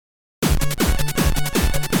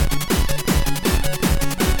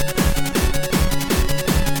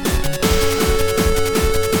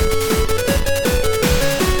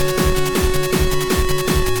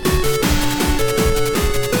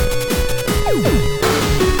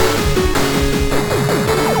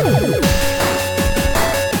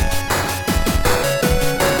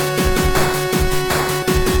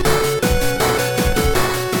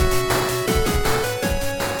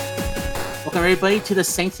everybody to the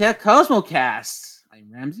Saint Seiya Cosmocast. I'm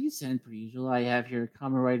Ramses, and per usual, I have here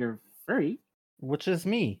common writer Furry, which is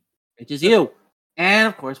me, which is you, and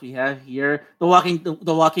of course, we have here the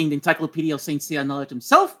walking encyclopedia of Saint Seiya knowledge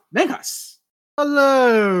himself, Venkas.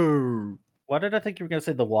 Hello. Why did I think you were going to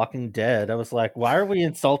say The Walking Dead? I was like, why are we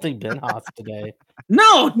insulting Benhas today?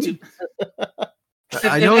 No, dude.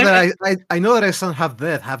 I know that I know that I don't have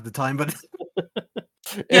that half the time, but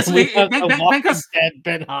yes, we have The Walking Venkas. Dead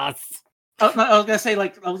Benhas. I was gonna say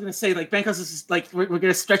Benkas is like we're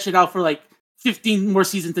gonna stretch it out for like 15 more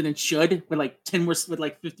seasons than it should, with like 10 more with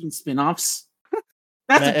like 15 spin-offs.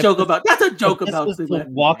 That's a joke about The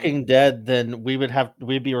Walking Dead. Then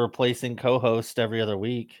we'd be replacing co-host every other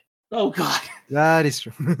week. Oh god, that is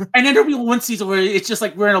true. And then there'll be one season where it's just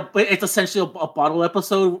like it's essentially a bottle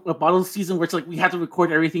episode, a bottle season where it's like we have to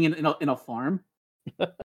record everything in a farm.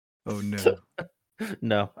 Oh no,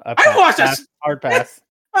 no, I watched this. Hard pass.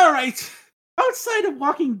 All right. Outside of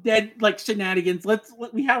Walking Dead like shenanigans,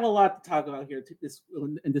 we have a lot to talk about here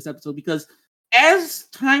in this episode, because as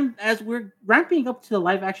we're ramping up to the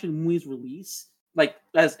live action movie's release, like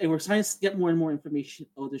as we're starting to get more and more information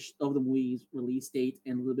of the movie's release date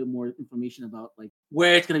and a little bit more information about like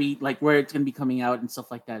where it's gonna be coming out and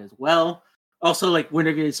stuff like that as well. Also, like when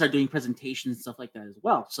they're gonna start doing presentations and stuff like that as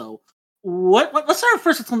well. So let's start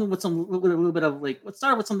first with let's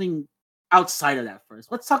start with something outside of that first.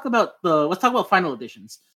 Let's talk about final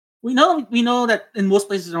editions. We know that in most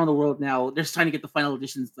places around the world now, they're trying to get the final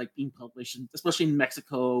editions like being published, especially in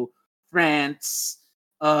Mexico, France,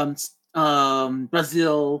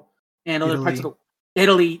 Brazil, and other parts of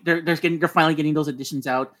Italy. They're finally getting those editions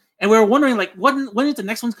out, and we were wondering like when is the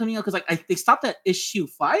next one's coming out, because like they stopped at issue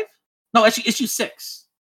 5, no, actually issue 6,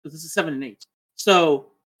 because this is 7 and 8. So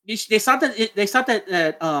they stopped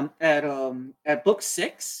at book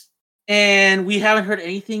 6. And we haven't heard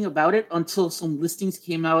anything about it until some listings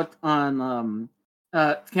came out on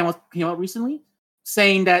came out recently,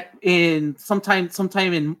 saying that in sometime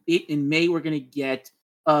in May we're gonna get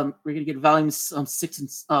volumes 7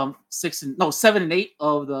 and 8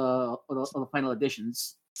 of the final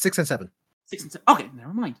editions. 6 and 7. 6 and 7. Okay,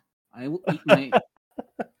 never mind. I will eat my.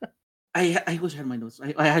 I wish I had my notes.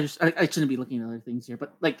 I shouldn't be looking at other things here,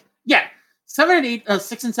 but like yeah. 7 and 8,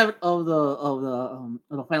 6 and 7 of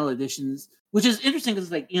the final editions, which is interesting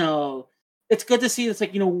because like it's good to see. It's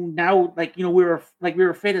like now like we were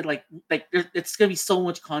afraid that like it's gonna be so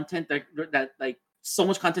much content that so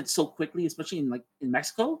much content so quickly, especially in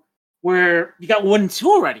Mexico, where you got 1 and 2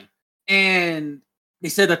 already, and they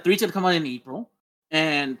said that 3's gonna come out in April,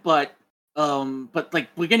 but like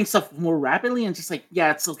we're getting stuff more rapidly, and just like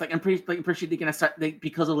it's like I'm pretty sure they're gonna start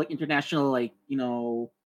because of like international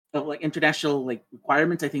international like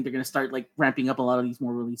requirements. I think they're going to start like ramping up a lot of these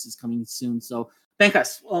more releases coming soon. So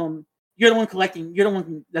Venkas, you're the one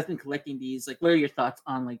that's been collecting these. Like, what are your thoughts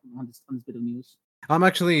on this bit of news? I'm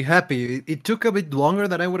actually happy. It took a bit longer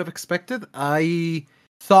than I would have expected. I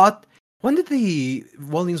thought, when did the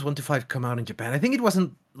volumes 1 to 5 come out in Japan? I think it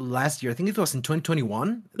wasn't last year. I think it was in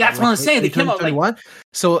 2021. That's what I'm saying. They came out like...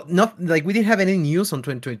 So not like we didn't have any news on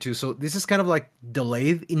 2022. So this is kind of like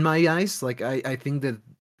delayed in my eyes. Like I think that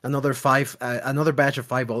another batch of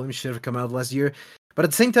 5 volumes should have come out last year. But at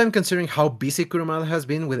the same time, considering how busy Kurumada has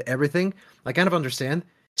been with everything, I kind of understand.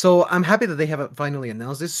 So I'm happy that they have finally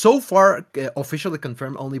announced this. So far, officially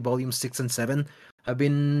confirmed, only volumes 6 and 7 have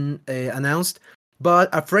been announced. But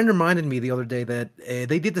a friend reminded me the other day that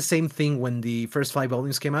they did the same thing when the first 5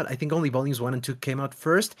 volumes came out. I think only volumes 1 and 2 came out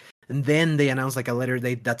first. And then they announced like a later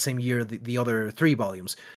date that same year, the other 3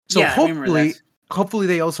 volumes. So hopefully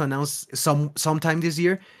they also announce sometime this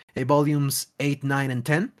year volumes 8, 9, and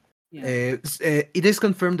 10. Yeah. It is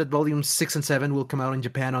confirmed that volumes 6 and 7 will come out in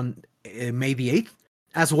Japan on May the 8th,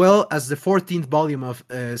 as well as the 14th volume of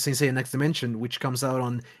Saint Seiya Next Dimension, which comes out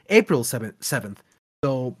on April 7th.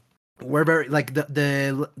 So we're very like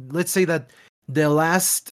the let's say that the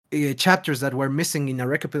last chapters that were missing in a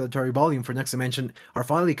recopilatory volume for Next Dimension are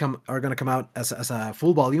finally going to come out as a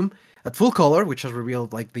full volume at full color, which has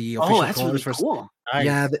revealed like the official colors really cool. Nice.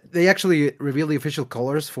 Yeah, they actually revealed the official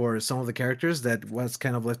colors for some of the characters that was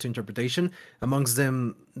kind of left to interpretation. Amongst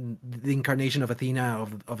them, the incarnation of Athena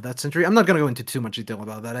of that century. I'm not going to go into too much detail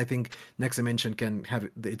about that. I think Next Dimension can have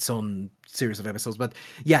its own series of episodes. But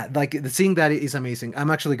yeah, like seeing that is amazing. I'm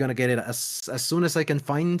actually going to get it as soon as I can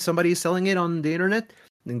find somebody selling it on the internet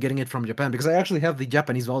and getting it from Japan, because I actually have the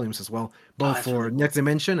Japanese volumes as well, both for really Next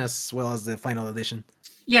Dimension as well as the final edition.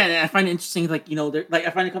 Yeah, I find it interesting. Like they're like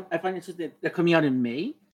I find it interesting that they're coming out in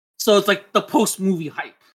May, so it's like the post movie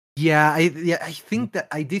hype. Yeah, I think that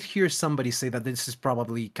I did hear somebody say that this is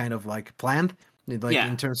probably kind of like planned, like Yeah.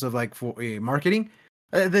 in terms of like for marketing.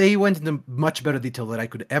 They went into much better detail than I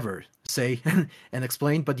could ever say and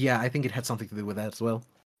explain. But yeah, I think it had something to do with that as well.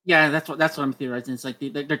 Yeah, that's what I'm theorizing. It's like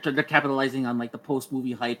they're capitalizing on like the post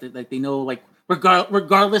movie hype. Like they know like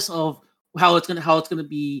regardless of how it's gonna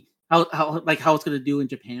be how it's gonna do in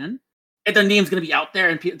Japan, and their name's gonna be out there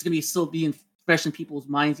and it's gonna be still being fresh in people's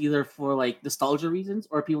minds either for like nostalgia reasons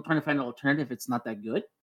or people trying to find an alternative if it's not that good.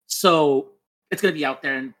 So it's gonna be out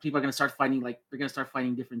there and people are gonna start finding like they're gonna start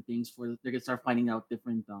finding different things for they're gonna start finding out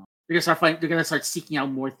different they're gonna start seeking out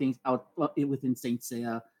more things out within Saint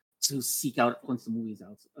Seiya to seek out once the movie's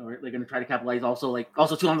out, or they're gonna try to capitalize also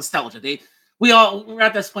too on nostalgia. We're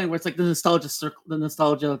at this point where it's like the nostalgia circle, the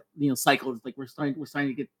nostalgia cycle. It's like we're starting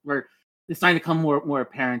to get where it's starting to come more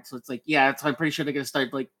apparent. So it's like so I'm pretty sure they're gonna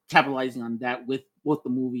start like capitalizing on that with both the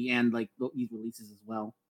movie and like these releases as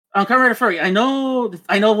well. Kamen Furry, I know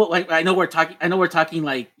we're talking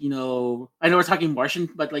like I know we're talking Martian,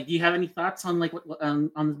 but like, do you have any thoughts on like what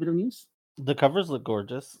on this bit of news? The covers look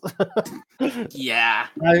gorgeous. Yeah,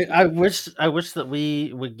 I wish that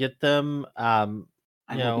we would get them. I'm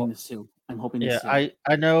hoping this too. I'm hoping this too.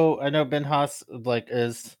 I know Ben Haas like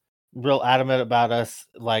is real adamant about us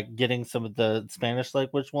like getting some of the Spanish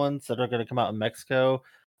language ones that are going to come out in Mexico.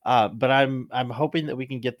 But I'm hoping that we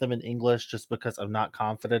can get them in English just because I'm not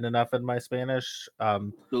confident enough in my Spanish.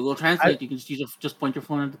 Google Translate. You can just point your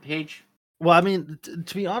phone at the page. Well, I mean,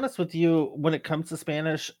 to be honest with you, when it comes to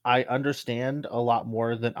Spanish, I understand a lot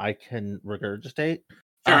more than I can regurgitate.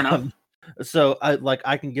 Fair enough. So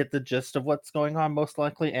I can get the gist of what's going on most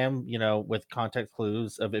likely, and with context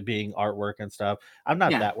clues of it being artwork and stuff. I'm not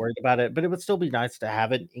that worried about it, but it would still be nice to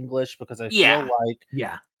have it in English because I feel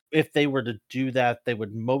like if they were to do that, they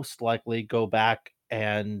would most likely go back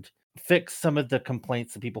and fix some of the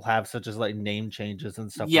complaints that people have, such as like name changes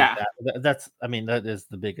and stuff like that. That is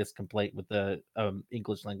the biggest complaint with the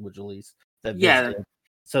English language release that did.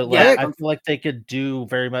 So I feel like they could do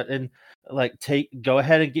very much and like go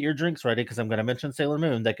ahead and get your drinks ready because I'm going to mention Sailor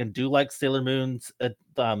Moon. They can do like Sailor Moon's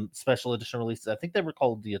special edition releases. I think they were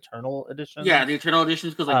called the Eternal Edition. Yeah, the Eternal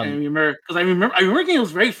Editions because I remember getting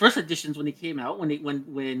those very first editions when they came out when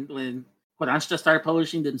Kodansha started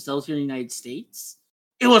publishing themselves here in the United States.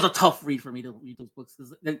 It was a tough read for me to read those books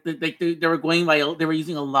because they were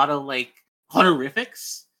using a lot of like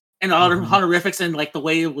honorifics. And all the honorifics and like the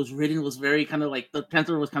way it was written was very kind of like the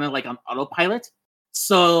translator was kind of like on autopilot.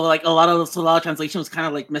 So like a lot of translation was kind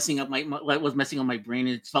of like messing up my brain.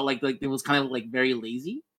 It felt like it was kind of like very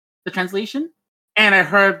lazy, the translation. And I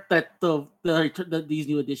heard that these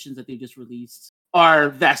new editions that they just released are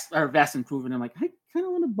vast improvement. I'm like, I kind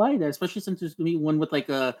of want to buy that, especially since there's gonna be one with like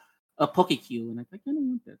a Poke-Q, and I kind of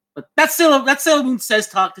want that. But that's Sailor Moon Says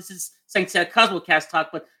talk. This is Saint Seiya Cosmocast talk.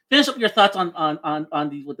 But finish up your thoughts on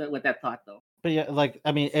these with that thought though. But yeah, like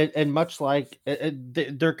I mean, and much like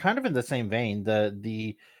they're kind of in the same vein.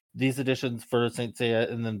 These editions for Saint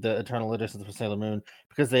Seiya and then the Eternal editions for Sailor Moon,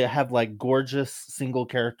 because they have like gorgeous single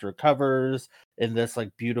character covers in this like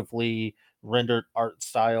beautifully rendered art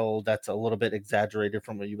style that's a little bit exaggerated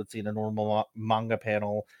from what you would see in a normal manga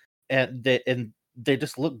panel, and they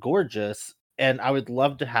just look gorgeous. And I would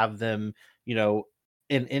love to have them,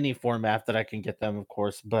 in any format that I can get them, of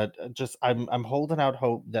course, but just I'm holding out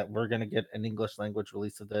hope that we're gonna get an English language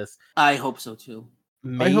release of this. I hope so too.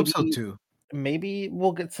 I hope so too. Maybe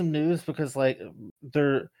we'll get some news because like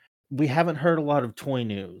we haven't heard a lot of toy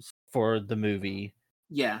news for the movie.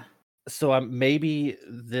 Yeah. So maybe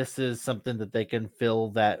this is something that they can fill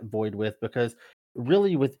that void with, because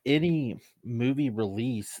really with any movie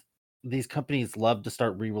release, these companies love to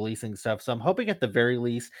start re-releasing stuff. So I'm hoping at the very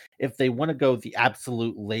least, if they want to go the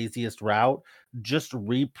absolute laziest route, just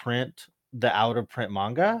reprint the out of print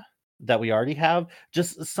manga that we already have,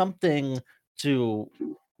 just something to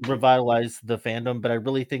revitalize the fandom. But I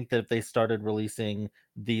really think that if they started releasing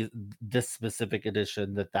this specific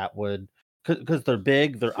edition, that would, because they're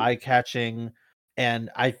big, they're eye-catching, and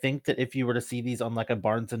I think that if you were to see these on like a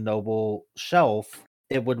Barnes and Noble shelf,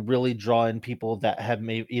 it would really draw in people that have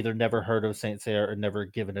maybe either never heard of Saint Seiya or never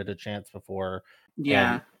given it a chance before.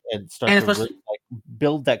 Yeah, and start to really,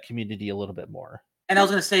 build that community a little bit more. And I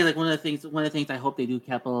was gonna say, like, one of the things I hope they do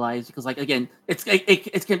capitalize, because like again, it's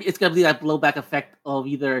gonna be that blowback effect of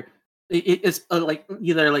either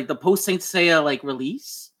the post Saint Seiya like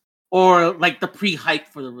release or like the pre-hype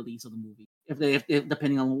for the release of the movie. If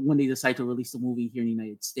depending on when they decide to release the movie here in the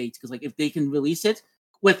United States, because like if they can release it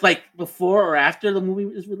with like before or after the movie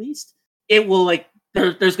is released, it will like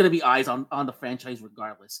there's going to be eyes on the franchise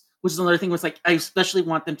regardless. Which is another thing where it's like I especially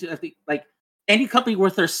want them to, I think, like any company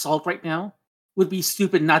worth their salt right now would be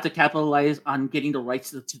stupid not to capitalize on getting the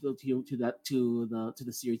rights to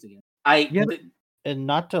the series again. And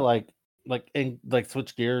not to like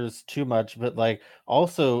switch gears too much, but like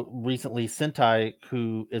also recently Sentai,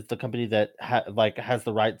 who is the company that has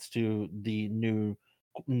the rights to the new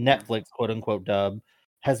Netflix quote unquote dub,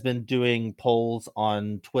 has been doing polls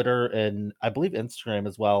on Twitter and I believe Instagram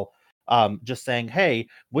as well. Just saying, hey,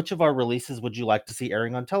 which of our releases would you like to see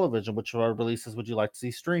airing on television? Which of our releases would you like to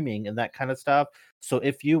see streaming and that kind of stuff? So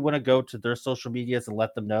if you want to go to their social medias and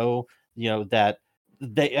let them know, that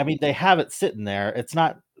they have it sitting there.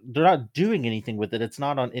 They're not doing anything with it. It's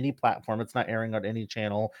not on any platform. It's not airing on any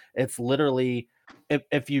channel. It's literally,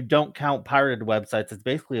 if you don't count pirated websites, it's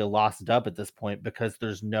basically a lost dub at this point because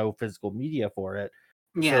there's no physical media for it.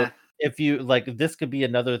 Yeah. So if you this could be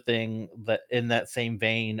another thing that in that same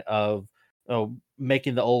vein of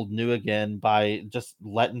making the old new again by just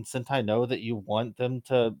letting Sentai know that you want them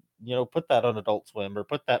to, put that on Adult Swim or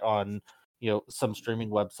put that on, some streaming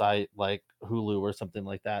website like Hulu or something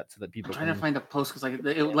like that, so that people I'm trying to find a post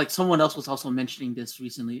because someone else was also mentioning this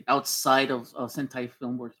recently outside of Sentai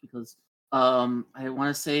Filmworks because I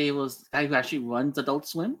want to say it was the guy who actually runs Adult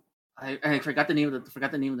Swim. I forgot the name of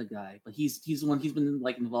the guy, but he's the one he's been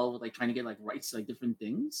involved with trying to get rights to different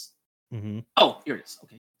things. Mm-hmm. Oh, here it is.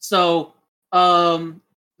 Okay, so the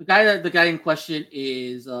guy in question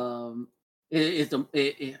is I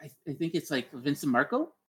think it's Vincent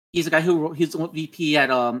Marco. He's a guy he's VP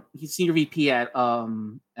at he's senior VP at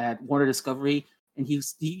Warner Discovery, and he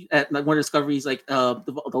at Warner Discovery is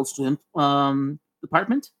the Adult Swim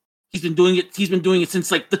department. He's been doing it since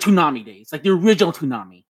the Toonami days, the original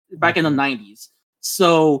Toonami back in the 90s.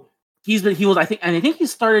 So I think he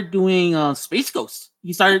started doing Space Ghost. He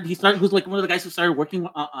was one of the guys who started working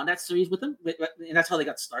on that series with him, and that's how they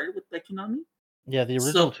got started with Toonami. Yeah, the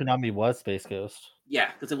original Toonami was Space Ghost.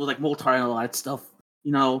 Yeah, because it was Moltar and all that stuff,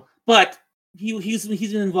 But he's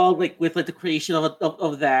been involved with the creation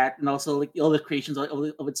of that, and also all the creations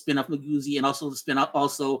of its spin-off Maguzi, and also the spin-off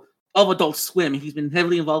also of Adult Swim. He's been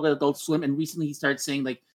heavily involved with Adult Swim, and recently he started saying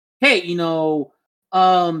hey,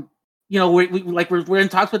 we're in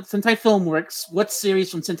talks with Sentai Filmworks. What series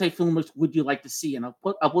from Sentai Filmworks would you like to see? And I'll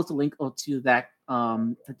post a link to that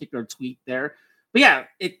particular tweet there. But yeah,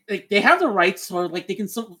 they have the rights, or they can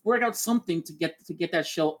work out something to get that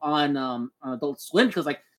show on Adult Swim, because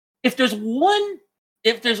if there's one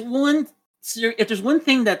thing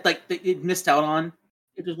that it missed out on,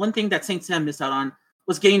 if there's one thing that Saint Sam missed out on,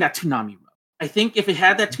 was getting that Toonami rub. I think if it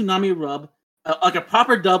had that Toonami rub, a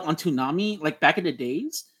proper dub on Toonami, back in the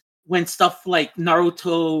days when stuff like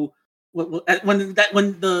Naruto, when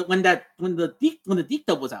the Deep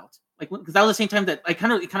dub was out, because that was the same time that it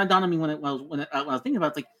kind of dawned on me when I was thinking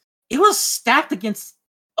about it was stacked against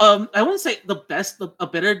I wouldn't say a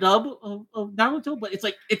better dub of Naruto, but it's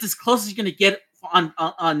as close as you're gonna get on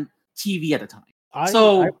TV at the time.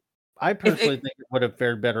 I personally think it would have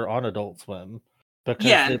fared better on Adult Swim,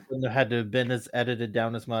 because it wouldn't have had to have been as edited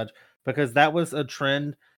down as much, because that was a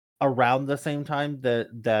trend around the same time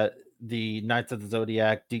that the Knights of the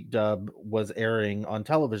Zodiac Deep Dub was airing on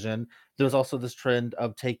television. There was also this trend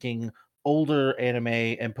of taking older anime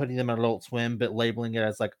and putting them on Adult Swim, but labeling it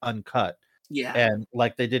as uncut. Yeah. And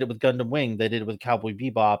they did it with Gundam Wing, they did it with Cowboy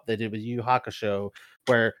Bebop, they did it with Yu Yu Hakusho,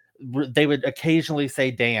 where they would occasionally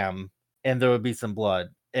say damn, and there would be some blood,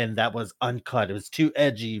 and that was uncut. It was too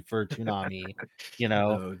edgy for Toonami,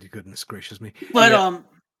 Oh, goodness gracious me. But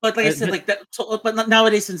but like I said, that. So, but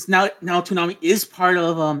nowadays, since now Toonami is part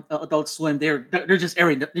of Adult Swim, they're just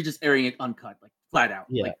airing it uncut, flat out.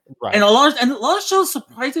 Yeah, right. And a lot of shows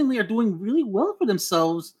surprisingly are doing really well for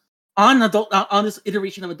themselves on this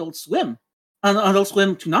iteration of Adult Swim, on Adult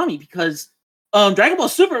Swim Toonami, because Dragon Ball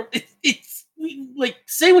Super, it's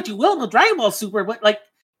say what you will about Dragon Ball Super, but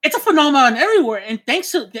it's a phenomenon everywhere, and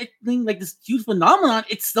thanks to being this huge phenomenon,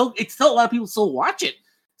 it's still a lot of people still watch it.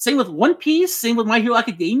 Same with One Piece, same with My Hero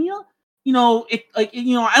Academia. I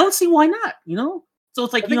don't see why not. So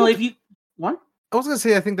it's if you want. I was gonna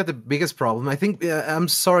say, I think that the biggest problem, I think, I'm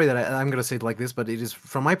sorry that I'm gonna say it like this, but it is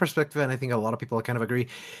from my perspective, and I think a lot of people kind of agree.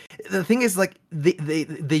 The thing is,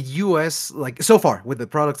 the US, so far with the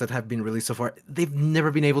products that have been released so far, they've never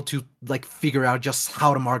been able to figure out just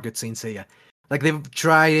how to market Saint Seiya. They've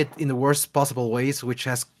tried it in the worst possible ways, which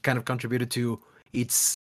has kind of contributed to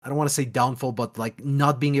its, I don't want to say downfall, but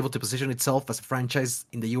not being able to position itself as a franchise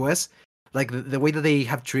in the US. Like the way that they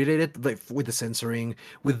have treated it, like with the censoring,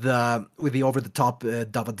 with the over the top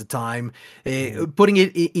dub at the time, putting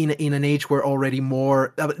it in an age where already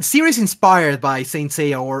more series inspired by Saint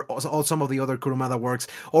Seiya or some of the other Kurumada works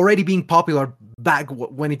already being popular back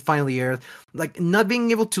when it finally aired, like not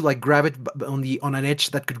being able to like grab it on an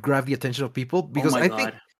edge that could grab the attention of people. Oh Because my I god.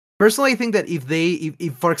 think personally, I think that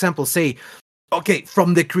if for example, say, okay,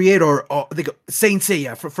 from the creator of Saint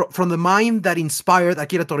Seiya, from the mind that inspired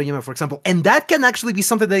Akira Toriyama, for example, and that can actually be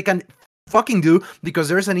something they can fucking do, because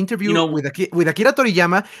there's an interview with Akira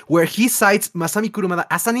Toriyama where he cites Masami Kurumada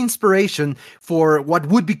as an inspiration for what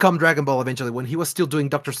would become Dragon Ball eventually, when he was still doing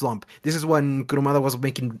Dr. Slump. This is when Kurumada was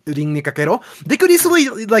making Rin Nikakero. They could easily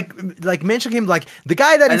like mention him like the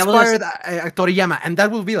guy that inspired Toriyama, and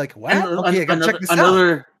that will be like, what? Okay, I gotta check this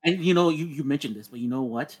out. And you mentioned this, but you know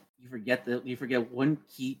what? You forget one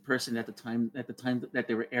key person at the time that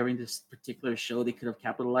they were airing this particular show they could have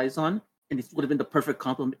capitalized on, and it would have been the perfect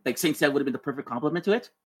compliment. Like Saint Seiya would have been the perfect compliment to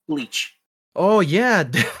it. Bleach. Oh yeah,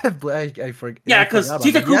 I forget. Yeah, because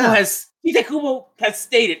Tite Kubo has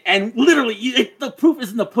stated, and literally the proof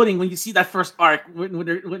is in the pudding when you see that first arc when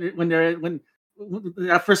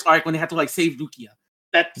that first arc when they have to like save Rukia.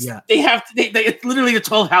 It's literally the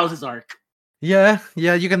 12 Houses arc. Yeah,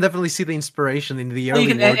 you can definitely see the inspiration in the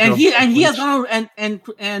early and he has gone Tite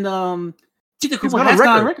Kubo has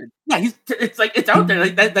gone on record. Yeah, it's out there.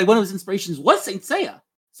 Like one of his inspirations was Saint Seiya.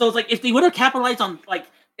 So it's like if they would have capitalized on like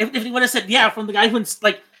if they would have said from the guy who's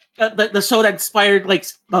like the show that inspired like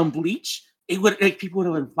Bleach, it would people would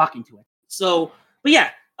have been flocking to it. So, but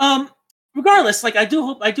yeah, regardless, like I do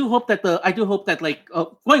hope that like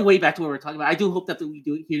going way back to what we were talking about, I do hope that we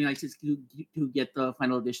do here in the United States do get the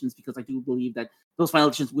final editions, because I do believe that those final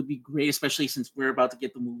editions would be great, especially since we're about to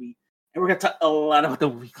get the movie, and we're gonna talk a lot about the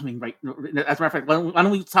movie coming right. As a matter of fact, why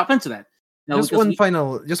don't we top into that? Just one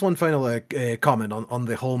final comment on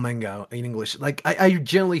the whole manga in English. Like I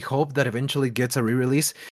genuinely hope that eventually gets a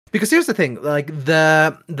re-release, because here's the thing: like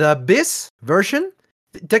the BIS version,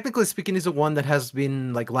 technically speaking, is the one that has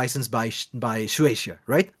been like licensed by Shueisha,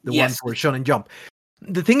 right? The one for Shonen Jump.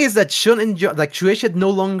 The thing is that Shueisha no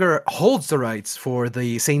longer holds the rights for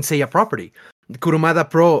the Saint Seiya property. Kurumada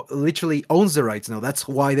Pro literally owns the rights now. That's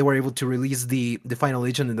why they were able to release the final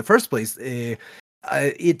edition in the first place.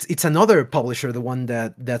 It's another publisher, the one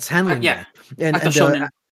that's handling that,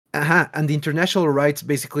 and the international rights.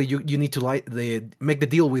 Basically, you need to make the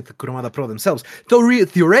deal with Kurumada Pro themselves. So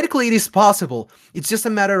theoretically, it is possible. It's just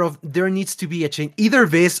a matter of there needs to be a change, either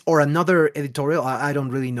this or another editorial. I don't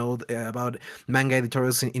really know about manga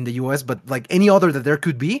editorials in the US, but like any other that there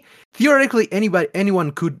could be, theoretically,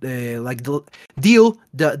 anyone could deal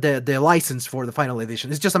the license for the final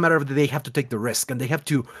edition. It's just a matter of they have to take the risk and they have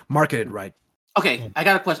to market it right. Okay, I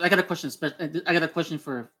got a question. I got a question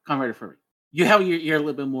for Comrade Furry. You have you're a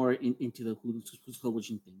little bit more into the who's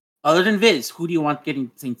publishing thing. Other than Viz, who do you want getting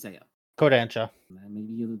Saint Seiya? Kodansha.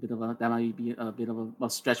 Maybe that might be a bit of a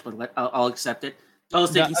stretch, but I'll accept it. I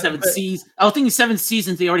was thinking 7 Seas. I was thinking 7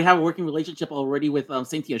 Seasons. They already have a working relationship already with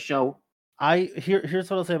Saint Seiya show. Here's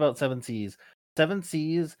what I'll say about 7 Seas. 7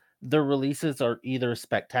 Seas, their releases are either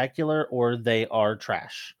spectacular or they are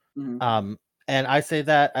trash. Mm-hmm. And I say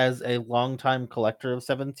that as a longtime collector of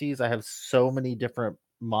 7 Seas. I have so many different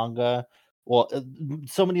manga. Well,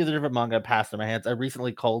 so many of the different manga passed in my hands. I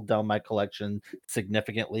recently culled down my collection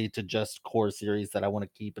significantly to just core series that I want to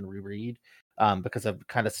keep and reread, because I've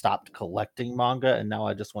kind of stopped collecting manga, and now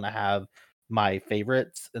I just want to have my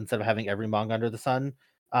favorites instead of having every manga under the sun.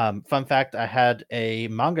 Fun fact, I had a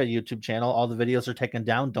manga YouTube channel. All the videos are taken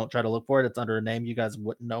down. Don't try to look for it. It's under a name you guys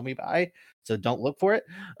wouldn't know me by, so don't look for it.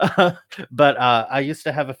 But I used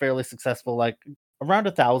to have a fairly successful, like around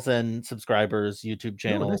 1,000 subscribers YouTube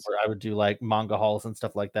channel where I would do like manga hauls and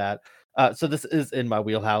stuff like that. So this is in my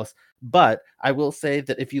wheelhouse. But I will say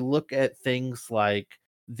that if you look at things like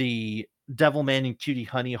the Devilman and Cutie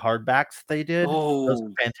Honey hardbacks they did, those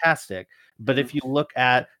are fantastic. But if you look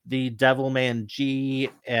at the Devilman G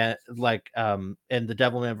and and the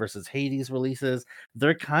Devilman versus Hades releases,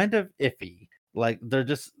 they're kind of iffy. Like they're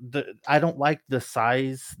just I don't like the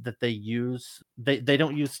size that they use. They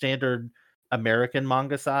don't use standard American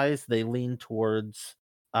manga size. They lean towards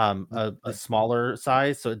a smaller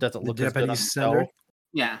size, so it doesn't look as good on the shelf.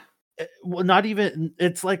 Yeah. Well, not even.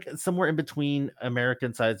 It's like somewhere in between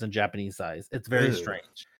American size and Japanese size. It's very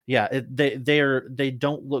strange. Yeah, they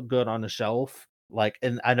don't look good on the shelf. Like,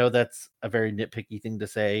 and I know that's a very nitpicky thing to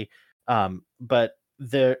say, but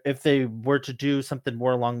if they were to do something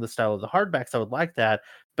more along the style of the hardbacks, I would like that.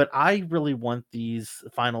 But I really want these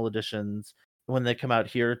final editions when they come out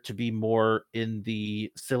here to be more in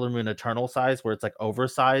the Sailor Moon Eternal size, where it's like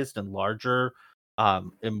oversized and larger,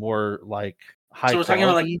 and more like high So we're talking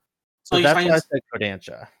about like. quality. So So you're that's talking. why I said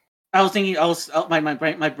Kodansha. I was thinking.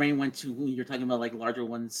 My brain went to when you're talking about like larger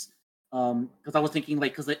ones. Because I was thinking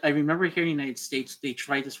like because I remember here in the United States they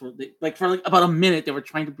tried this for like about a minute they were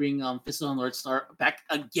trying to bring Fist of the North Star back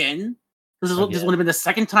again. This Again. would have been the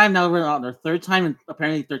second time. Now we're on their third time, and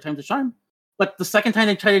apparently third time's the charm. But the second time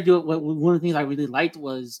they tried to do it, one of the things I really liked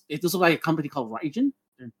was this was like a company called Raijin.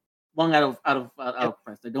 They're long out of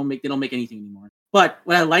press. They don't make anything anymore. But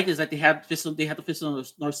what I liked is that they had the Fist of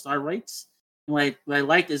the North Star rights. And what I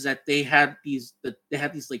liked is that they had these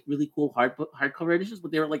like really cool hardcover editions,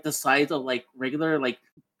 but they were like the size of like regular like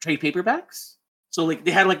trade paperbacks. So like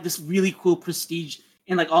they had like this really cool prestige,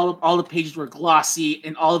 and like all the pages were glossy,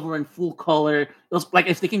 and all of them were in full color. It was like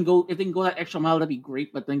if they can go that extra mile, that'd be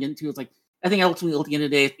great. But then again, too, it's like I think ultimately at the end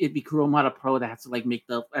of the day, it'd be Kuromada Pro that has to like make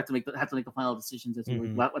the final decisions as to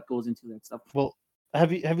what goes into that stuff. Well,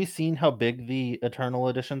 have you seen how big the Eternal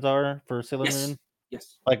editions are for Sailor Moon?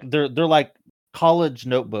 Yes. Like they're like college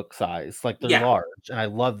notebook size, like they're Yeah. large, and I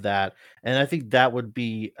love that. And I think that would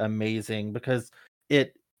be amazing because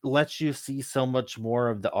it lets you see so much more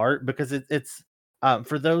of the art because it's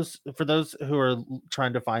for those who are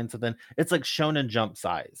trying to find something, it's like Shonen Jump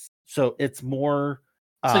size. So it's more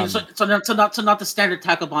So not the standard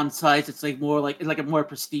Takabon size. It's like more like a more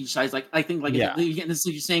prestige size. Like I think like Yeah. this is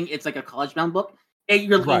you're saying it's like a college bound book. And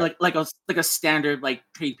you're looking Right. like a standard like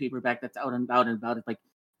trade paperback that's out and about. It's like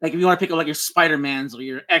if you want to pick up like your Spider-Mans or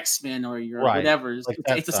your X-Men or your Right. whatever, Like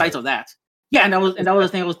it's the size of that. Yeah, and that was the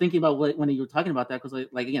thing I was thinking about when you were talking about that because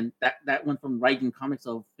like again that went from Raijin Comics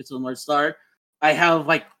of Fist of the North Star. I have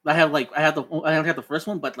the first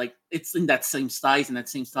one, but like it's in that same size and that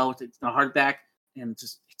same style. It's a hardback and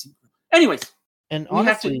it's anyways. And we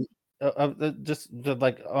have to-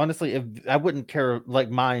 honestly, honestly, if I wouldn't care, like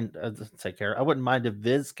mind, I wouldn't mind if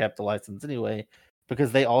Viz kept the license anyway,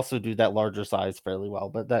 because they also do that larger size fairly well.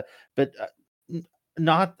 But I'm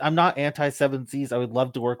not anti Seven Seas. I would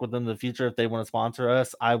love to work with them in the future if they want to sponsor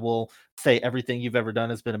us. I will say everything you've ever done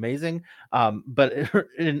has been amazing. But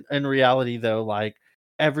in reality, though, like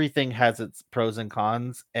everything has its pros and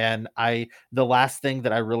cons, and the last thing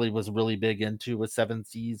that I was really big into with Seven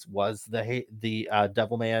Seas was the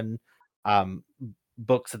Devilman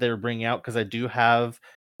books that they were bringing out, because I do have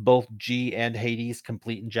both G and Hades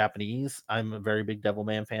complete in Japanese. I'm a very big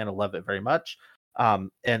Devilman fan. I love it very much.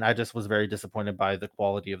 And I just was very disappointed by the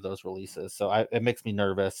quality of those releases. So it makes me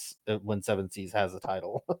nervous when Seven Seas has a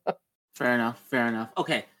title. Fair enough.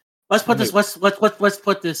 Okay. Let's put this to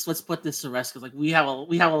rest because like we have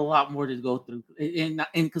a lot more to go through, and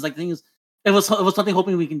because like the thing is, it was something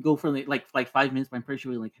hoping we can go for like 5 minutes, but I'm pretty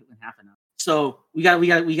sure we like in half an hour. So we got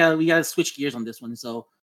to switch gears on this one. So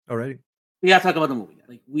already we got to talk about the movie.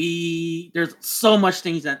 Like there's so much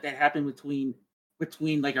things that happened between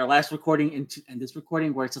like our last recording and this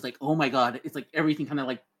recording where it's just like, oh my god, it's like everything kind of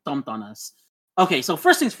like dumped on us. Okay, so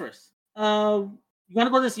first things first. You want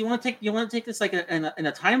to go this? You want to take this like in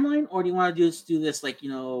a timeline, or do you want to do this like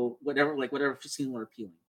whatever seems more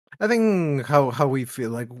appealing? I think how we feel,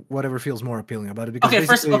 like whatever feels more appealing about it. Because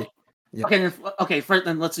first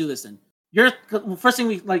then let's do this then. The first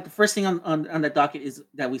thing on the docket is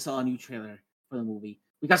that we saw a new trailer for the movie.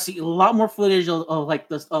 We got to see a lot more footage of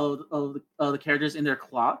the characters in their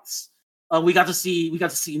cloths. We got to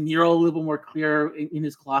see Nero a little bit more clear in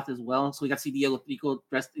his cloth as well. So we got to see Diego Rico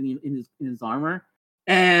dressed in his armor,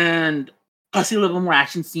 and got to see a little bit more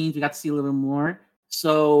action scenes. We got to see a little bit more.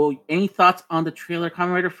 So, any thoughts on the trailer,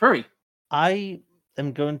 Kamen Rider Furry? I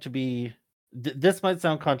am going to be. This might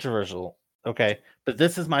sound controversial, okay, but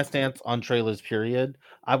this is my stance on trailers. Period.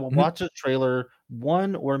 I will watch a trailer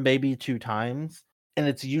 1 or maybe 2 times, and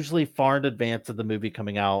it's usually far in advance of the movie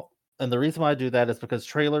coming out. And the reason why I do that is because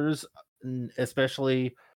trailers,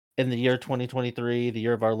 especially in the year 2023, the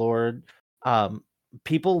year of our Lord,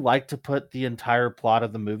 people like to put the entire plot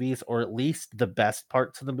of the movies, or at least the best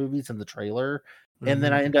parts of the movies, in the trailer. And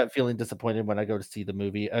then I end up feeling disappointed when I go to see the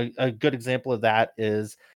movie. A good example of that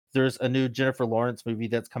is there's a new Jennifer Lawrence movie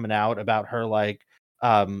that's coming out about her like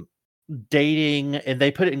dating, and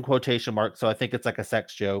they put it in quotation marks, so I think it's like a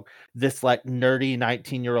sex joke. This like nerdy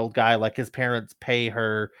 19-year-old guy, like his parents pay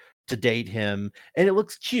her to date him, and it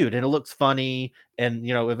looks cute and it looks funny, and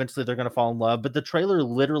eventually they're gonna fall in love. But the trailer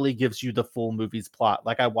literally gives you the full movie's plot.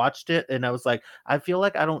 Like I watched it and I was like, I feel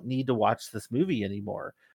like I don't need to watch this movie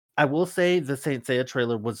anymore. I will say the Saint Seiya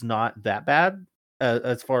trailer was not that bad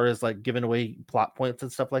as far as like giving away plot points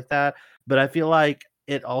and stuff like that. But I feel like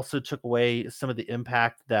it also took away some of the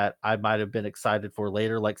impact that I might have been excited for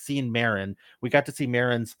later, like seeing Marin. We got to see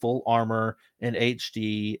Marin's full armor in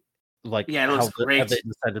HD, like Yeah, it looks how great. they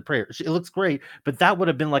decided prayer. It looks great, but that would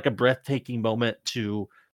have been like a breathtaking moment to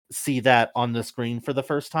see that on the screen for the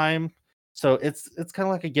first time. So it's kind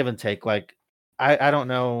of like a give and take. Like I don't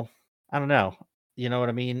know. You know what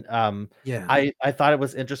I mean? Yeah. I thought it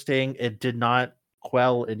was interesting. It did not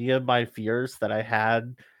quell any of my fears that I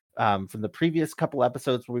had from the previous couple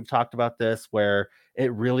episodes where we've talked about this, where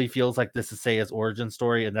it really feels like this is Seiya's origin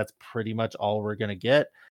story, and that's pretty much all we're gonna get.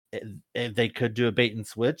 They could do a bait and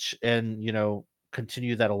switch and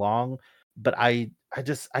continue that along, but I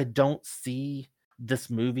don't see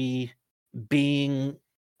this movie being,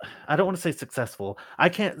 I don't want to say successful. I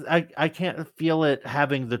can't feel it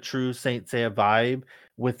having the true Saint Seiya vibe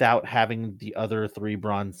without having the other three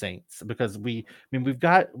Bronze Saints, because we've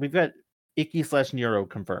got Ikki/Nero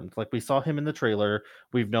confirmed. Like, we saw him in the trailer.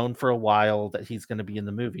 We've known for a while that he's going to be in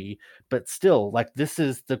the movie, but still, like, this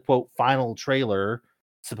is the quote final trailer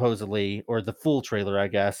supposedly, or the full trailer, I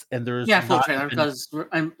guess. And there's full trailer, because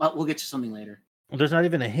we'll get to something later. There's not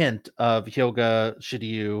even a hint of Hyoga,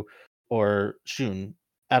 Shiryu, or Shun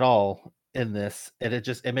at all in this, and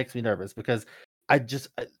it makes me nervous, because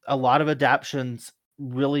a lot of adaptions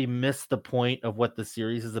really miss the point of what the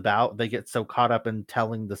series is about. They get so caught up in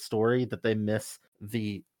telling the story that they miss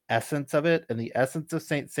the essence of it. And the essence of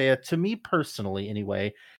Saint Seiya, to me personally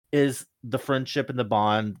anyway, is the friendship and the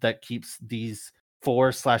bond that keeps these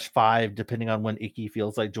 4/5, depending on when Ikki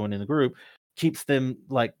feels like joining the group, keeps them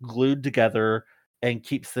like glued together and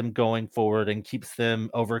keeps them going forward and keeps them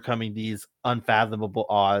overcoming these unfathomable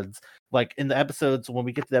odds. Like in the episodes, when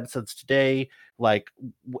we get to the episodes today, like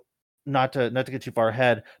not to get too far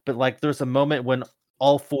ahead, but like there's a moment when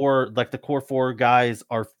all four, like the core four guys,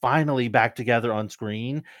 are finally back together on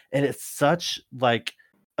screen, and it's such like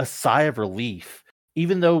a sigh of relief.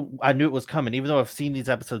 Even though I knew it was coming, even though I've seen these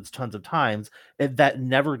episodes tons of times, that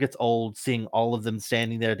never gets old, seeing all of them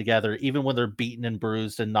standing there together, even when they're beaten and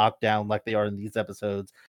bruised and knocked down like they are in these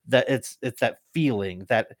episodes. That it's that feeling,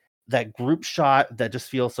 that group shot that just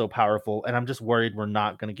feels so powerful. And I'm just worried we're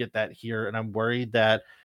not going to get that here. And I'm worried that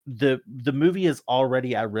the movie is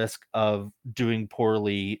already at risk of doing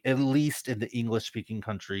poorly, at least in the English speaking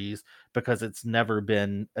countries, because it's never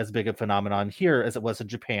been as big a phenomenon here as it was in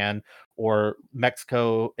Japan or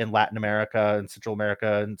Mexico and Latin America and Central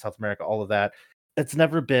America and South America, all of that. It's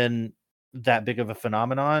never been that big of a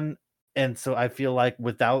phenomenon. And so I feel like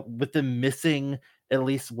with them missing at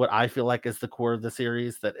least what I feel like is the core of the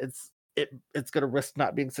series, that it's going to risk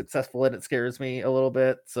not being successful, and it scares me a little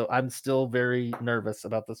bit. So I'm still very nervous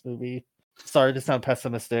about this movie. Sorry to sound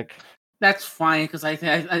pessimistic. That's fine, because I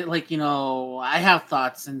like, I have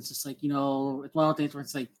thoughts, and it's just like, it's one of the things where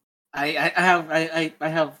it's like I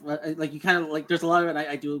have like, you kind of like, there's a lot of it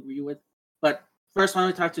I do agree with, but first why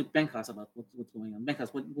don't we talk to Benkos about what's going on.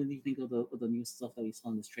 Benkos, what do you think of the new stuff that we saw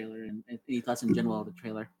in this trailer, and any thoughts in general of the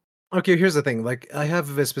trailer? Okay, here's the thing. Like, I have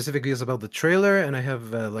specific views about the trailer, and I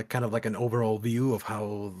have like kind of like an overall view of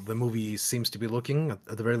how the movie seems to be looking,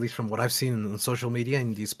 at the very least from what I've seen on social media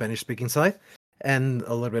in the Spanish-speaking side, and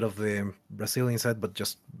a little bit of the Brazilian side, but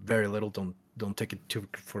just very little. Don't take it too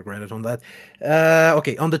for granted on that.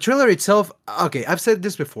 Okay, on the trailer itself. Okay, I've said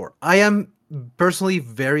this before. I am personally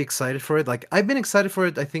very excited for it. Like, I've been excited for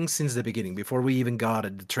it, I think, since the beginning, before we even got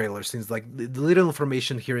the trailer, since like the little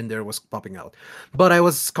information here and there was popping out. But I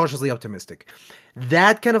was cautiously optimistic.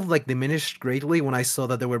 That kind of like diminished greatly when I saw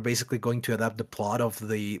that they were basically going to adapt the plot of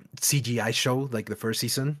the CGI show, like the first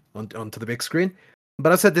season, onto the big screen.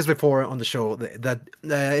 But I've said this before on the show, that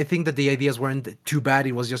I think that the ideas weren't too bad.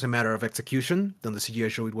 It was just a matter of execution. On the CGI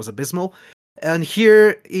show, it was abysmal. And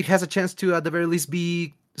here, it has a chance to, at the very least,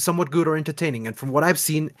 be somewhat good or entertaining. And from what I've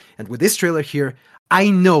seen, and with this trailer here, I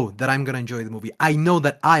know that I'm going to enjoy the movie. I know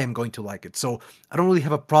that I am going to like it. So I don't really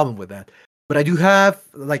have a problem with that. But I do have,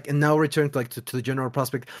 like, and now return to, like, to the general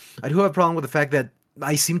prospect, I do have a problem with the fact that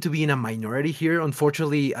I seem to be in a minority here.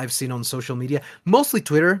 Unfortunately, I've seen on social media, mostly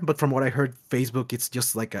Twitter, but from what I heard, Facebook, it's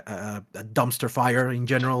just like a dumpster fire in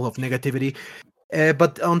general of negativity.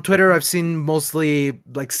 But on Twitter, I've seen mostly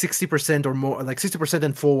like 60% or more, like 60%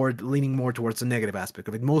 and forward, leaning more towards the negative aspect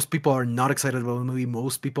of it. Most people are not excited about the movie.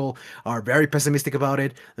 Most people are very pessimistic about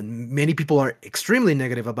it, and many people are extremely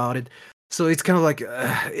negative about it. So it's kind of like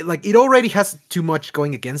it already has too much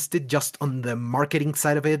going against it just on the marketing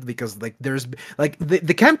side of it, because like there's like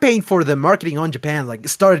the campaign for the marketing on Japan like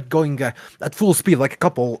started going at full speed like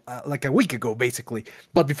a week ago basically.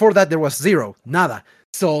 But before that there was nada.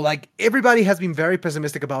 So like everybody has been very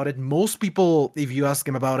pessimistic about it. Most people, if you ask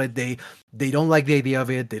them about it, they don't like the idea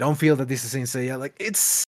of it. They don't feel that this is Saint Seiya. Like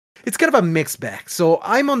it's kind of a mixed bag. So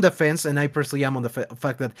I'm on the fence, and I personally am on the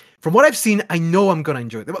fact that from what I've seen, I know I'm gonna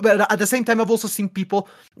enjoy it. But at the same time, I've also seen people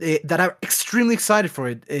that are extremely excited for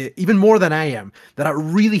it, even more than I am, that are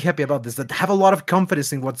really happy about this, that have a lot of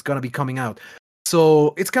confidence in what's gonna be coming out.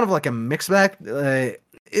 So it's kind of like a mixed bag.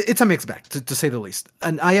 It's a mixed bag, to say the least.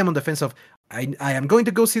 And I am on the fence of I am going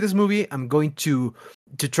to go see this movie. I'm going to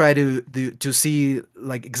try to see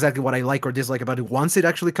like exactly what I like or dislike about it once it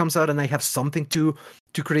actually comes out, and I have something to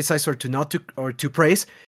criticize or to not to or to praise.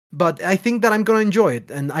 But I think that I'm gonna enjoy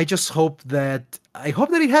it, and I just hope that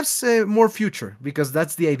it has more future, because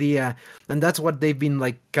that's the idea, and that's what they've been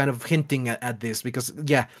like kind of hinting at this. Because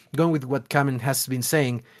yeah, going with what Kamen has been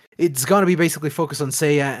saying, it's gonna be basically focused on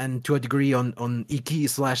Seiya and to a degree on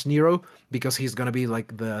Iki/Nero, because he's gonna be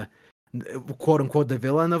like the quote unquote the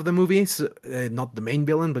villain of the movie, so, not the main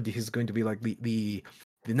villain, but he's going to be like the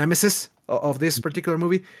nemesis of this particular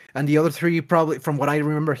movie. And the other three, probably from what I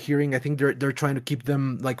remember hearing, I think they're trying to keep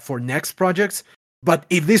them like for next projects. But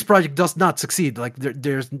if this project does not succeed, like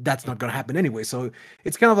there's that's not gonna happen anyway. So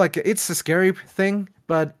it's kind of like it's a scary thing,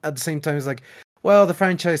 but at the same time, it's like, well, the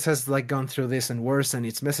franchise has like gone through this and worse, and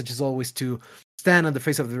its message is always to stand on the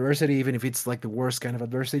face of adversity, even if it's like the worst kind of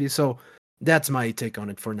adversity. So that's my take on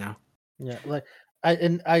it for now. Yeah, like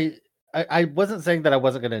I wasn't saying that I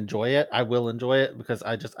wasn't going to enjoy it. I will enjoy it because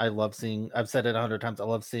I love seeing. I've said it 100 times. I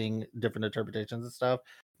love seeing different interpretations and stuff.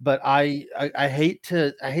 But I hate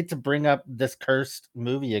to bring up this cursed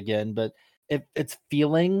movie again. But it's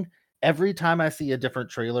feeling every time I see a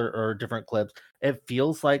different trailer or different clips, it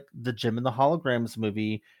feels like the Jim and the Holograms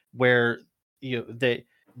movie where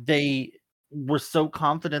they were so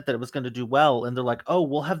confident that it was going to do well, and they're like, oh,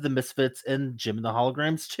 we'll have the Misfits in Jim and the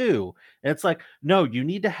Holograms too. And it's like, no, you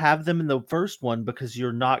need to have them in the first one, because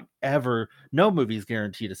you're not ever, no movie's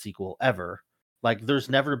guaranteed a sequel ever. Like there's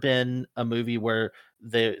never been a movie where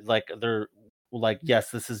they're like,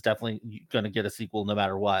 yes, this is definitely going to get a sequel no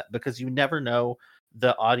matter what, because you never know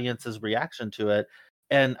the audience's reaction to it.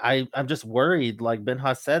 And I'm just worried, like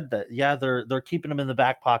Benha said, that yeah, they're keeping them in the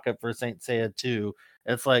back pocket for Saint Seiya 2.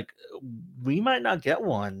 It's like we might not get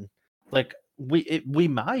one. Like we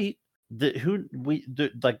might. We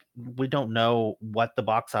don't know what the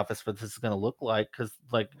box office for this is going to look like, because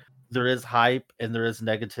like there is hype and there is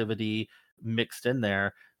negativity mixed in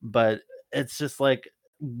there. But it's just like,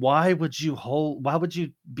 why would you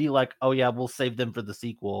be like, oh yeah, we'll save them for the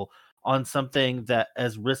sequel on something that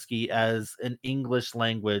as risky as an English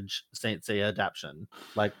language Saint Seiya adaptation?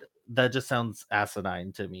 Like that just sounds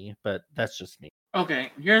asinine to me, but that's just me.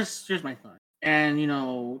 Okay, here's my thought, and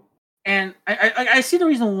and I see the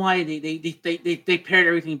reason why they paired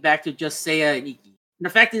everything back to just Seiya and Iki. And the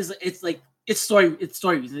fact is, it's like it's story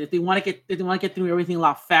reasons. If they want to get through everything a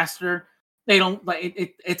lot faster, they don't like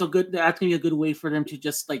it. It's a good, that's gonna be a good way for them to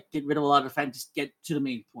just like get rid of a lot of the fact and just get to the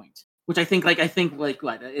main point. Which I think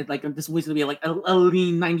this movie's gonna be like a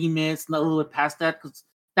lean 90 minutes, not a little bit past that, because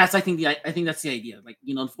that's I think that's the idea. Like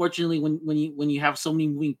unfortunately, when you have so many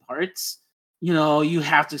moving parts, you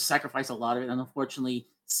have to sacrifice a lot of it. And unfortunately,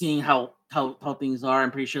 seeing how things are,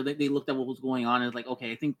 I'm pretty sure that they looked at what was going on and it's like,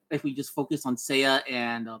 okay, I think if we just focus on Seiya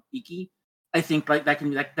and Iki, I think like that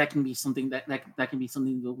can be something that can be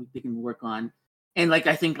something that they can work on. And like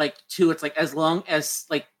I think like too, it's like as long as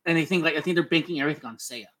like, and I think they're banking everything on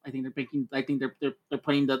Seiya. I think they're putting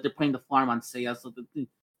the farm on Seiya,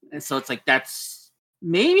 so it's like that's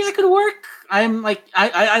maybe that could work. I'm like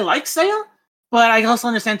I like Seiya. But I also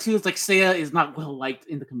understand too, it's like Seiya is not well liked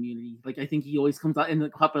in the community. Like I think he always comes out in the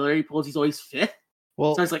popularity polls. He's always fifth.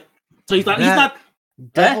 Well, so it's like, so he's not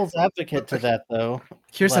devil's advocate to that though.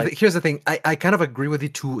 Here's the thing. I kind of agree with you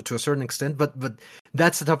to a certain extent, but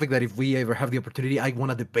that's a topic that if we ever have the opportunity, I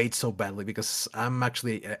want to debate so badly, because I'm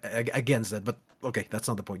actually against that. But okay, that's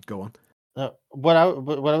not the point. Go on. What I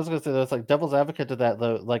was going to say though, it's like devil's advocate to that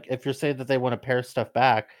though. Like if you're saying that they want to pare stuff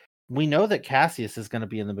back, we know that Cassius is going to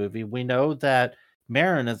be in the movie. We know that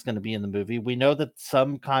Marin is going to be in the movie. We know that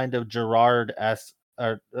some kind of Gerard-esque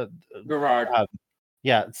some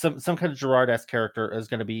kind of Gerard-esque character is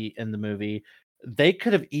going to be in the movie. They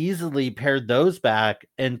could have easily pared those back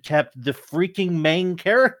and kept the freaking main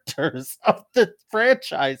characters of the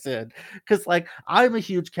franchise in. Because, like, I'm a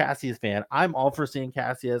huge Cassius fan. I'm all for seeing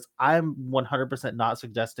Cassius. I'm 100% not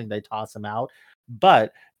suggesting they toss him out.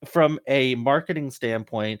 But from a marketing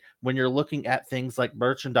standpoint, when you're looking at things like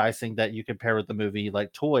merchandising that you could pair with the movie,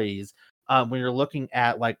 like toys, when you're looking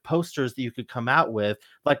at like posters that you could come out with,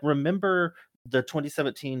 like remember the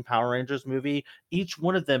 2017 Power Rangers movie, each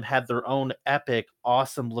one of them had their own epic,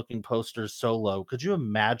 awesome looking posters solo. Could you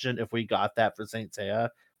imagine if we got that for Saint Seiya?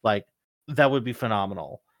 Like, that would be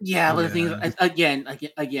phenomenal. Yeah, but the thing is, Yeah.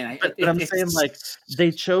 again, But I'm saying, like,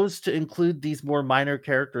 they chose to include these more minor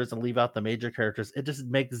characters and leave out the major characters. It just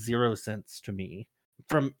makes zero sense to me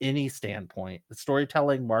from any standpoint. The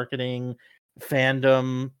storytelling, marketing,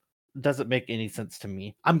 fandom doesn't make any sense to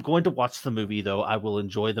me. I'm going to watch the movie, though. I will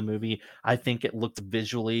enjoy the movie. I think it looks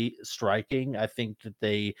visually striking. I think that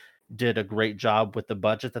they did a great job with the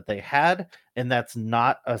budget that they had, and that's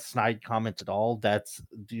not a snide comment at all. That's,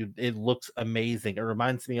 dude, it looks amazing. It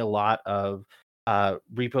reminds me a lot of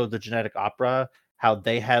Repo the Genetic Opera, how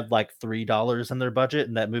they had like $3 in their budget,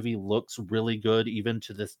 and that movie looks really good even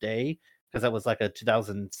to this day, because that was like a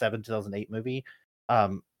 2007 2008 movie.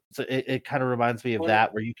 So it kind of reminds me of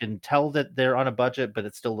that, where you can tell that they're on a budget, but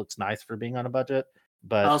it still looks nice for being on a budget.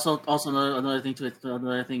 But also another thing to it.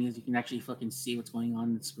 Another thing is you can actually fucking see what's going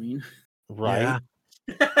on the screen. right.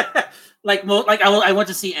 Yeah. like I went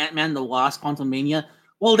to see Ant-Man the Wasp: Quantumania.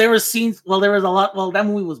 Well, there was scenes. Well, there was a lot. Well, that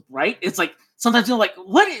movie was bright. It's like sometimes you're like,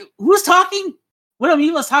 what? Who's talking? What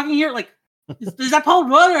Amoeba's talking here? Like, is that Paul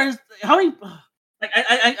Rudd or how many? Like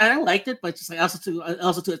I liked it, but just like also too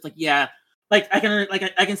it's like, yeah. Like I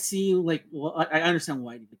can see, like, well, I understand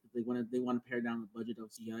why they want to pare down the budget of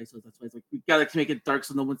CGI, so that's why it's like we gotta make it dark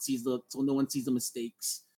so no one sees the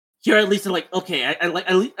mistakes. Here at least they're like, okay, at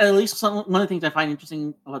least one of the things I find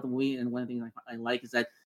interesting about the movie, and one of the things I like, is that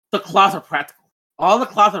the cloths are practical. All the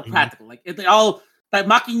cloths are practical. Like they all, like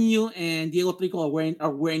Makinyu and Diego Pico are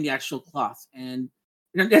wearing the actual cloth, and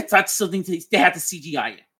that's something they have to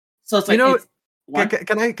CGI it. So it's like,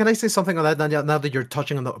 can I say something on that, Daniel, now that you're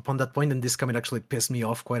touching upon that point, and this comment actually pissed me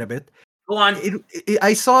off quite a bit? Go on.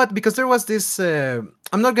 I saw it because there was this. I'm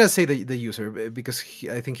not gonna say the user because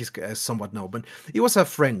I think he's somewhat known, but he was a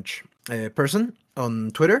French person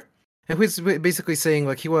on Twitter, and who's basically saying,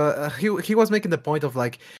 like, he was making the point of,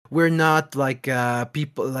 like, we're not like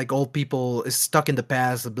people, like old people stuck in the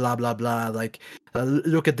past, blah blah blah. Like,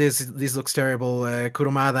 look at this looks terrible.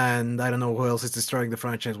 Kurumada and I don't know who else is destroying the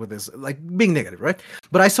franchise with this, like, being negative, right?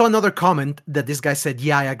 But I saw another comment that this guy said,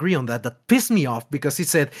 yeah, I agree on that. That pissed me off because he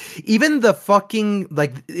said, even the fucking,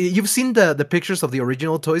 like, you've seen the pictures of the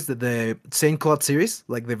original toys, the Saint Claude series,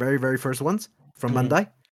 like the very very first ones from Bandai.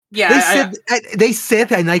 Yeah, they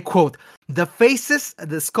said, and I quote, the faces,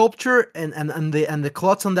 the sculpture, and the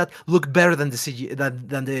clots on that look better than the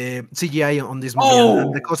CGI on this movie,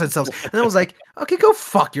 and the clots themselves. And I was like, okay, go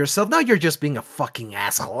fuck yourself. Now you're just being a fucking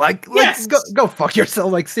asshole. Like, yes. go fuck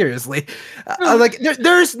yourself. Like, seriously. Like,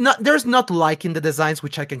 there's not liking the designs,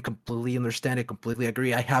 which I can completely understand. I completely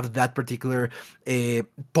agree. I have that particular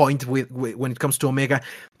point with when it comes to Omega.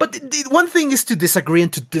 But one thing is to disagree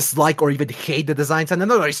and to dislike or even hate the designs, and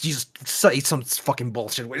another is just say some fucking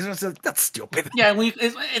bullshit. That's stupid. Yeah,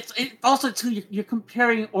 it's also too, you're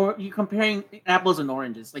comparing apples and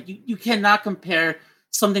oranges. Like, you cannot compare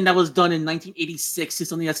something that was done in 1986 to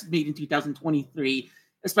something that's made in 2023,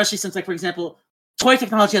 especially since, like, for example, toy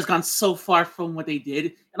technology has gone so far from what they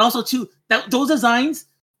did, and also too that those designs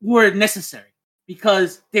were necessary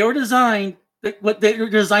because they were designed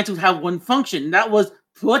to have one function, and that was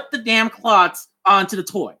put the damn clots onto the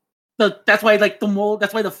toy. So that's why, like, the mold,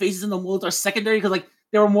 that's why the faces and the molds are secondary, because, like,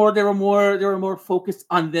 they were more focused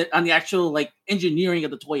on the actual, like, engineering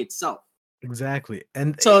of the toy itself. Exactly.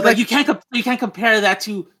 And so, like, you can't compare that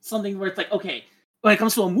to something where it's like, okay, when it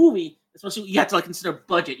comes to a movie, especially, you have to, like, consider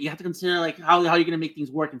budget. You have to consider, like, how you're gonna make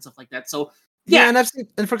things work and stuff like that. So yeah,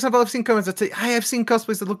 and for example, I've seen comments that say, "Hey, I've seen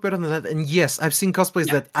cosplays that look better than that." And yes, I've seen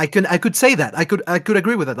cosplays that I could say that. I could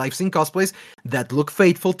agree with that. I've seen cosplays that look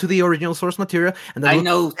faithful to the original source material and that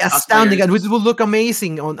look astounding and which will look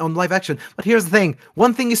amazing on live action. But here's the thing: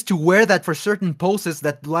 one thing is to wear that for certain poses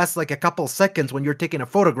that last like a couple seconds when you're taking a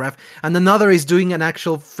photograph, and another is doing an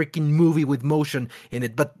actual freaking movie with motion in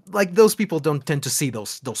it. But, like, those people don't tend to see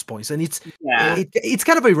those points, and it's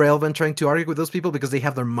kind of irrelevant trying to argue with those people because they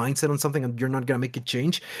have their mindset on something and you're not gonna make it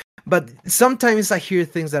change. But sometimes I hear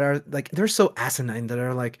things that are like, they're so asinine that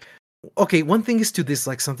are like, okay, one thing is to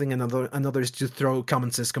dislike something, another is to throw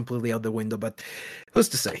common sense completely out the window. But who's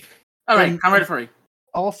to say? All right, I'm ready for you.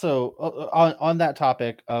 Also, on that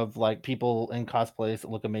topic of, like, people in cosplays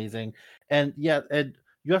that look amazing, and you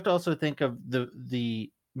have to also think of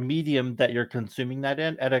the medium that you're consuming that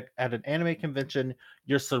in. At an anime convention,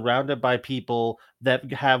 you're surrounded by people that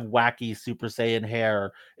have wacky Super Saiyan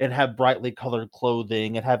hair and have brightly colored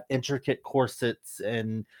clothing and have intricate corsets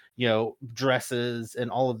and, dresses and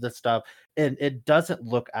all of this stuff, and it doesn't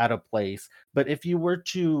look out of place. But if you were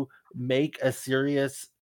to make a serious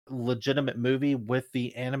legitimate movie with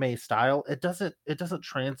the anime style, it doesn't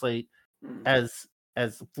translate as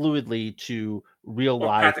fluidly to real Or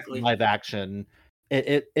life practically. live action.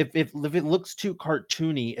 If it looks too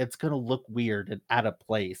cartoony, it's gonna look weird and out of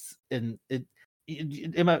place. And do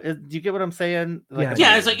you get what I'm saying? Yeah,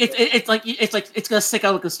 Yeah, it's like it's gonna stick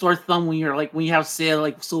out like a sore thumb when you have Seiya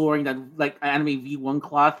like still wearing that like anime V1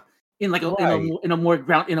 cloth in like Right. in a more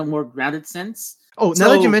grounded sense. Oh, now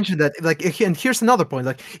that you mentioned that, like, and here's another point.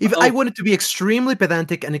 Like, if I wanted to be extremely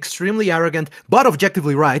pedantic and extremely arrogant, but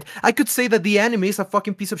objectively right, I could say that the anime is a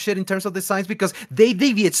fucking piece of shit in terms of designs because they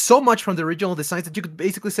deviate so much from the original designs that you could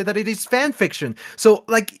basically say that it is fan fiction. So,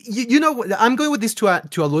 like, you know, I'm going with this to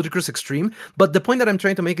a ludicrous extreme, but the point that I'm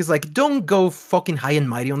trying to make is like, don't go fucking high and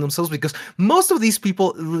mighty on themselves because most of these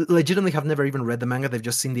people legitimately have never even read the manga; they've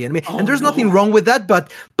just seen the anime, and there's nothing wrong with that.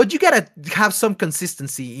 But you gotta have some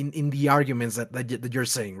consistency in the arguments that you're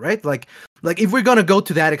saying, right? Like if we're gonna go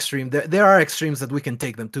to that extreme, there are extremes that we can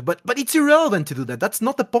take them to, but it's irrelevant to do that. That's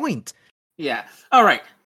not the point. Yeah. All right.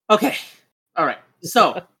 Okay. All right.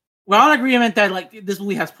 So we're on agreement that like this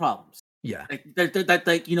movie has problems. Yeah. That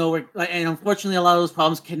like you know, and unfortunately, a lot of those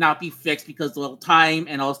problems cannot be fixed because of time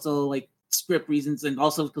and also like script reasons, and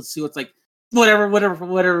also because it's like for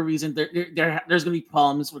whatever reason, there's gonna be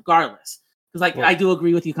problems regardless. Because like I do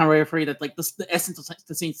agree with you, Conrad, afraid that like the essence of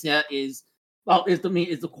the Saint Seiya is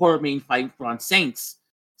the core main fight for on Saints.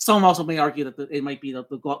 Some also may argue that it might be the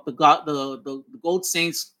Gold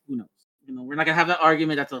Saints. Who knows? You know, we're not gonna have that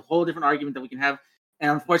argument. That's a whole different argument that we can have.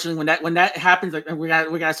 And unfortunately, when that happens, like we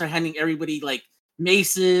gotta start handing everybody like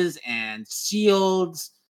maces and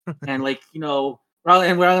shields, and like you know,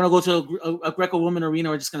 and we're not gonna go to a Greco-Roman arena.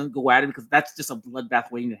 We're just gonna go at it because that's just a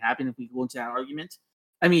bloodbath waiting to happen if we go into that argument.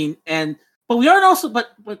 I mean, but we are also, but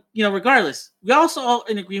you know, regardless, we also all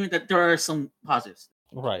in agreement that there are some positives.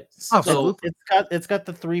 Right. So it's got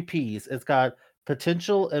the 3 P's. It's got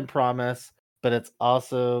potential and promise, but it's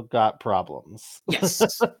also got problems. Yes.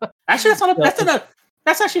 Actually,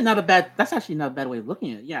 that's actually not a bad way of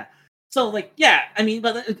looking at it. Yeah. So like, yeah, I mean,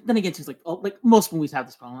 but then again, too, like most movies have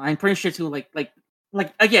this problem. I'm pretty sure too. Like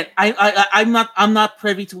again, I'm not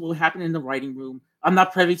privy to what happened in the writing room. I'm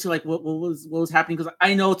not privy to like what was happening because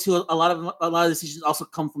I know too a lot of decisions also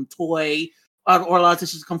come from Toei or a lot of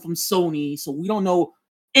decisions come from Sony. So we don't know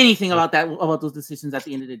anything about those decisions at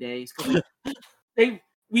the end of the day.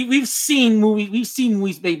 We've seen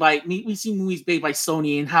movies made by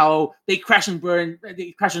Sony and how they crash and burn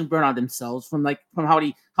on themselves from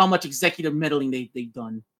how much executive meddling they've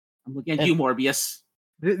done. I'm looking at you, Morbius.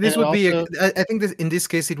 This would be. I think in this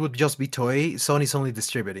case it would just be Toei. Sony's only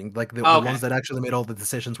distributing. Like the ones that actually made all the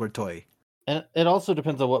decisions were Toei. And it also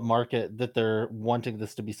depends on what market that they're wanting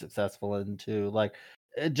this to be successful in too. Like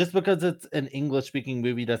just because it's an English-speaking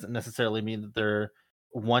movie doesn't necessarily mean that they're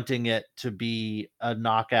wanting it to be a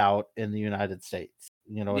knockout in the United States.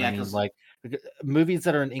 You know what I mean? Like movies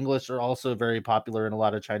that are in English are also very popular in a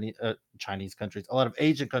lot of Chinese countries, a lot of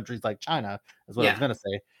Asian countries like China is what I was going to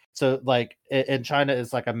say. So like in China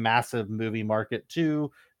is like a massive movie market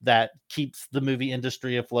too that keeps the movie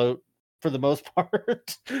industry afloat for the most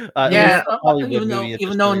part.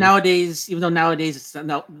 Even though nowadays it's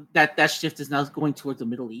now that shift is now going towards the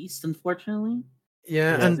Middle East, unfortunately.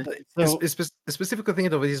 Yeah, and specifically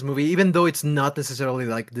thinking of this movie, even though it's not necessarily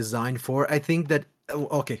like designed for, I think that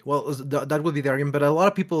that would be the argument. But a lot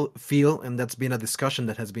of people feel, and that's been a discussion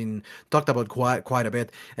that has been talked about quite a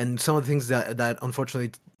bit, and some of the things that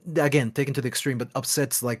unfortunately, again, taken to the extreme, but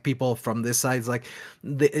upsets like people from this side. Like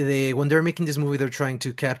they when they're making this movie, they're trying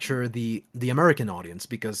to capture the American audience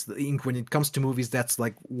because when it comes to movies, that's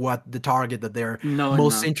like what the target that they're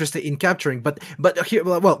most interested in capturing. But here,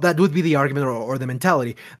 well, that would be the argument or the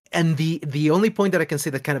mentality. And the only point that I can say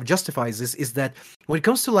that kind of justifies this is that when it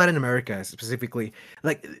comes to Latin America specifically,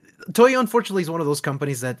 like Toei unfortunately is one of those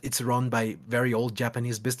companies that it's run by very old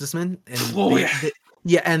Japanese businessmen, and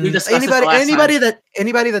and anybody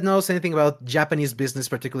that knows anything about Japanese business,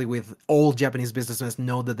 particularly with old Japanese businessmen,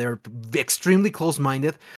 know that they're extremely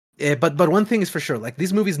close-minded. But one thing is for sure, like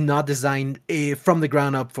this movie is not designed from the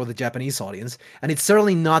ground up for the Japanese audience, and it's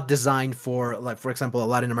certainly not designed for, like, for example, a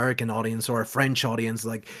Latin American audience or a French audience.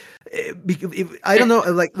 Like, I don't know,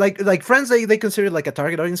 like France, they consider it like a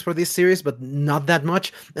target audience for this series, but not that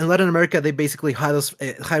much. In Latin America, they basically hide us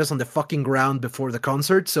on the fucking ground before the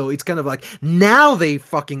concert, so it's kind of like now they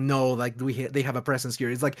fucking know like they have a presence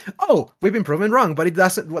here. It's like, oh, we've been proven wrong, but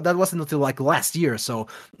that wasn't until like last year. So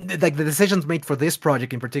like the decisions made for this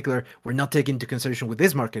project in particular were not taken into consideration with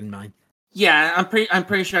this market in mind. Yeah, I'm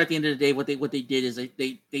pretty sure at the end of the day, what they did is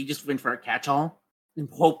they just went for a catch-all.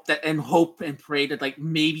 and hope and pray that like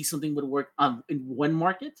maybe something would work in one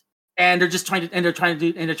market. And they're just trying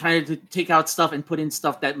to take out stuff and put in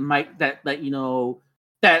stuff that might that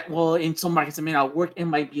well, in some markets it may not work and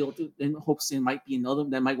might be able to, in hopes it might be another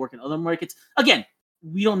that might work in other markets. Again,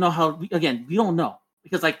 we don't know we don't know,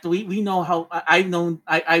 because like we know how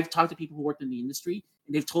I've talked to people who worked in the industry,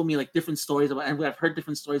 and they've told me like different stories about, and I've heard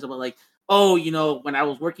different stories about like, oh, when I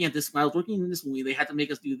was working in this movie, they had to make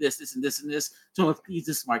us do this and this to please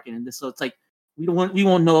this market and this. So it's like we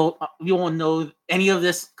won't know any of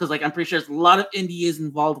this, because like I'm pretty sure there's a lot of NDAs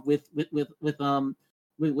involved with what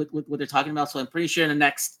they're talking about. So I'm pretty sure in the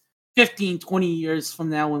next 15, 20 years from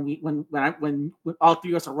now, when all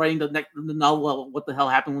three of us are writing the novel, what the hell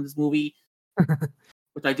happened with this movie,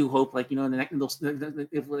 which I do hope, like in those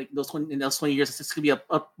 20 years, it's gonna be a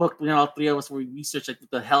book between all three of us where we research like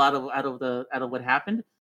the hell out of what happened.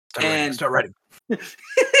 Start writing.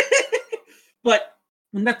 But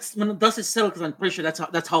when the dust is settled, because I'm pretty sure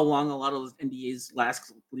that's how long a lot of those NDAs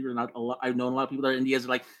last. Believe it or not, I've known a lot of people that are NDAs are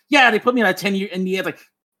like, yeah, they put me on a 10-year NDA. It's like,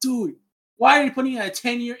 dude, why are you putting me on a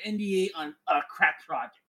 10-year NDA on a crap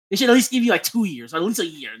project? They should at least give you like 2 years or at least a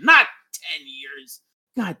year, not 10 years.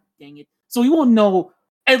 God dang it! So we won't know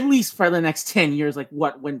at least for the next 10 years like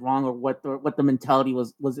what went wrong or what the mentality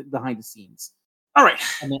was behind the scenes. All right.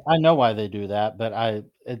 I mean, I know why they do that, but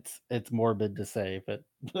it's morbid to say, but.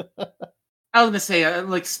 I was gonna say,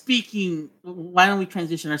 like, speaking. Why don't we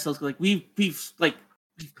transition ourselves? Like we've gone,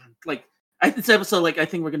 like this episode. Like I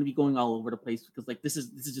think we're gonna be going all over the place, because like this has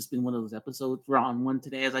just been one of those episodes. We're on one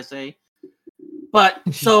today, as I say. But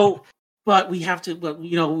we have to. But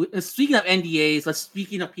speaking of NDAs,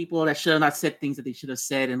 speaking of people that should have not said things that they should have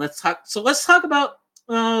said, and let's talk about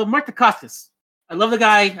Mark Dacascos. I love the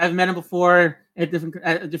guy. I've met him before at different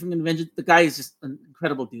conventions. The guy is just an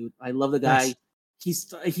incredible dude. I love the guy. Yes.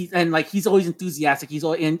 He's always enthusiastic.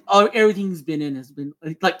 Everything he's been in has been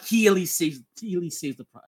like he at least saves the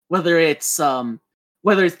product. Whether it's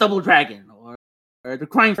Double Dragon or The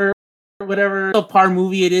Crying for whatever subpar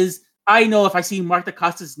movie it is, I know if I see Mark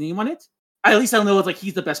Dacascos' name on it, at least I know it's like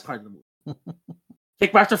he's the best part of the movie.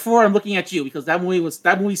 Kickboxer 4, I'm looking at you, because that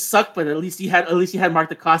movie sucked, but at least you had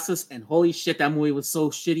Mark Dacascos, and holy shit, that movie was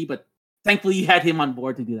so shitty. But thankfully you had him on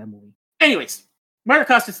board to do that movie. Anyways. Mark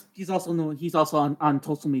Dacascos, he's also on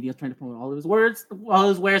social media trying to promote all his wares,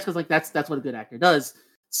 because like that's what a good actor does.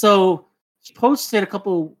 So he posted a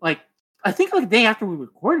couple, like I think like the day after we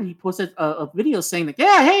recorded, he posted a video saying like,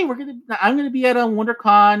 yeah, hey, I'm gonna be at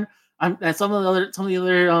WonderCon. And some of the other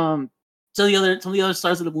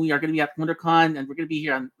stars of the movie are gonna be at WonderCon, and we're gonna be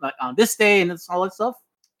here on this day and all that stuff.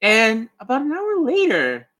 And about an hour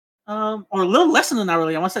later, or a little less than an hour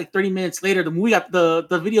later, I want to say like 30 minutes later,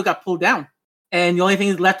 the video got pulled down. And the only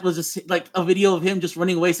thing left was just like a video of him just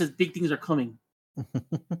running away. Says big things are coming.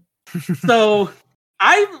 So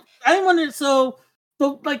I wonder. So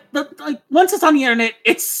like once it's on the internet,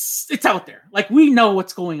 it's out there. Like we know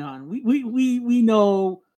what's going on. We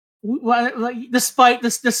know. Like despite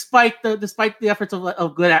the efforts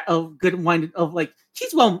of good minded of like he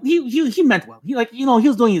meant well. He he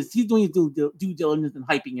was doing his due diligence and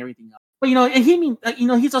hyping everything up. But and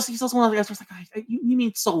he's also one of the guys who's like, you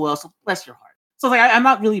mean so well, so bless your heart. So like I'm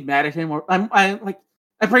not really mad at him, or I'm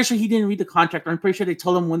pretty sure he didn't read the contract, or I'm pretty sure they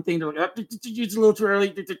told him one thing. They're like, it's a little too early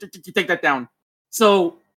to take that down.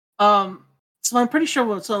 So I'm pretty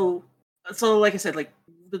sure. So like I said, like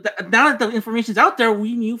now that the information's out there,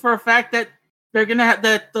 we knew for a fact that they're gonna have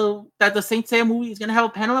that the Saint Seiya movie is gonna have a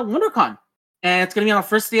panel at WonderCon, and it's gonna be on the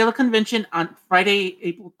first day of the convention on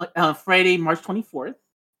Friday, March 24th,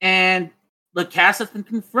 and the cast that's been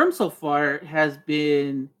confirmed so far has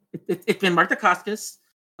been. It's been Mark Dacascos,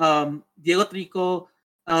 Diego Trico,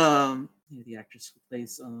 the actress who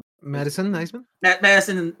plays Madison Iseman?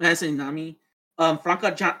 Madison Inami,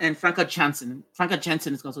 Franca Janssen. Franca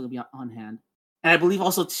Janssen is also going to be on hand, and I believe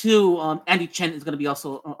also too Andy Chen is going to be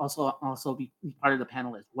also be part of the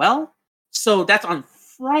panel as well. So that's on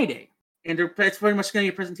Friday, and it's pretty much going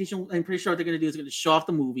to be a presentation. I'm pretty sure what they're going to do is going to show off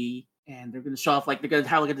the movie, and they're going to show off they're going to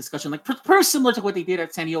have a discussion pretty similar to what they did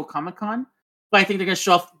at San Diego Comic-Con. But I think they're going to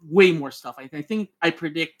show off way more stuff. I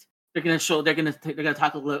predict they're going to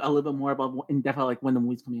talk a little bit more about in depth when the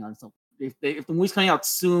movie's coming out. So if the movie's coming out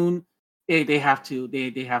soon, they have to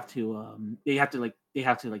talk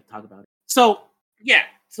about it. So yeah,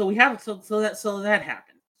 so we have so that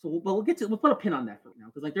happened. So but we'll put a pin on that for now,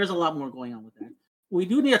 because there's a lot more going on with that. What we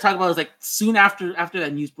do need to talk about is soon after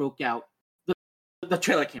that news broke out, the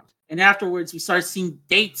trailer came out, and afterwards we started seeing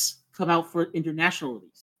dates come out for international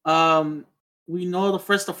release. We know the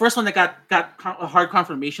first one that got a hard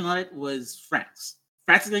confirmation on it was France.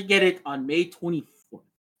 France is gonna get it on May 21st.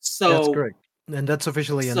 That's So correct. And that's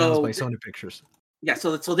officially announced by Sony Pictures. yeah,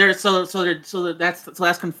 that's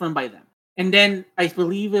confirmed by them. And then I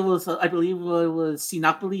believe it was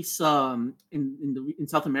Cinépolis in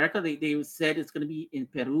South America. They said it's going to be in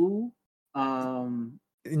Peru,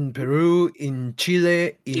 in Peru, in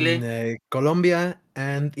Chile, in Colombia,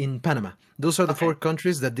 and in Panama. Those are the four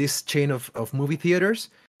countries that this chain of movie theaters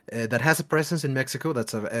that has a presence in Mexico.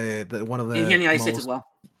 That's one of the in here in the United States as well.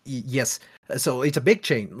 Yes, so it's a big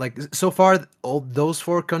chain. Like so far, all those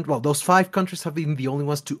those 5 countries have been the only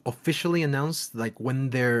ones to officially announce like when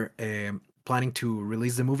they're planning to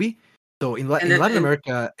release the movie. So in Latin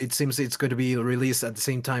America, it seems it's going to be released at the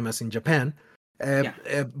same time as in Japan.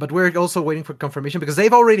 But we're also waiting for confirmation because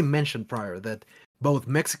they've already mentioned prior that both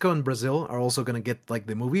Mexico and Brazil are also going to get like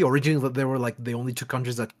the movie. Originally, they were like the only 2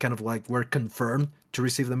 countries that kind of like were confirmed to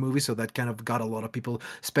receive the movie. So that kind of got a lot of people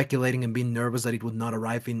speculating and being nervous that it would not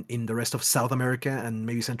arrive in the rest of South America and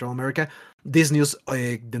maybe Central America. This news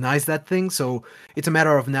denies that thing. So it's a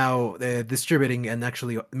matter of now distributing and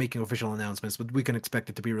actually making official announcements. But we can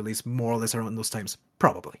expect it to be released more or less around those times,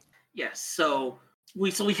 probably. Yes. So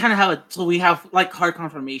we kind of have we have like hard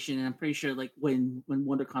confirmation, and I'm pretty sure like when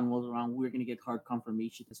WonderCon rolls around, we're gonna get hard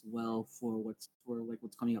confirmation as well for what's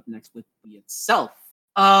coming up next with the itself.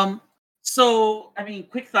 So I mean,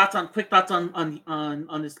 quick thoughts on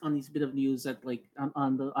these bit of news that like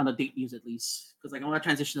on the date news at least, because like I want to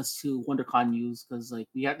transition us to WonderCon news because like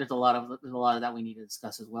there's a lot of that we need to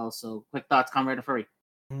discuss as well. So quick thoughts, Comrade Furry.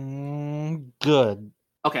 Good.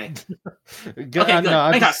 Okay. Good. Okay, good.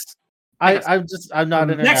 I'm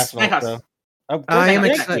not an asshole. So. I am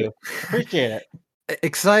excited. Appreciate it.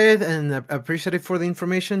 Excited and appreciative for the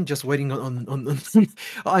information. Just waiting on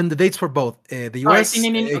the dates for both the US,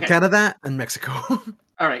 Canada, and Mexico.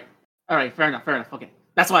 All right. Fair enough. Okay,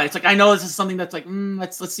 that's why it's like I know this is something that's like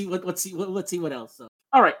let's see what else. So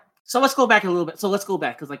all right. So let's go back a little bit. So let's go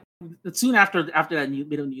back because like soon after that new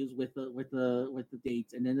bit of news with the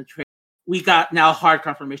dates and then the trade, we got now hard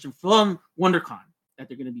confirmation from WonderCon that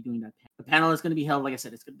they're going to be doing that. The panel is going to be held, like I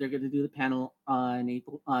said, they're going to do the panel on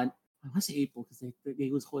April. I want to say April because they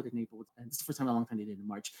was held in April, and this is the first time in a long time they did it in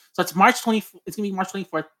March. So it's March 24th. It's going to be March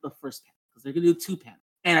 24th, the first panel, because they're going to do 2 panels,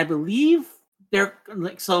 and I believe they're going to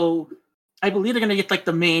get like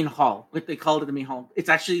the main hall, like they call it the main hall. It's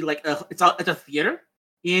actually like it's a theater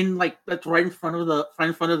in like that's right in front of the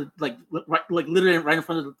literally right in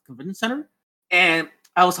front of the convention center, and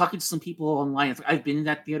I was talking to some people online. It's like I've been in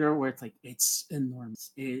that theater where it's like it's enormous.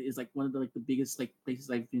 It is like one of the biggest like places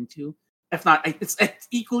I've been to. If not, it's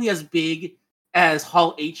equally as big as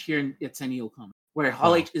Hall H here at San Diego Comic, where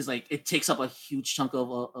Hall H is like it takes up a huge chunk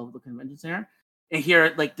of the convention center. And here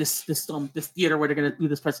at like this theater where they're gonna do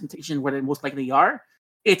this presentation, where they most likely are,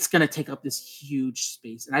 it's gonna take up this huge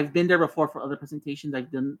space. And I've been there before for other presentations. I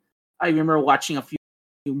remember watching a few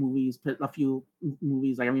movies. Like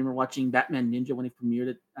I remember watching Batman Ninja when it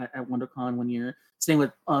premiered at WonderCon one year. Same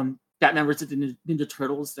with Batman vs. Ninja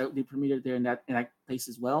Turtles that they premiered there in that place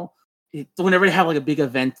as well. So whenever they have like a big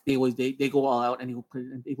event, they go all out and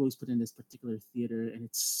they always put in this particular theater, and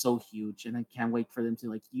it's so huge. And I can't wait for them to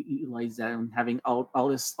like utilize that and having all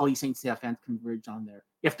these Saint Seiya fans converge on there.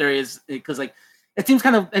 If there is, because like it seems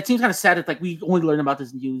kind of sad that like we only learned about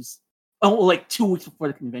this news like 2 weeks before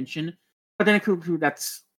the convention. But then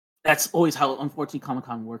that's always how unfortunately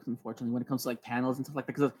Comic-Con works. Unfortunately, when it comes to like panels and stuff like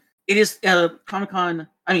that, because it is Comic-Con.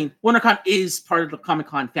 I mean, WonderCon is part of the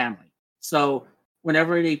Comic-Con family. So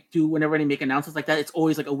whenever they make announcements like that, it's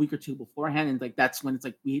always like a week or 2 beforehand, and like that's when it's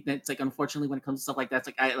like unfortunately when it comes to stuff like that,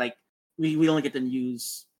 it's like we only get the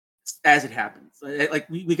news as it happens. Like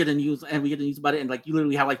we get the news and we get the news about it, and like you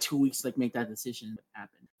literally have like 2 weeks to like make that decision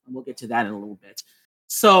happen. And we'll get to that in a little bit.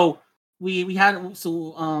 So we got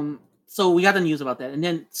the news about that, and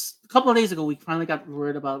then a couple of days ago we finally got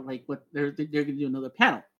word about like what they're going to do another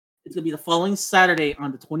panel. It's going to be the following Saturday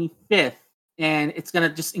on the 25th. And it's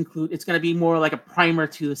gonna be more like a primer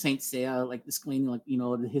to the Saint Seiya, like explaining like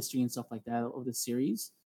the history and stuff like that of the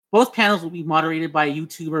series. Both panels will be moderated by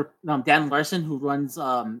YouTuber Dan Larson, who runs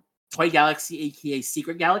Toy Galaxy, aka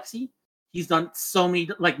Secret Galaxy. He's done so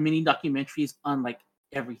many like mini documentaries on like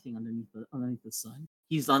everything underneath the sun.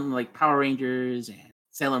 He's done like Power Rangers and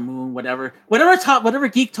Sailor Moon, whatever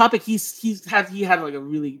geek topic he had like a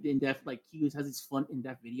really in-depth, like he has these fun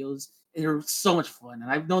in-depth videos. And they're so much fun.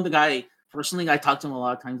 And I've known the guy personally. I talked to him a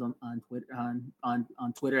lot of times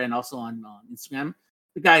on Twitter and also on Instagram.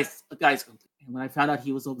 The guy's complete. And when I found out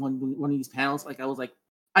he was one of these panels, like I was like,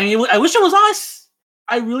 I mean, I wish it was us.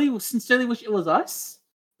 I really sincerely wish it was us.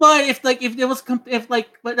 But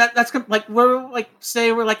that's like we're like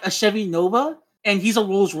say we're like a Chevy Nova and he's a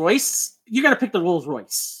Rolls Royce. you're gonna pick the Rolls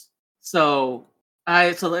Royce. So I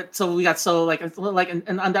in that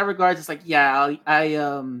regards, it's like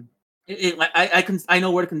I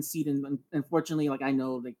know where to concede, and unfortunately, like I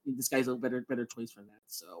know like this guy's a better choice for that.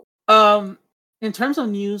 So in terms of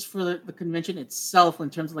news for the convention itself, in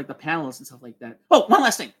terms of like the panels and stuff like that. Oh, one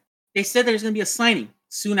last thing. They said there's going to be a signing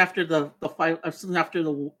soon after the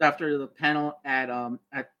panel at on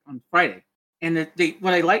Friday. And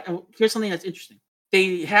here's something that's interesting.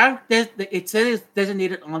 It said it's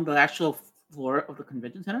designated on the actual floor of the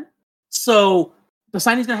convention center. So the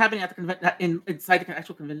signing is going to happen at the inside the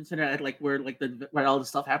actual convention center at like where all the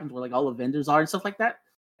stuff happens, where like all the vendors are and stuff like that.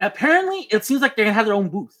 And apparently, it seems like they're going to have their own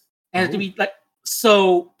booth, and it's going to be like.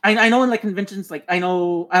 So I know in like conventions, like I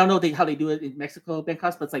don't know how they do it in Mexico,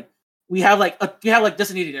 Bangkok, but it's like we have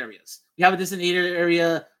designated areas. We have a designated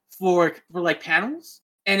area for like panels,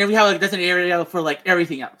 and then we have like a designated area for like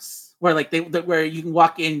everything else. Where like where you can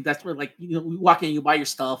walk in, that's where like you walk in, you buy your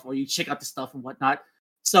stuff, or you check out the stuff and whatnot.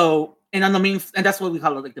 So and that's what we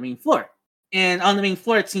call it, like the main floor. And on the main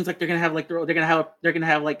floor, it seems like they're gonna have their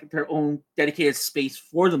own dedicated space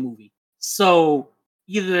for the movie. So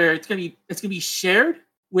either it's gonna be shared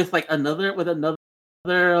with like another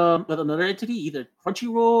entity, either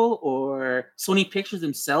Crunchyroll or Sony Pictures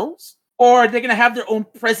themselves, or they're gonna have their own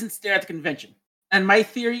presence there at the convention. And my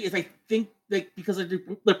theory is, I think like because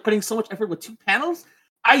they're putting so much effort with 2 panels,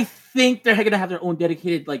 I think they're gonna have their own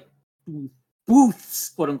dedicated like booths,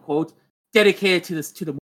 quote unquote, dedicated to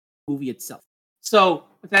the movie itself. So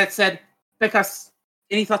with that said, Becas,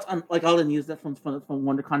 any thoughts on like all the news that from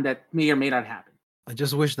WonderCon that may or may not happen? I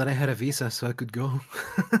just wish that I had a visa so I could go.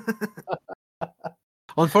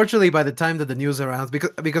 Unfortunately, by the time that the news are out,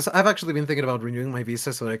 because I've actually been thinking about renewing my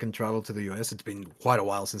visa so that I can travel to the US. It's been quite a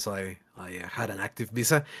while since I had an active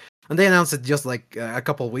visa, and they announced it just like a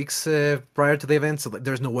couple of weeks prior to the event. So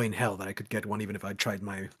there's no way in hell that I could get one, even if I tried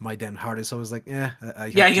my damn hardest. So I was like, you have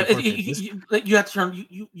to turn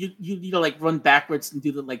you need to like run backwards and do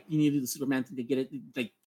you need to do the Superman thing to get it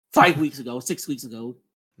like 5 weeks ago, 6 weeks ago.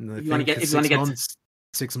 No, if you want to get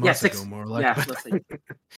 6 months ago, more like.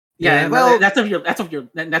 Yeah, well, that's if you're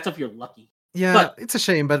lucky. Yeah, but it's a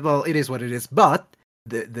shame, but well, it is what it is. But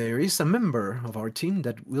there is a member of our team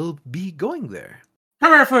that will be going there.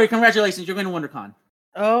 Congratulations, you're going to WonderCon.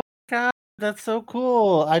 Oh God, that's so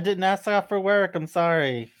cool! I didn't ask off for work. I'm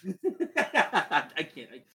sorry. I can't.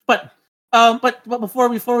 But before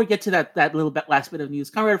we get to that little bit last bit of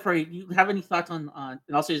news, Conrad Furry, do you have any thoughts on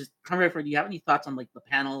and also just Conrad Furry, do you have any thoughts on like the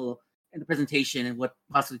panel and the presentation and what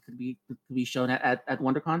possibly could be shown at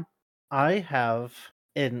WonderCon? I have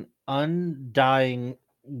an undying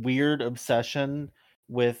weird obsession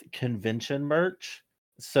with convention merch.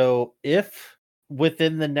 So if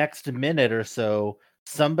within the next minute or so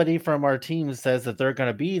somebody from our team says that they're going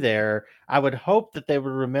to be there, I would hope that they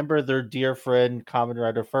would remember their dear friend Kamen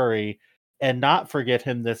Rider Furry and not forget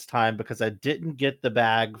him this time, because I didn't get the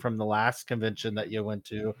bag from the last convention that you went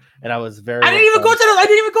to, and I was very. I didn't even go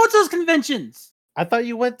to those conventions. I thought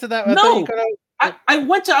you went to that. No,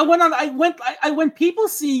 I went people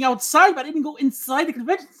seeing outside, but I didn't go inside the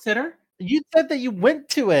convention center. You said that you went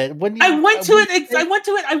to it I went to it,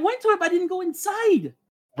 but I didn't go inside.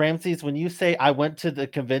 Ramses, when you say I went to the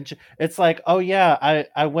convention, it's like, oh yeah,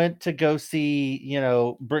 I went to go see,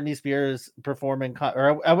 Britney Spears performing,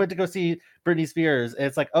 or I went to go see Britney Spears. And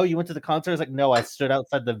it's like, oh, you went to the concert? It's like, no, I stood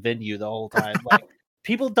outside the venue the whole time. Like,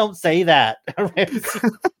 people don't say that.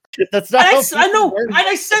 That's not. I know. And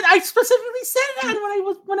I specifically said that when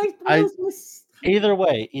I was. Either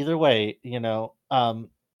way, I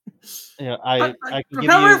can give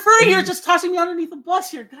you. You're just tossing me underneath the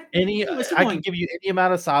bus here. God, I can give you any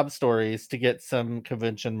amount of sob stories to get some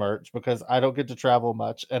convention merch, because I don't get to travel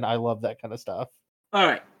much, and I love that kind of stuff. All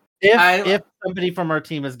right. If somebody from our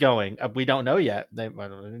team is going, we don't know yet.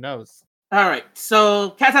 Who knows? All right.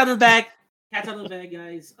 So cat's out of the bag. Cat's out of the bag,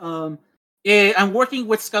 guys. I'm working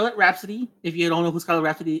with Scarlet Rhapsody. If you don't know who Scarlet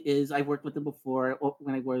Rhapsody is, I've worked with them before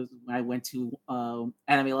when I went to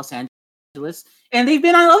Anime Los Angeles, and they've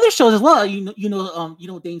been on other shows as well.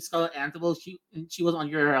 Dame Scarlet Antival. She was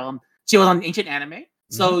on she was on Ancient Anime.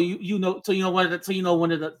 So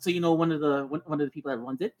one of the people that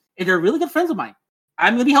runs it, and they're really good friends of mine.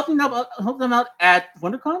 I'm gonna be helping them out at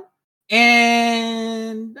WonderCon,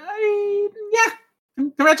 and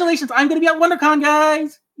congratulations! I'm gonna be at WonderCon,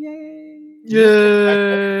 guys! Yay!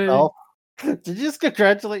 Yay! Did you just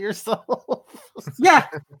congratulate yourself? Yeah,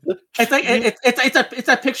 it's like it's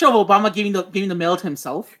a picture of Obama giving the medal to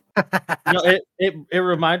himself. It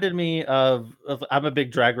reminded me of I'm a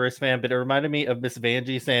big Drag Race fan, but it reminded me of Miss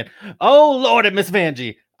Vanjie saying, "Oh Lord, Miss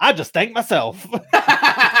Vanjie, I just thanked myself."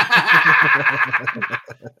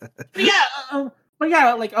 But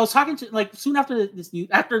yeah, like I was talking to like soon after this news,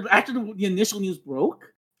 after the initial news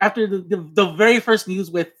broke, after the very first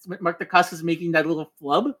news with Mark Dacascos making that little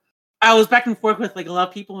flub, I was back and forth with like a lot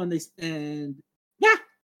of people, and yeah,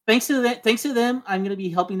 thanks to them, I'm gonna be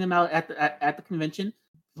helping them out at the convention.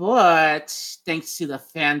 But thanks to the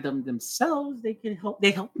fandom themselves, they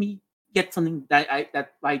helped me get something that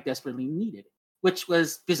I desperately needed, which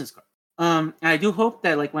was business cards. And I do hope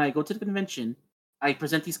that like when I go to the convention, I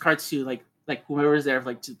present these cards to like whoever is there,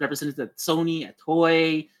 like to represent at Sony, at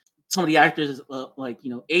Toei, some of the actors, like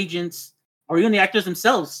agents, or even the actors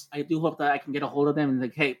themselves. I do hope that I can get a hold of them and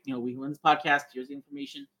like, hey, we run this podcast. Here's the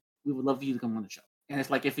information. We would love for you to come on the show. And it's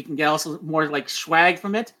like if we can get also more like swag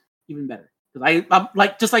from it, even better. Because I'm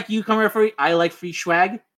like just like you, Kamen Referee, I like free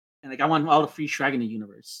swag, and like I want all the free swag in the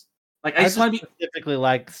universe. Like I just want to be specifically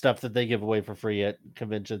like stuff that they give away for free at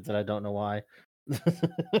conventions, and I don't know why.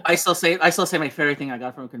 I still say my favorite thing I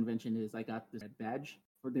got from a convention is I got this badge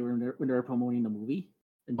when they were promoting the movie.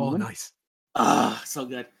 Oh, nice! So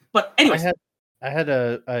good. But anyways, I had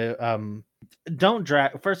a don't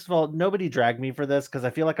drag. First of all, nobody drag me for this because I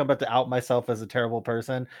feel like I'm about to out myself as a terrible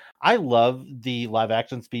person. I love the live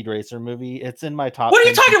action Speed Racer movie. It's in my top. What are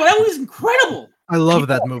you talking about? That movie's incredible. I love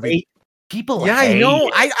that movie. People, yeah, I know.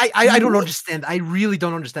 I don't understand. I really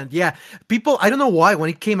don't understand. Yeah, people. I don't know why when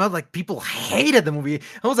it came out, like people hated the movie.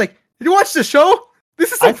 I was like, "Did you watch the show?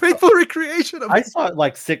 This is a faithful recreation of." I saw it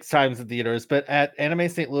like 6 times in theaters, but at Anime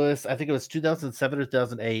St. Louis, I think it was 2007 or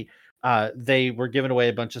 2008. They were giving away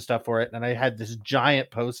a bunch of stuff for it, and I had this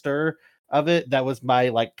giant poster of it that was my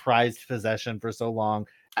like prized possession for so long.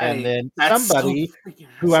 And then somebody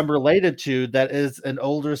who I'm related to that is an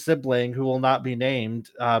older sibling who will not be named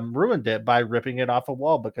ruined it by ripping it off a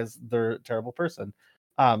wall because they're a terrible person.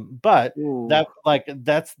 But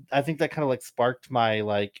that's I think that kind of like sparked my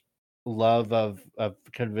like love of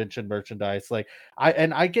convention merchandise. Like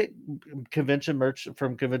I get convention merch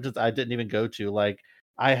from conventions I didn't even go to. Like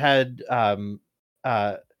I had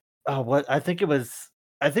what I think it was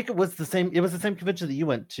the same. It was the same convention that you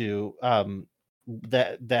went to.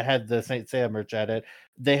 That had the Saint Seiya merch at it.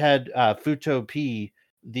 They had Futo P,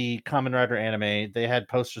 the Kamen Rider anime. They had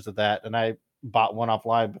posters of that, and I bought one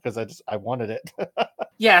offline because I wanted it.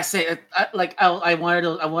 Yeah, I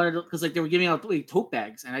wanted because like they were giving out tote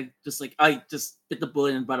bags, and I just bit the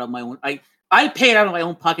bullet and bought out my own. I paid out of my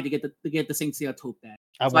own pocket to get the Saint Seiya tote bag.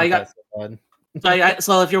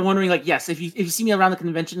 So if you're wondering, like, yes, if you see me around the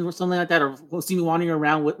convention or something like that, or see me wandering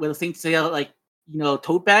around with a Saint Seiya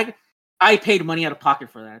tote bag, I paid money out of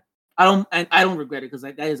pocket for that. I don't regret it because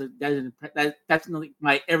that's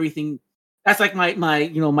my everything. That's like my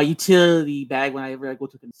utility bag whenever I go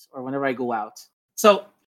to or whenever I go out. So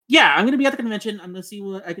yeah, I'm gonna be at the convention. I'm gonna see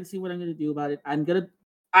what I'm gonna do about it.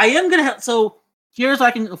 So here's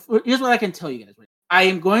what I can tell you guys. Right, I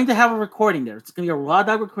am going to have a recording there. It's gonna be a raw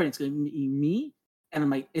dog recording. It's gonna be me and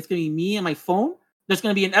my phone. There's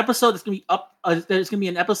gonna be an episode that's gonna be up. There's gonna be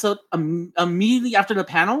an episode immediately after the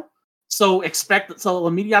panel. So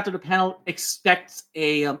immediately after the panel, expect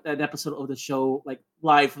an episode of the show like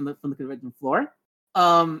live from the convention floor.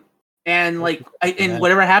 And like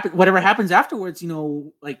whatever happens afterwards,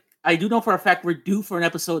 like I do know for a fact we're due for an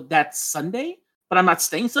episode that Sunday, but I'm not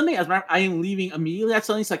staying Sunday. As I am leaving immediately that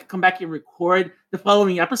Sunday, so I can come back here and record the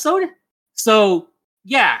following episode. So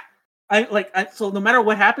yeah, so no matter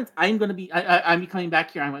what happens, I'm gonna be I'm coming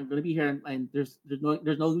back here. I'm gonna be here, and there's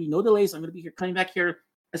no delays. I'm gonna be here coming back here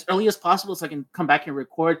as early as possible so I can come back and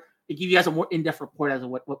record and give you guys a more in-depth report as of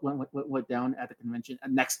what went down at the convention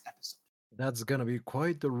next episode. That's gonna be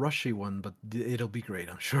quite the rushy one, but it'll be great,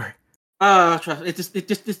 I'm sure. Trust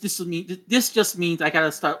this just means I gotta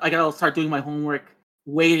start doing my homework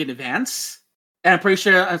way in advance. And I'm pretty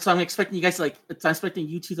sure, so I'm expecting you guys to I'm expecting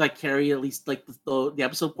you to carry at least the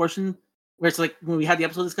episode portion where it's like when we had the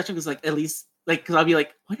episode discussion, because at least because I'll be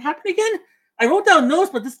like, what happened again? I wrote down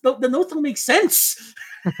notes, but the notes don't make sense.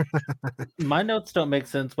 My notes don't make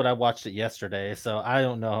sense, but I watched it yesterday, so I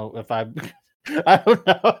don't know if I don't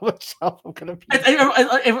know which shelf I'm gonna be.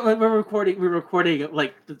 We're recording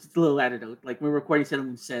like the little anecdote. Like we're recording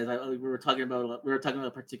Cinnamon Says. We were talking about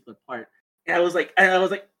a particular part, and I was like,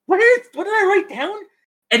 what did I write down?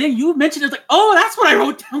 And then you mentioned it, like, oh, that's what I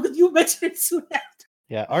wrote down because you mentioned it soon after.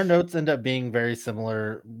 Yeah, our notes end up being very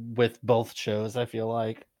similar with both shows, I feel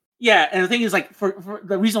like. Yeah, and the thing is, like, for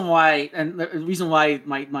the reason why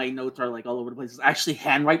my notes are like all over the place is I actually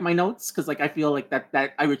handwrite my notes because I feel like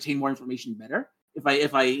that I retain more information better if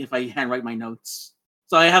I handwrite my notes.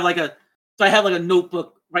 So I have a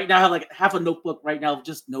notebook right now. I have half a notebook right now of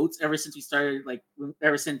just notes ever since we started,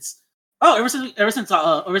 ever since Oh, ever since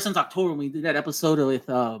October when we did that episode with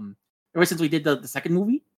ever since we did the second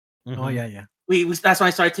movie. Oh yeah. That's when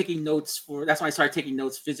I started taking notes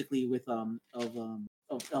physically with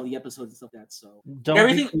of the episodes and stuff like that. So Don't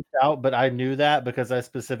everything be freaked out, but I knew that because I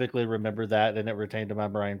specifically remember that and it retained in my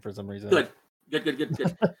brain for some reason. good.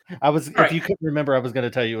 If right. you couldn't remember, I was going to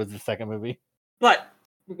tell you it was the second movie. But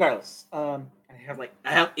regardless, I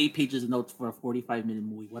have 8 pages of notes for a 45-minute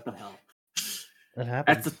movie. What the hell? It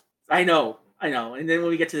happens. I know. And then when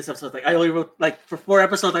we get to this episode, like I only wrote for 4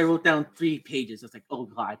 episodes, I wrote down 3 pages. It's like, oh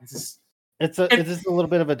god, this is. It's a little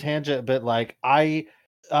bit of a tangent, but like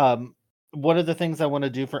one of the things I want to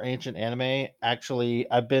do for Ancient Anime, actually,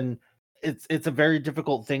 it's a very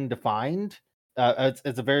difficult thing to find.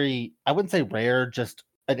 It's a very, I wouldn't say rare, just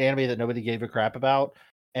an anime that nobody gave a crap about.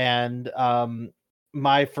 And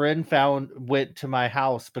my friend went to my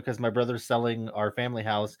house because my brother's selling our family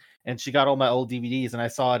house, and she got all my old DVDs, and I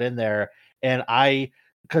saw it in there. And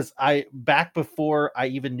because back before I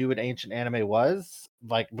even knew what Ancient Anime was,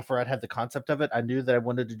 like before I'd had the concept of it, I knew that I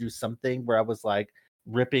wanted to do something where I was like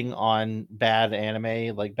ripping on bad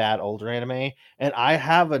anime, like bad older anime. And I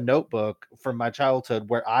have a notebook from my childhood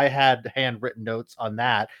where I had handwritten notes on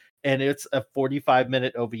that. And it's a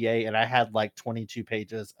 45-minute OVA, and I had like 22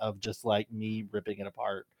 pages of just like me ripping it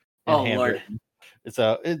apart. Oh Lord!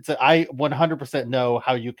 I 100% know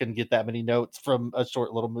how you can get that many notes from a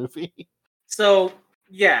short little movie. So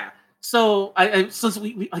yeah. So I since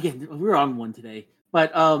we again we're on one today,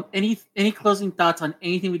 but any closing thoughts on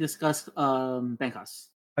anything we discussed, Bankas?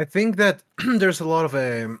 I think that there's a lot of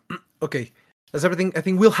okay. That's everything. I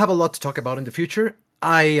think we'll have a lot to talk about in the future.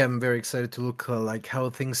 I am very excited to look like how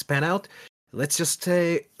things pan out. Let's just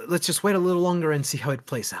wait a little longer and see how it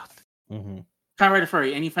plays out. Mm-hmm. Kamen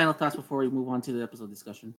Furry, any final thoughts before we move on to the episode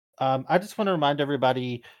discussion? I just want to remind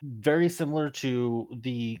everybody, very similar to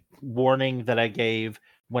the warning that I gave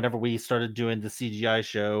whenever we started doing the CGI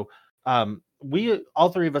show. We all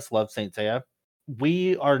 3 of us love Saint Seiya.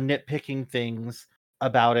 We are nitpicking things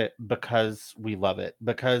about it because we love it,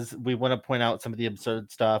 because we want to point out some of the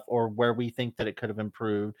absurd stuff or where we think that it could have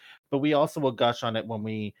improved, but we also will gush on it when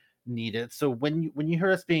we need it. So when you hear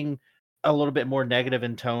us being a little bit more negative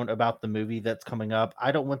in tone about the movie that's coming up,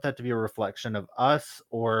 I don't want that to be a reflection of us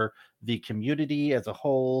or the community as a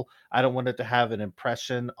whole. I don't want it to have an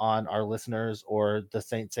impression on our listeners or the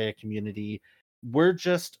Saint Seiya community. We're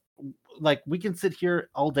just like, we can sit here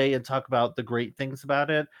all day and talk about the great things about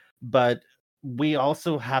it, but we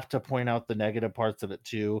also have to point out the negative parts of it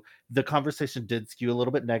too. The conversation did skew a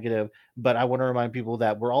little bit negative, but I want to remind people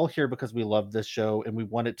that we're all here because we love this show and we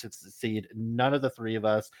want it to succeed. None of the 3 of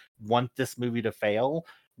us want this movie to fail.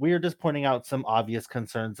 We are just pointing out some obvious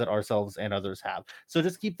concerns that ourselves and others have. So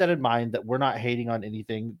just keep that in mind, that we're not hating on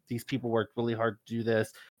anything. These people worked really hard to do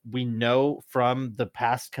this. We know from the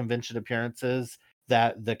past convention appearances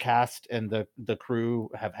that the cast and the crew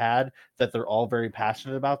have had, that they're all very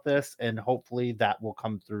passionate about this, and hopefully that will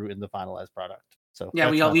come through in the finalized product. So yeah,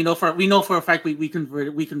 we know for a fact we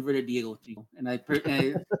converted Diego, and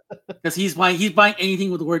because he's buying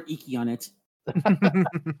anything with the word Iki on it.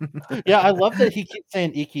 Yeah, I love that he keeps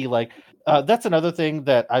saying Iki. Like that's another thing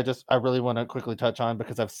that I really want to quickly touch on,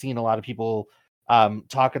 because I've seen a lot of people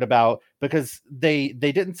talking about, because they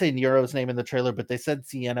didn't say Nero's name in the trailer, but they said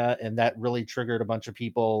Sienna, and that really triggered a bunch of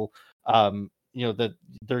people. That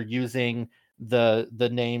they're using the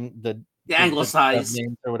name, the anglicized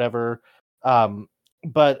names or whatever.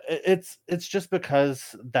 But it's just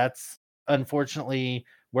because that's unfortunately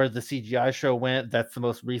where the CGI show went. That's the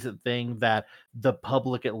most recent thing that the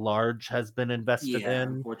public at large has been invested in.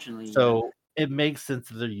 Unfortunately, so it makes sense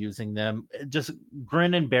that they're using them. Just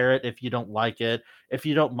grin and bear it if you don't like it. If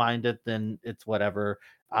you don't mind it, then it's whatever.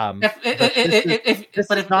 This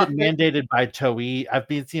is not mandated by Toei. I've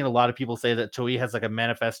been seeing a lot of people say that Toei has like a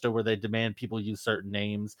manifesto where they demand people use certain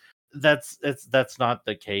names. That's not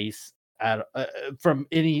the case. From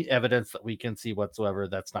any evidence that we can see whatsoever,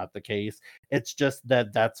 that's not the case. It's just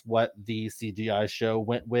that that's what the CGI show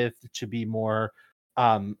went with, to be more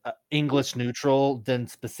English neutral than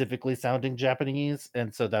specifically sounding Japanese,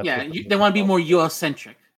 and so that's they want to be more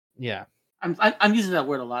US-centric. Yeah, I'm using that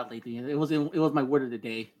word a lot lately. It was my word of the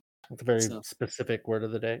day. It's a very specific word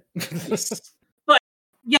of the day. But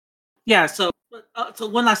yeah. So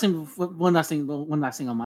one last thing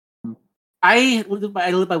on my. I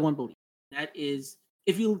live by one belief. That is,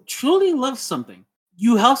 if you truly love something,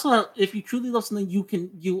 you also are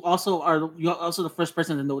the first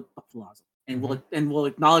person to know the flaws, and will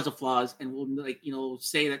acknowledge the flaws, and will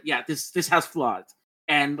say that this has flaws,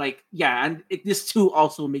 and this too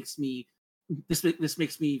also makes me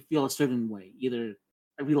feel a certain way, either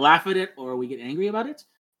we laugh at it or we get angry about it.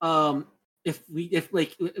 If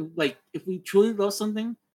we truly love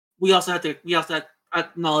something, we also have to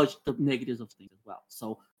acknowledge the negatives of things as well.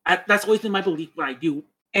 So that's always been my belief when I do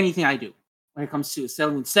anything I do. When it comes to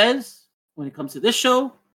Sailor Moon Says, when it comes to this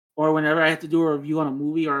show, or whenever I have to do a review on a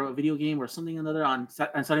movie or a video game or something or another on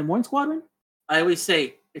Saturday Morning Squadron, I always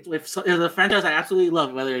say if there's a franchise I absolutely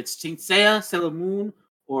love, whether it's Saint Seiya, Sailor Moon,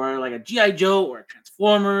 or like a G.I. Joe, or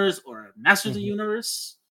Transformers, or Masters of the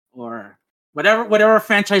Universe, or whatever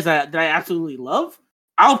franchise that I absolutely love,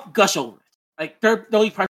 I'll gush over it. Like the only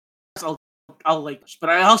parts I'll like, but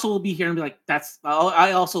I also will be here and be like,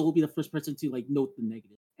 I also will be the first person to like note the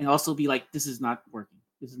negative and also be like, this is not working.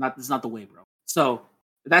 This is not the way, bro. So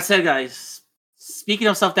that said, guys, speaking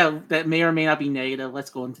of stuff that may or may not be negative,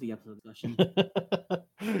 let's go into the episode discussion.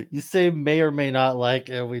 You say may or may not like,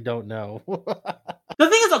 and we don't know. The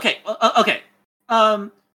thing is, okay. So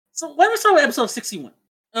why don't we start with episode 61?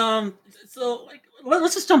 So like,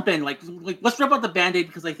 let's just jump in. Like let's rip out the Band-Aid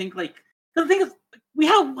because I think like the thing is, we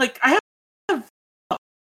have like I have.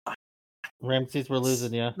 Ramses, we're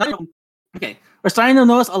losing you. Okay, we're starting to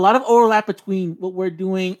notice a lot of overlap between what we're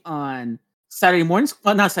doing on Saturday mornings.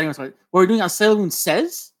 Not Saturday mornings, sorry. What we're doing on Sailor Moon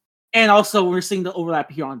Says, and also we're seeing the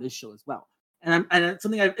overlap here on this show as well. And it's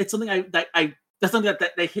something that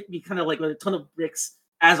hit me kind of like with a ton of bricks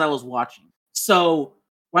as I was watching. So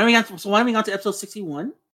when we got to episode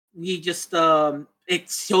 61, we just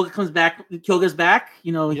it's Hyoga comes back. Hyoga's back.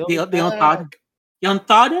 You know, they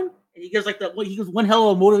unthawed him. And he gives one hell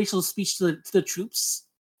of a motivational speech to the troops,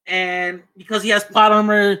 and because he has plot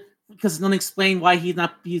armor, because it's not explained why he's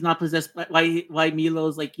not possessed, why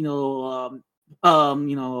Milo's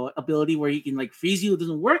ability where he can like freeze you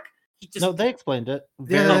doesn't work. They explained it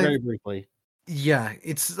very briefly. Yeah,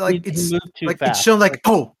 it's like it's like fast. It's shown like,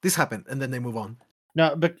 oh, this happened, and then they move on.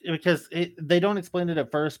 No, but because they don't explain it at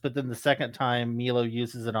first, but then the second time Milo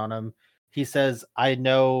uses it on him, he says, I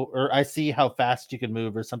know, or I see how fast you can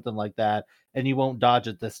move or something like that, and you won't dodge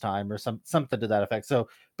it this time or something to that effect. So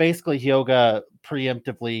basically Hyoga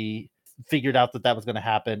preemptively figured out that was going to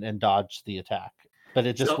happen and dodged the attack. But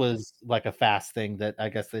it just was like a fast thing that I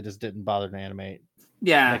guess they just didn't bother to animate.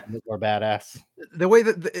 Yeah. Make it more badass. The way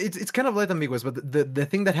that it's kind of light ambiguous, but the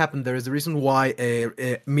thing that happened there is the reason why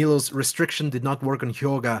Milo's restriction did not work on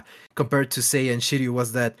Hyoga compared to Seiya and Shiryu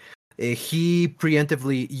was that he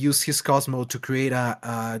preemptively used his Cosmo to create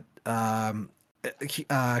a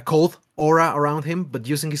cold aura around him, but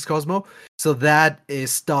using his Cosmo, so that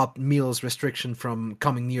stopped Milo's restriction from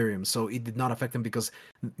coming near him. So it did not affect him because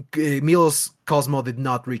Milo's Cosmo did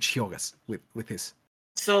not reach Hyoga's with his.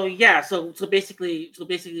 So yeah, so basically, what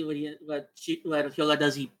Hyoga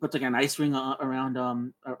does, he puts like an ice ring around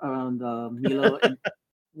Milo, and,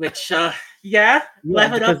 which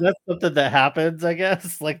because that's something that happens, I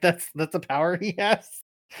guess. Like that's a power he has.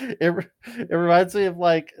 It reminds me of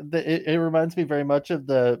like it reminds me very much of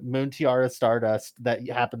the Moon Tiara Stardust that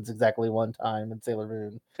happens exactly one time in Sailor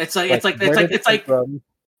Moon. It's like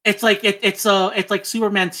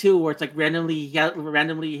Superman 2, where it's like randomly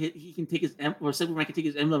he can take his or Superman can take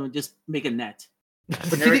his emblem and just make a net.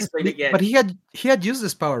 But he had used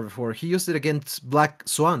this power before. He used it against Black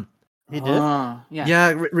Swan. He did.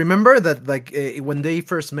 Remember that like when they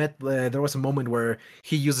first met, there was a moment where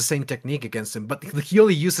he used the same technique against him, but he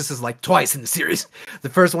only uses it like twice in the series. The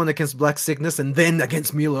first one against Black Sickness, and then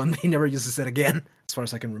against Milo, and he never uses it again, as far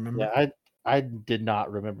as I can remember. Yeah, I did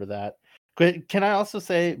not remember that. Can I also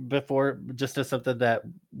say before, just as something that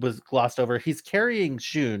was glossed over, he's carrying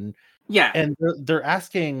Shun. Yeah, and they're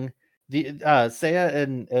asking the Seiya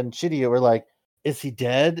and Shiryu are like, is he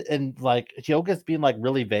dead? And like Hyoga's being like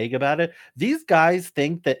really vague about it. These guys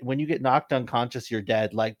think that when you get knocked unconscious, you're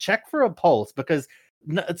dead. Like check for a pulse, because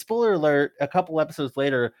spoiler alert, a couple episodes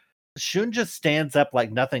later, Shun just stands up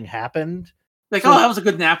like nothing happened. Like, that was a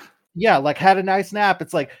good nap. Yeah, like had a nice nap.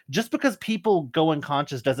 It's like, just because people go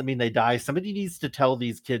unconscious doesn't mean they die. Somebody needs to tell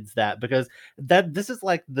these kids that, because this is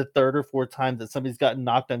like the third or fourth time that somebody's gotten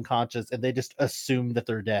knocked unconscious and they just assume that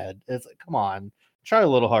they're dead. It's like, come on, try a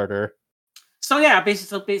little harder. So yeah,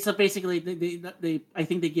 basically, they I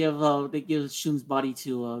think they give Shun's body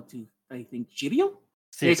to I think Shiryu.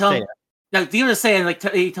 They tell him, like Demon is saying, like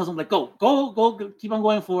he tells him like go, keep on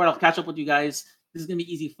going forward. I'll catch up with you guys. This is gonna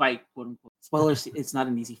be easy fight, quote unquote. Spoilers, it's not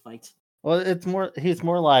an easy fight. Well, he's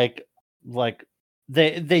more like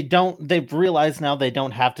they've realized now they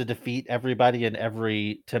don't have to defeat everybody in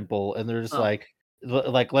every temple, and they're just like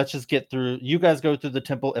let's just get through. You guys go through the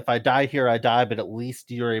temple. If I die here, I die, but at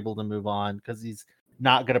least you're able to move on, because he's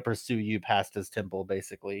not gonna pursue you past his temple.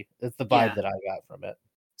 Basically, it's the vibe that I got from it.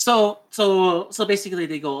 So basically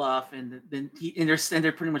they go off and then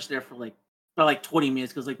they're pretty much there for like 20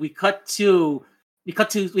 minutes because like we cut to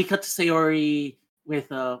Sayori with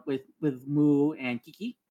Mu and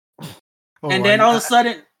Kiki. And then all of a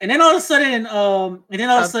sudden Tatsumi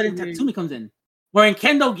comes in wearing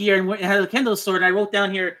kendo gear and has a kendo sword. And I wrote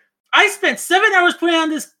down here, I spent 7 hours putting on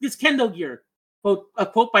this kendo gear. A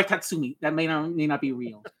quote by Tatsumi that may not be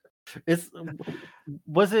real. Is Yu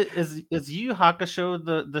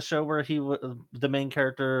Hakusho the show where the main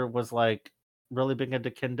character was like really big into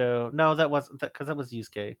kendo? No, that wasn't because that was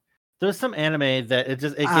Yusuke. There's some anime that it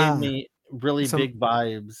gave me really big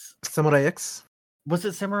vibes. Samurai X? Was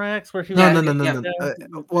it Samurai X where he no.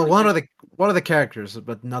 Well, one of the characters,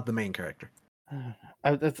 but not the main character.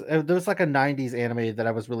 There was like a 90s anime that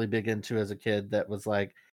I was really big into as a kid that was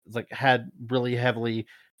like had really heavily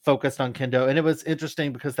focused on kendo, and it was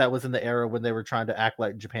interesting because that was in the era when they were trying to act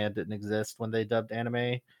like Japan didn't exist when they dubbed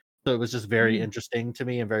anime. So it was just very interesting to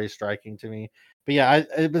me and very striking to me. But yeah,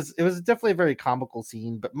 it was definitely a very comical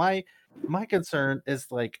scene. But my concern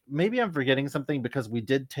is like maybe I'm forgetting something because we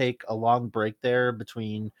did take a long break there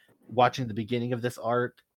between watching the beginning of this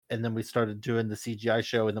arc and then we started doing the CGI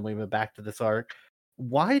show and then we went back to this arc.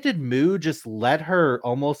 Why did Mu just let her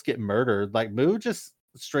almost get murdered? Like Mu just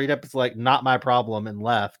straight up is like not my problem and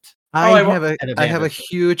left. I have a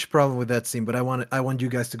huge problem with that scene, but I want you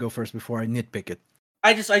guys to go first before I nitpick it.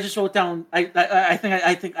 I just wrote down. I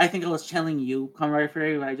think I was channeling you, Comrade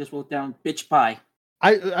Fairy. When I just wrote down bitch pie.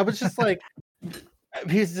 I was just like,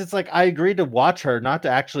 he's just like, I agreed to watch her, not to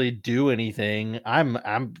actually do anything. I'm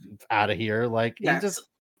out of here. Like, yeah.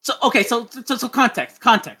 So context.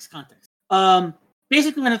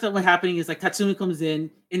 Basically, what's happening is like Tatsumi comes in,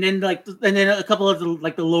 and then a couple of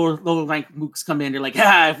the lower rank mooks come in. They're like,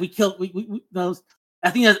 if we kill those. I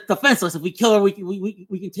think that's defenseless. If we kill her, we can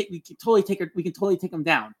totally take him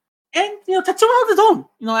down. And Tatsumi holds his own.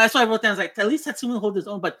 That's why I wrote down. Like at least Tatsumi holds his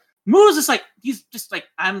own. But Mu's just like he's just like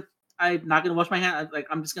I'm not gonna wash my hands.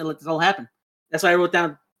 I'm just gonna let this all happen. That's why I wrote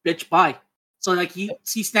down bitch bye. So like he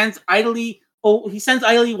stands idly. Oh, he stands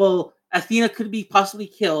idly while Athena could be possibly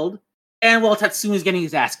killed, and while Tatsumi is getting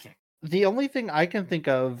his ass kicked. The only thing I can think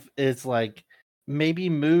of is like maybe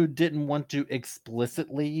Mu didn't want to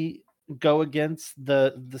explicitly go against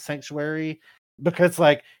the sanctuary because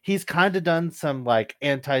like he's kind of done some like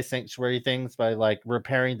anti-sanctuary things by like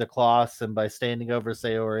repairing the cloths and by standing over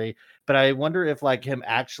Sayori, but I wonder if like him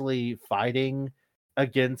actually fighting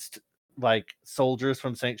against like soldiers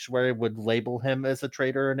from sanctuary would label him as a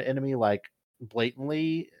traitor and an enemy like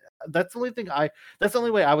blatantly. That's the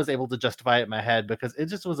only way I was able to justify it in my head because it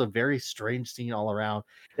just was a very strange scene all around.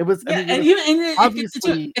 It was, it's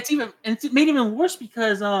made even worse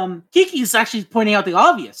because Kiki's actually pointing out the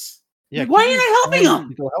obvious. Yeah, like, why are you not helping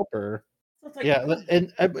him? Go help her. Like, yeah,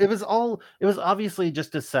 and it was obviously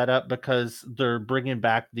just a setup because they're bringing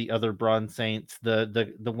back the other Bronze Saints,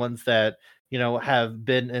 the ones that have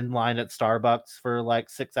been in line at Starbucks for like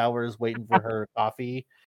 6 hours waiting for her coffee.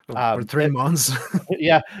 For 3 months.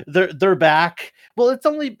 Yeah, they're back. Well, it's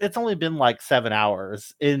only been like 7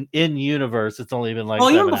 hours in universe. It's only been like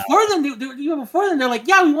even before then, they're like,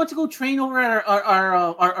 yeah, we want to go train over at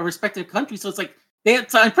our respective countries. So it's like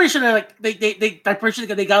I'm pretty sure they're like I'm pretty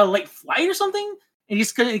sure they got a late flight or something, and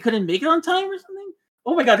just couldn't make it on time or something.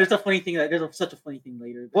 Oh my god, there's such a funny thing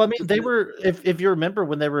later. Well, I mean, they were, if you remember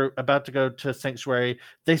when they were about to go to Sanctuary,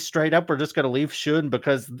 they straight up were just going to leave Shun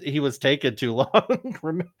because he was taking too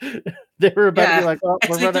long. They were about to be like, oh,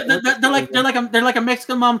 they're like a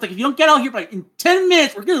Mexican mom. It's like, if you don't get out here by in 10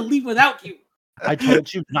 minutes, we're going to leave without you. I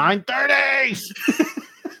told you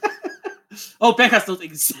 9:30. Oh, Becca knows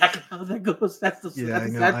exactly how that goes.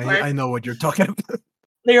 I know what you're talking about.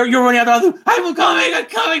 You're running out the bathroom. I'm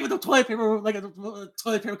coming with the toilet paper, like a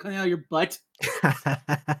toilet paper coming out of your butt. But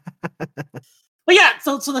yeah,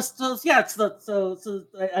 the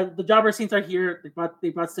jobber scenes are here. They brought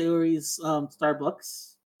Sayori's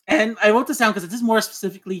Starbucks, and I wrote this down because this is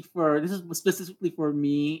specifically for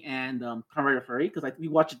me and Comrade Furry because we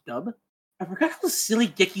watch it dub. I forgot how silly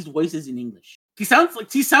Geki's voice is in English. He sounds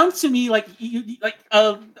to me like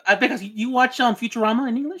I bet you watch Futurama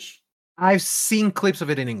in English. I've seen clips of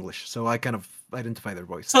it in English, so I kind of identify their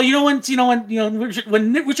voice. So when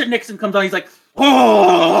Richard Nixon comes on, he's like,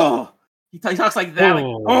 oh, he talks like that, like,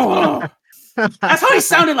 oh. That's how he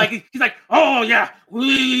sounded like. He's like, oh yeah,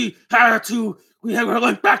 we're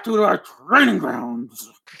going back to our training grounds.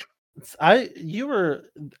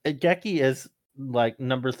 Geki is like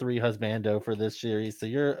number 3 husbando for this series, so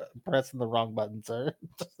you're pressing the wrong button, sir.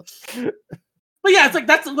 But yeah, it's like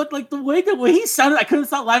that's like the way he sounded. I couldn't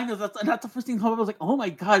stop laughing because that's the first thing I was like, oh my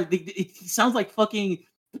god, he sounds like fucking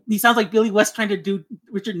he sounds like Billy West trying to do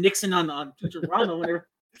Richard Nixon on Futurama, whatever.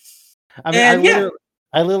 I mean, And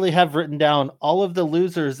I literally have written down all of the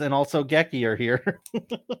losers and also Geki are here.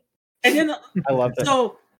 And then I love it.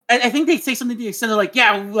 So I think they say something to the extent of like,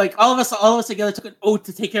 yeah, like all of us together took an oath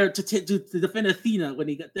to take care to defend Athena when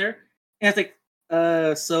he got there. And it's like,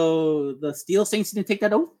 so the Steel Saints didn't take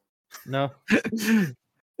that oath? No.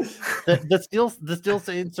 the Steel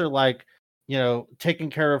Saints are like, you know, taking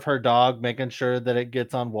care of her dog, making sure that it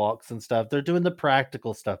gets on walks and stuff. They're doing the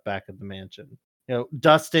practical stuff back at the mansion. You know,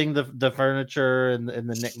 dusting the furniture and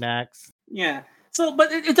the knickknacks. Yeah. So, but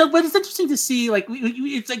it's interesting to see. Like,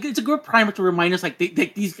 it's a good primer to remind us like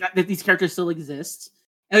that these characters still exist,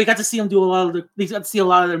 and we got to see them do a lot of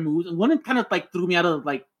their moves. And one kind of like threw me out of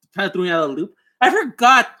the loop. I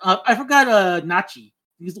forgot Nachi.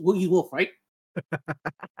 He's Wolf, right?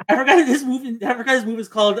 I forgot his move. His move is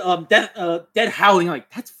called Dead Howling.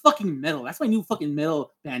 Like, that's fucking metal. That's my new fucking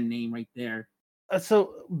metal band name right there.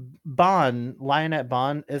 So Bon, Lionette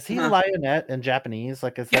Bon, is he Lionette in Japanese?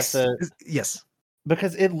 Like, is yes. that the yes?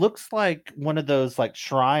 Because it looks like one of those like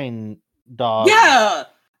shrine dogs. Yeah,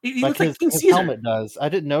 it like looks like King his Caesar. helmet does. I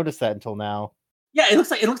didn't notice that until now. Yeah, it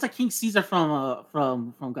looks like King Caesar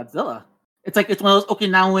from Godzilla. It's like it's one of those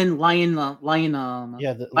Okinawan lion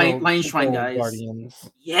lion shrine guys. Guardians.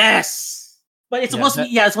 Yes, but it's supposed to be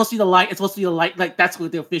it's supposed to be the lion. It's supposed to be the light. Like that's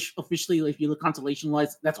what they officially, if you look constellation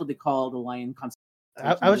wise, that's what they call the lion constellation.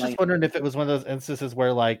 I was just wondering if it was one of those instances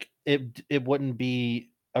where like it wouldn't be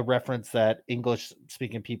a reference that English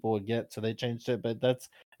speaking people would get, so they changed it. But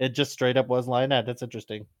it just straight up was Lionette. That's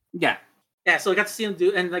interesting. Yeah. So I got to see them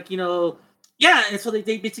do, and like yeah, and so they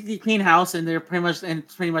basically clean house, and they're pretty much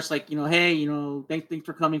like hey, thanks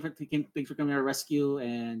for coming to our rescue,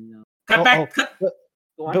 and cut back.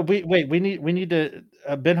 But we need to.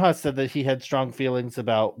 Benha said that he had strong feelings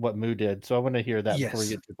about what Mu did, so I want to hear that before we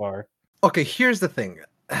get too far. Okay, here's the thing.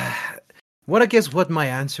 Wanna guess what my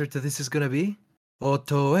answer to this is gonna be?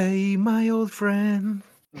 Otoe, my old friend,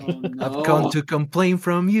 I've come to complain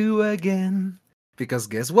from you again. Because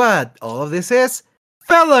guess what? All of this is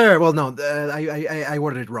filler. Well, no, I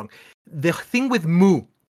worded it wrong. The thing with Mu,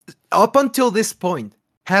 up until this point,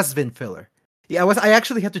 has been filler. Yeah, I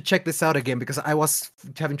actually had to check this out again because I was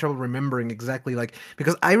having trouble remembering exactly,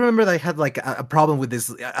 because I remember that I had a problem with this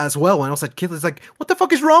as well when I was a kid. It's like, what the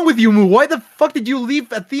fuck is wrong with you, Mu? Why the fuck did you leave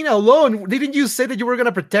Athena alone? Didn't you say that you were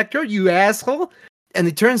gonna protect her, you asshole? And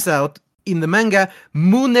it turns out, in the manga,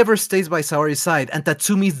 Mu never stays by Saori's side, and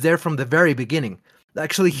Tatsumi's there from the very beginning.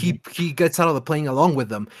 Actually, he gets out of the plane along with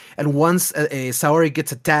them, and once Saori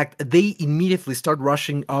gets attacked, they immediately start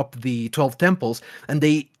rushing up the 12 temples, and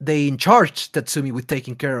they charge Tatsumi with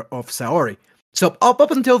taking care of Saori. So up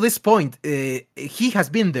until this point, he has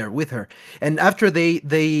been there with her, and after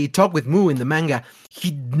they talk with Mu in the manga,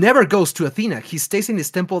 he never goes to Athena. He stays in his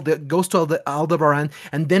temple, goes to Aldebaran,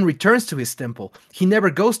 and then returns to his temple. He never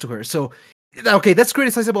goes to her. So. Okay, that's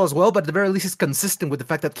criticizable as well, but at the very least, it's consistent with the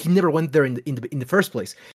fact that he never went there in the first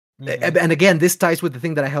place. Mm-hmm. And again, this ties with the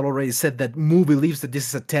thing that I had already said, that Mu believes that this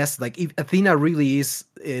is a test. Like, if Athena really is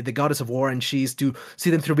the goddess of war and she is to see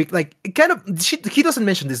them through, like, it kind of, he doesn't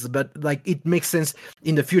mention this, but like it makes sense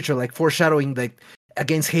in the future, like foreshadowing, like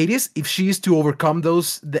against Hades. If she is to overcome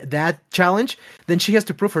that challenge, then she has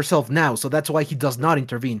to prove herself now. So that's why he does not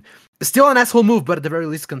intervene. Still an asshole move, but at the very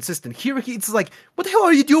least consistent. Here, it's like, what the hell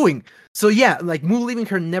are you doing? So yeah, like Mu leaving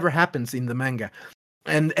her never happens in the manga,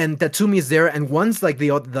 and Tatsumi is there, and once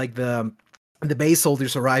the base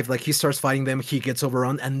soldiers arrive, like he starts fighting them, he gets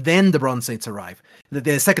overrun, and then the Bronze Saints arrive,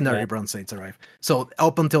 the secondary Bronze Saints arrive. So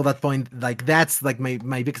up until that point, like that's like my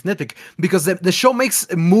biggest nitpick, because the show makes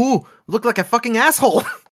Mu look like a fucking asshole.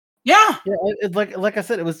 Yeah, like I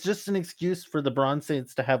said, it was just an excuse for the Bronze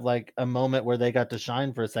Saints to have like a moment where they got to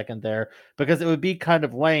shine for a second there, because it would be kind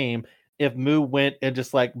of lame if Mu went and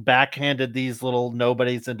just like backhanded these little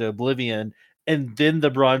nobodies into oblivion, and then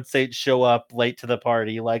the Bronze Saints show up late to the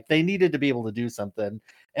party. Like, they needed to be able to do something.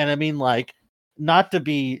 And I mean, like, not to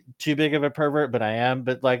be too big of a pervert, but I am,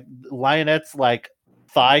 but like Lionette's like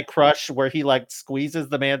thigh crush where he like squeezes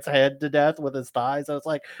the man's head to death with his thighs, I was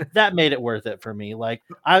like, that made it worth it for me. Like,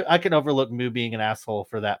 I can overlook Mu being an asshole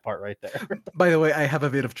for that part right there. By the way, I have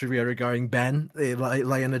a bit of trivia regarding Ben,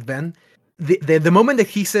 Lionette Ben. The moment that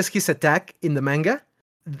he says his attack in the manga,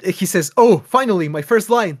 he says, "Oh, finally, my first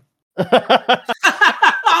line."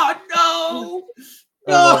 Oh no!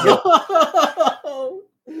 No!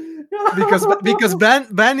 because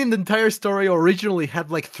Ban in the entire story originally had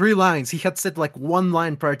like 3 lines. He had said like 1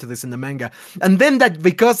 line prior to this in the manga, and then that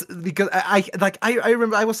because I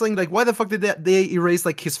remember I was saying like, why the fuck did they erase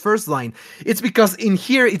like his first line? It's because in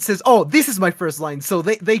here it says, oh, this is my first line, so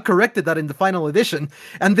they corrected that in the final edition,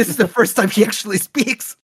 and this is the first time he actually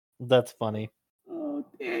speaks. That's funny. Oh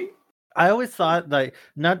dang. I always thought, like,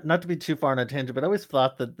 not to be too far on a tangent, but I always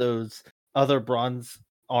thought that those other bronze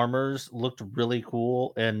armors looked really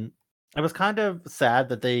cool, and I was kind of sad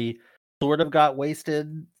that they sort of got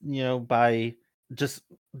wasted, by just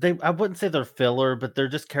I wouldn't say they're filler, but they're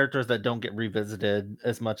just characters that don't get revisited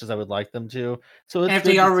as much as I would like them to. So it's if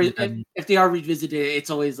they are if they are revisited, it's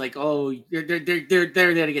always like, oh, they're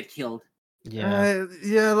there to get killed. Yeah.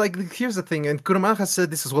 Like here's the thing, and Kurumada has said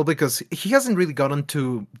this as well because he hasn't really gotten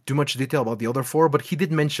to too much detail about the other 4, but he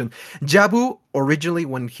did mention Jabu originally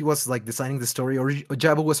when he was like designing the story.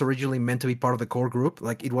 Jabu was originally meant to be part of the core group,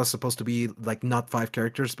 like it was supposed to be like not 5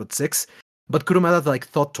 characters but 6. But Kurumada like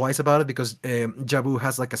thought twice about it because Jabu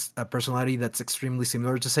has like a personality that's extremely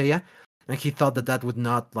similar to Seiya. And he thought that would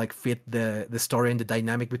not like fit the story and the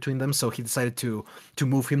dynamic between them, so he decided to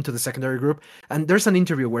move him to the secondary group. And there's an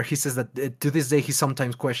interview where he says that to this day he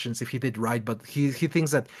sometimes questions if he did right, but he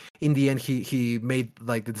thinks that in the end he made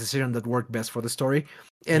like the decision that worked best for the story.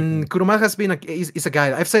 And Kurumada has been is a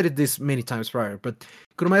guy, I've said it this many times prior, but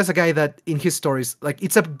Kurumada is a guy that in his stories, like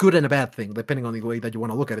it's a good and a bad thing depending on the way that you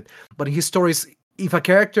want to look at it. But in his stories, if a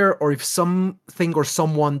character or if something or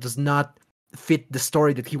someone does not fit the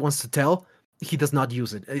story that he wants to tell, he does not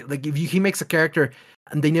use it. Like if he makes a character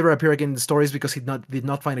and they never appear again in the stories because he did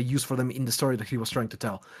not find a use for them in the story that he was trying to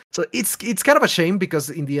tell. So it's kind of a shame because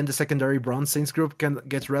in the end the secondary Bronze Saints group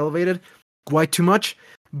gets relegated quite too much,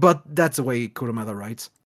 but that's the way Kurumada writes.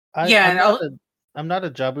 I'm not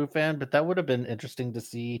a Jabu fan, but that would have been interesting to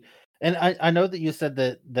see. And I know that you said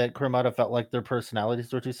that Kurumada felt like their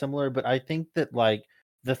personalities were too similar, but I think that like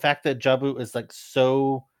the fact that Jabu is like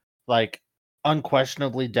so like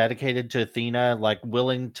unquestionably dedicated to Athena, like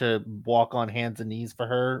willing to walk on hands and knees for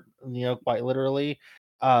her, quite literally.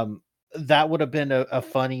 That would have been a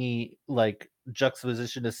funny like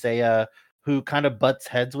juxtaposition to Seiya, who kind of butts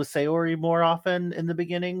heads with Sayori more often in the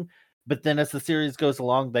beginning. But then as the series goes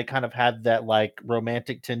along, they kind of had that like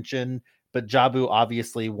romantic tension. But Jabu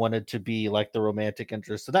obviously wanted to be like the romantic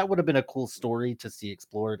interest. So that would have been a cool story to see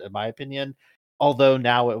explored, in my opinion. Although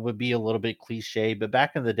now it would be a little bit cliche, but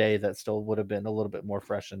back in the day, that still would have been a little bit more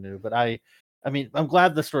fresh and new. But I mean, I'm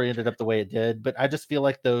glad the story ended up the way it did, but I just feel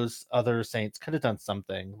like those other Saints could have done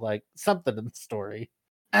something in the story.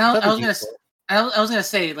 I was gonna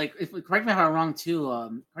say, like, correct me if I'm wrong too.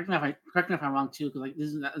 Correct me if I'm wrong too, because like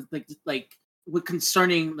this is like with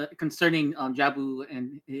concerning Jabu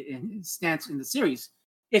and his stance in the series.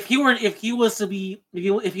 If he would have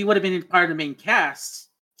been part of the main cast,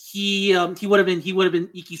 he would have been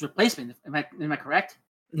Iki's replacement. Am I correct?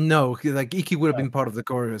 No, like Iki would have been part of the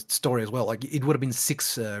core story as well. Like it would have been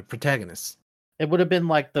 6 protagonists. It would have been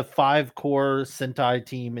like the 5 core Sentai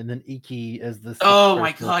team, and then Iki as the. Oh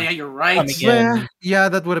my god! Yeah, you're right. Yeah,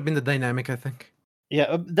 that would have been the dynamic, I think.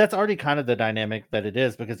 Yeah, that's already kind of the dynamic that it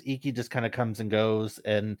is because Iki just kind of comes and goes,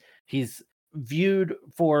 and he's viewed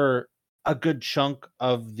for a good chunk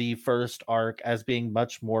of the first arc as being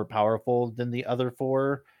much more powerful than the other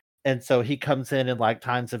 4. And so he comes in like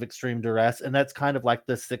times of extreme duress, and that's kind of like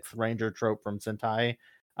the 6th Ranger trope from Sentai.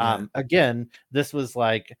 Again, this was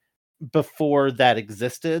like before that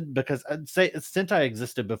existed because Sentai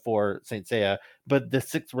existed before Saint Seiya, but the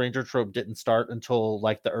 6th Ranger trope didn't start until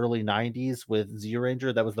like the early 90s with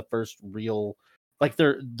Zyuranger. That was the first real, like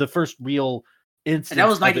the first real instance. And that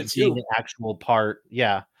was of it 92. being an actual part.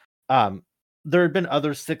 Yeah. There had been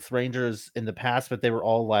other 6th Rangers in the past, but they were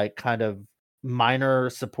all like kind of minor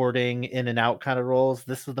supporting in and out kind of roles.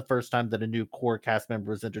 This was the first time that a new core cast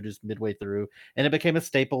member was introduced midway through, and it became a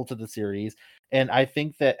staple to the series. And I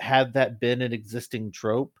think that had that been an existing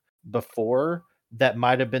trope before, that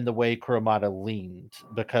might have been the way Kurumada leaned,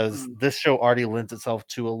 because this show already lends itself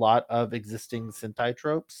to a lot of existing Sentai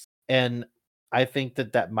tropes. And I think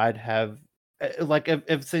that might have, like,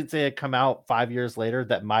 if Saint Seiya had come out 5 years later,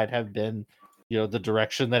 that might have been, the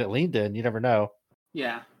direction that it leaned in. You never know.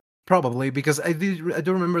 Yeah. Probably, because I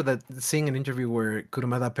do remember that seeing an interview where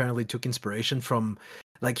Kurumada apparently took inspiration from,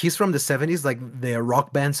 like, he's from the 70s, like the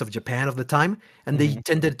rock bands of Japan of the time, and they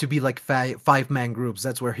tended to be like 5-man groups.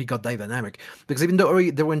 That's where he got that dynamic, because even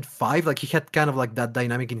though there weren't 5, like he had kind of like that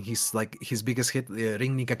dynamic in his biggest hit,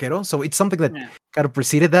 Ring Nikakero. So it's something that kind of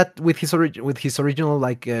preceded that with his original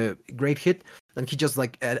like great hit, and he just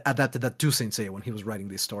like adapted that to Saint Seiya when he was writing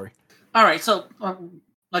this story. All right, so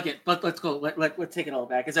Okay, but let's go. Let's take it all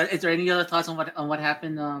back. Is there any other thoughts on what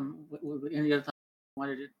happened? Any other thoughts you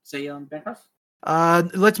wanted to say on Bancroft?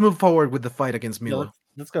 Let's move forward with the fight against Yeah, Milo.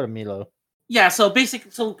 let's go to Milo. Yeah. So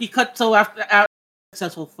basically, after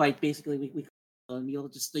successful fight, basically we Milo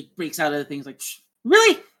just like breaks out of the things like,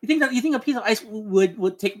 really? You think a piece of ice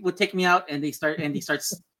would take me out? And he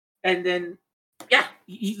starts and then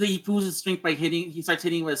he proves his strength by he starts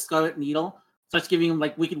hitting with a scarlet needle, starts giving him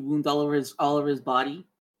like wicked wounds all over his body.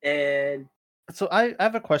 And So I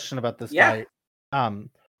have a question about this fight.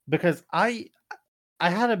 Because I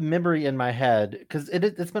had a memory in my head because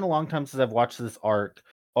it's been a long time since I've watched this arc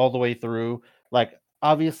all the way through. Like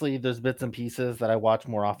obviously there's bits and pieces that I watch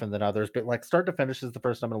more often than others, but like start to finish is the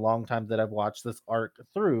first time in a long time that I've watched this arc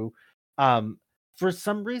through. For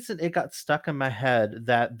some reason it got stuck in my head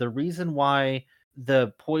that the reason why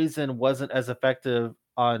the poison wasn't as effective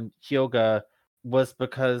on Hyoga was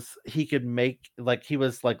because he could he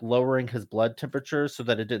was like lowering his blood temperature so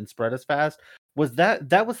that it didn't spread as fast. Was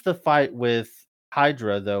that was the fight with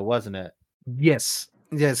Hydra though, wasn't it? Yes.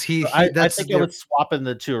 He I that's think I was swapping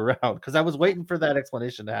the two around because I was waiting for that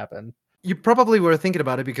explanation to happen. You probably were thinking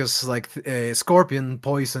about it because like Scorpion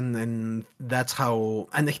poison, and that's how.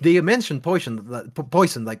 And they mentioned poison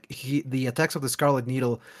like the attacks of the Scarlet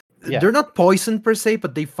Needle. Yeah. They're not poison per se,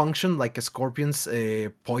 but they function like a scorpion's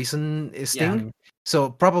poison sting. Yeah.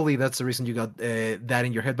 So probably that's the reason you got that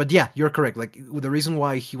in your head. But yeah, you're correct. Like the reason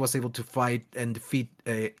why he was able to fight and defeat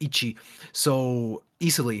Ichi so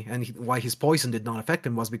easily, and why his poison did not affect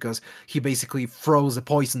him, was because he basically froze the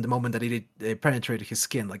poison the moment that it penetrated his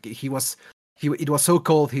skin. Like it was so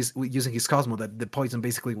cold using his Cosmo that the poison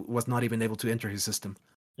basically was not even able to enter his system.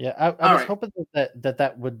 Yeah, I was hoping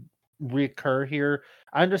that would recur here.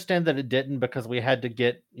 I understand that it didn't because we had to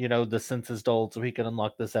get the senses dulled so he could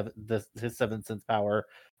unlock his 7th sense power,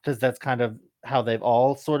 because that's kind of how they've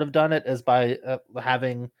all sort of done it, is by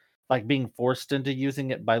having like being forced into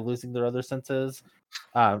using it by losing their other senses.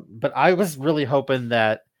 But I was really hoping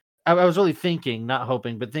that I was really thinking, not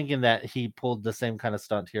hoping, but thinking that he pulled the same kind of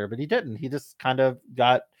stunt here, but he didn't. He just kind of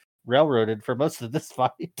got railroaded for most of this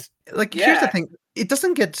fight. Like here's the thing, it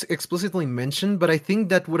doesn't get explicitly mentioned, but I think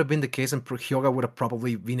that would have been the case, and Hyoga would have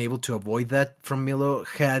probably been able to avoid that from Milo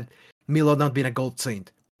had Milo not been a gold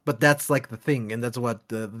saint. But that's like the thing, and that's what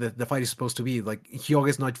the fight is supposed to be. Like Hyoga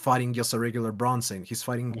is not fighting just a regular bronze saint; he's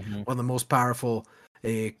fighting one of the most powerful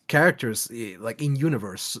characters like in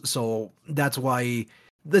universe. So that's why,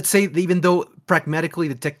 let's say, even though pragmatically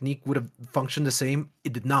the technique would have functioned the same,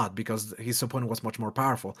 it did not, because his opponent was much more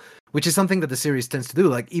powerful, which is something that the series tends to do.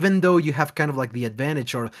 Like, even though you have kind of like the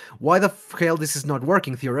advantage, or why the hell this is not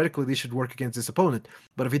working, theoretically this should work against this opponent,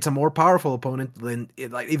 but if it's a more powerful opponent, then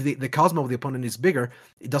if the Cosmo of the opponent is bigger,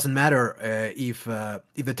 it doesn't matter if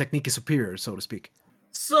the technique is superior, so to speak.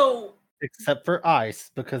 So except for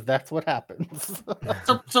ice, because that's what happens.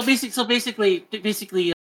 so basically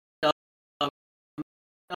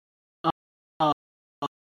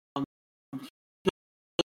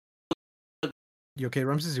You okay,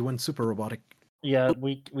 Ramses? You went super robotic. Yeah,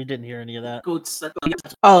 we didn't hear any of that.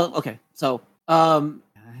 Oh, okay. So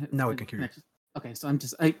now we can hear you. Okay, so I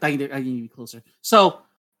need to be closer. So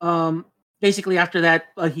basically after that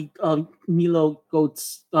Milo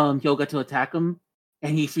goes Hyoga to attack him,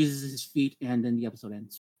 and he freezes his feet, and then the episode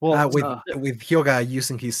ends. Well, with Hyoga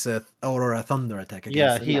using his Aurora Thunder attack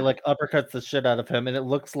against he like uppercuts the shit out of him, and it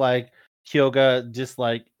looks like Hyoga just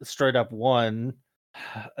like straight up won.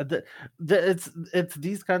 It's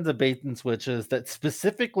these kinds of bait and switches that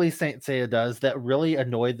specifically Saint Seiya does that really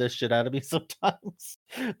annoy the shit out of me sometimes,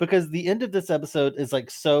 because the end of this episode is like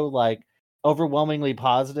so like overwhelmingly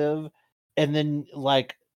positive, and then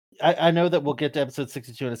like I know that we'll get to episode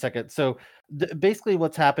 62 in a second. So basically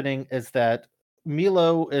what's happening is that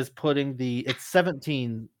Milo is putting it's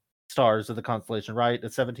 17 stars of the constellation, right?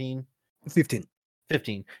 It's 17? 15.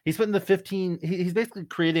 He's putting the 15. He's basically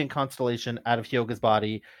creating a constellation out of Hyoga's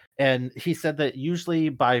body, and he said that usually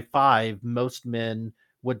by 5, most men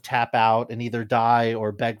would tap out and either die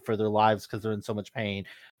or beg for their lives because they're in so much pain.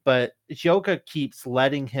 But Hyoga keeps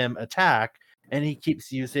letting him attack, and he keeps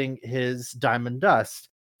using his diamond dust,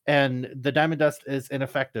 and the diamond dust is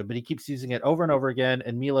ineffective, but he keeps using it over and over again,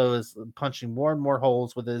 and Milo is punching more and more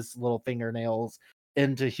holes with his little fingernails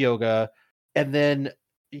into Hyoga, and then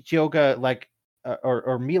Hyoga like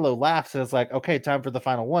or Milo laughs and is like, okay, time for the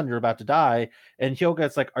final one, you're about to die. And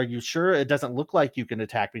Hyoga's like, are you sure? It doesn't look like you can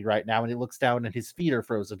attack me right now. And he looks down and his feet are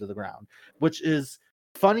frozen to the ground, which is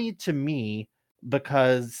funny to me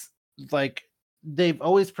because like they've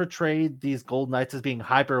always portrayed these gold knights as being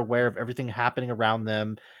hyper aware of everything happening around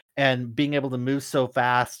them, and being able to move so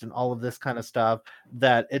fast and all of this kind of stuff,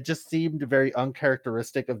 that it just seemed very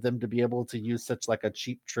uncharacteristic of them to be able to use such like a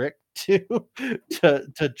cheap trick to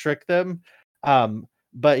to trick them.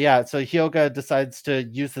 But yeah, so Hyoga decides to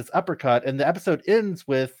use this uppercut, and the episode ends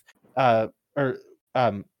with or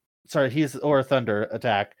he's Aura Thunder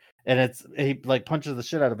attack, and he like punches the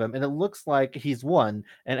shit out of him, and it looks like he's won,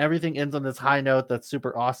 and everything ends on this high note that's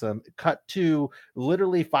super awesome. Cut to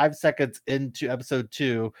literally 5 seconds into episode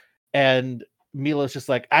 2, and Milo's just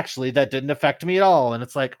like, actually, that didn't affect me at all, and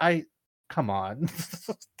it's like, come on, it's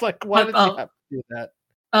like, why did you have to do that?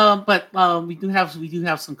 But we do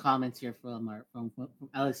have some comments here from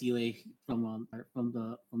Alice Yue from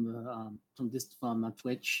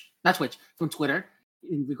Twitter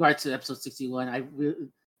in regards to episode 61. I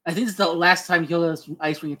think this is the last time Hyoga's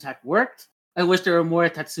Ice Ring attack worked. I wish there were more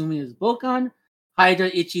Tatsumi as Bokan. Hydra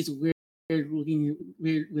Ichi's weird looking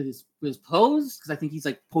with his pose, because I think he's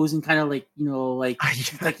like posing kind of like, like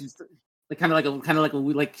he's like kind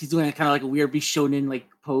of like he's doing kind of like a weird Bishonen like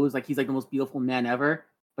pose, like he's like the most beautiful man ever.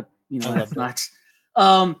 But that's not.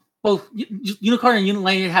 Both Unicorn and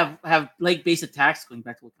Uniliner have leg-based attacks, going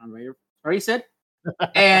back to what Conrad already said.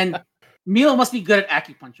 And Milo must be good at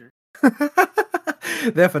acupuncture.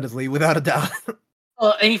 Definitely, without a doubt.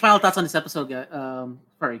 Any final thoughts on this episode,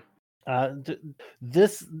 Furry?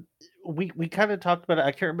 This we kind of talked about it.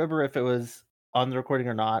 I can't remember if it was on the recording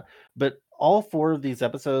or not, but all 4 of these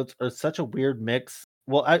episodes are such a weird mix.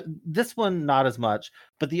 Well, this one not as much,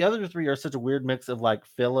 but the other 3 are such a weird mix of like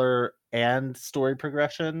filler and story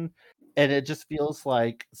progression, and it just feels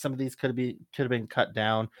like some of these could have been cut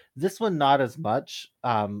down. This one not as much.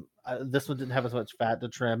 This one didn't have as much fat to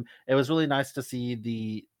trim. It was really nice to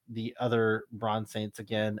see the other Bronze Saints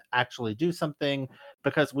again actually do something,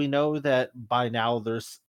 because we know that by now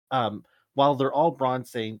there's while they're all Bronze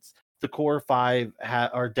Saints, the core 5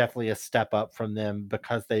 are definitely a step up from them,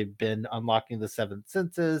 because they've been unlocking the 7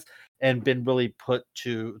 senses and been really put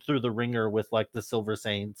through the ringer with like the Silver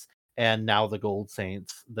Saints and now the Gold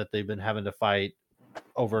Saints that they've been having to fight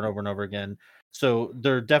over and over and over again. So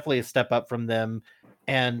they're definitely a step up from them.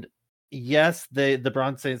 And yes, the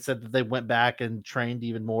Bronze Saints said that they went back and trained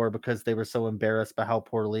even more because they were so embarrassed by how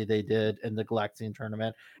poorly they did in the Galaxian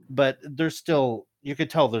tournament. But you could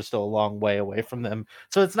tell they're still a long way away from them.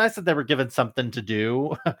 So it's nice that they were given something to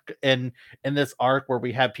do in this arc where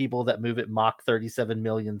we have people that move at Mach 37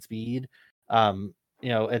 million speed, and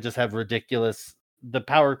just have ridiculous. The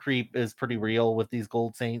power creep is pretty real with these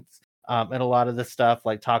Gold Saints. And a lot of this stuff,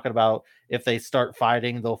 like talking about if they start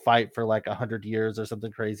fighting, they'll fight for like 100 years or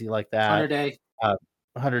something crazy like that. 100 days.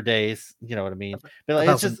 100 days, you know what I mean? But like,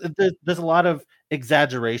 it's just there's a lot of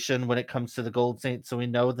exaggeration when it comes to the Gold Saints, so we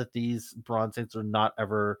know that these Bronze Saints are not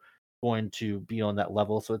ever going to be on that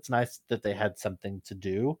level. So it's nice that they had something to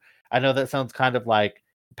do. I know that sounds kind of like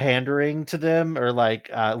pandering to them, or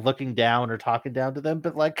like looking down or talking down to them,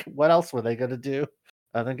 but like, what else were they going to do?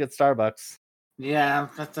 I think it's Starbucks. Yeah,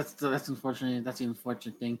 that's unfortunate. That's the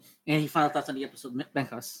unfortunate thing. Any final thoughts on the episode,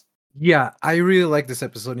 Benkas? Yeah, I really like this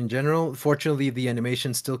episode in general. Fortunately, the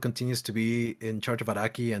animation still continues to be in charge of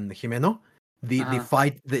Araki and Himeno. The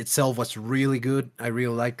fight itself was really good. I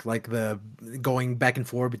really like the going back and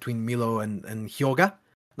forth between Milo and Hyoga.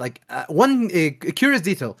 Like one curious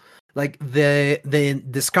detail, like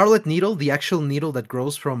the Scarlet Needle, the actual needle that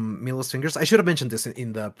grows from Milo's fingers. I should have mentioned this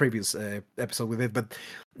in the previous episode with it, but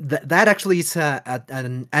that actually is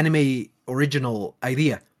an anime original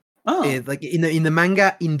idea. Oh. Like in the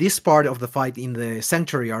manga, in this part of the fight in the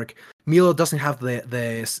Sanctuary arc, Milo doesn't have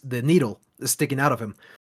the needle sticking out of him,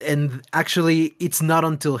 and actually, it's not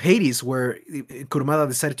until Hades where Kurumada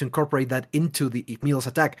decided to incorporate that into the Milo's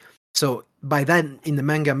attack. So by then, in the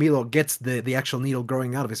manga, Milo gets the actual needle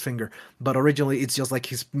growing out of his finger, but originally it's just like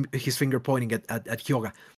his finger pointing at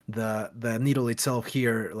Hyoga. The needle itself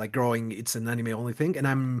here, like growing, it's an anime only thing, and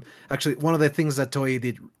I'm actually one of the things that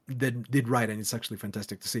Toei did right, and it's actually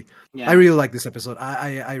fantastic to see. Yeah. I really like this episode.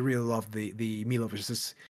 I really love the Milo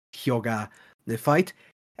versus Hyoga the fight.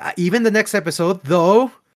 Even the next episode, though,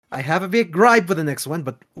 I have a big gripe with the next one,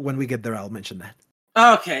 but when we get there, I'll mention that.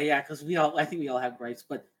 Okay, yeah, because I think we all have gripes,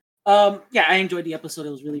 but yeah, I enjoyed the episode. It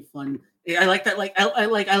was really fun. I like that. Like I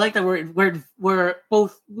like that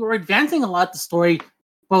we're advancing a lot the story,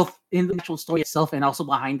 both in the actual story itself and also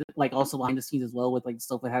behind the scenes as well, with like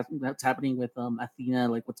stuff that's happening with Athena,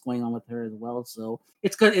 like what's going on with her as well. So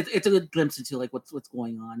it's good. It's a good glimpse into like what's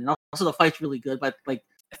going on, and also the fight's really good. But like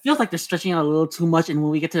it feels like they're stretching out a little too much, and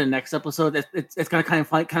when we get to the next episode, it's gonna kind of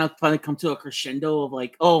finally come to a crescendo of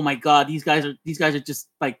like, oh my god, these guys are just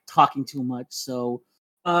like talking too much. So.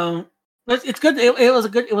 But it's good. It was a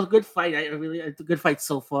good fight. It's a good fight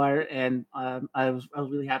so far, and I was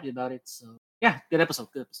really happy about it. So yeah, good episode.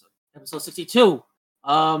 Episode 62.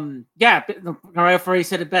 Yeah, Mariah Ferry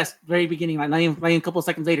said it best. Very beginning, like not even a couple of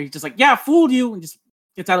seconds later, he's just like, "Yeah, fooled you," and just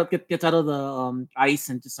gets out of the ice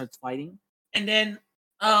and just starts fighting. And then,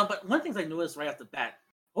 but one of the things I noticed right off the bat,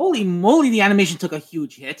 holy moly, the animation took a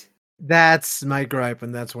huge hit. That's my gripe,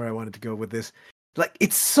 and that's where I wanted to go with this. Like,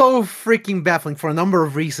 it's so freaking baffling for a number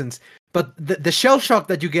of reasons. But the shell shock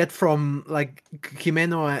that you get from like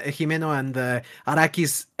Himeno and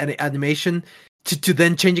Araki's animation to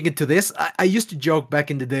then changing it to this, I used to joke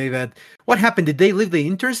back in the day that what happened? Did they leave the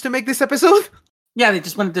interns to make this episode? Yeah, they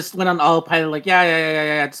just went on autopilot. Like,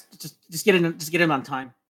 yeah. Just get in on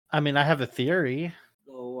time. I mean, I have a theory.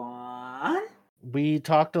 Go on. We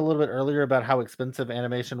talked a little bit earlier about how expensive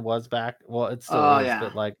animation was back. Well, it still is,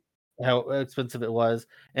 but like how expensive it was.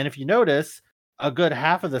 And if you notice, a good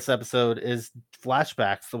half of this episode is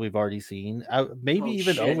flashbacks that we've already seen. Maybe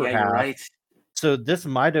even over half. You're right. So this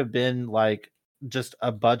might have been like just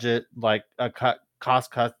a budget, like a cost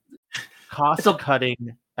cutting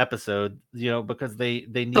episode, because they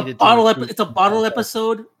needed it's a bottle episode. It's a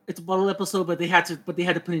bottle episode, but they had to put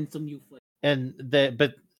in some new flavor. And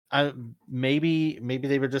maybe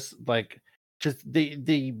they were just like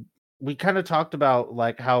we kind of talked about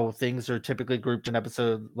like how things are typically grouped in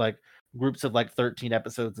episode, like groups of like 13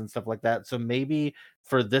 episodes and stuff like that. So maybe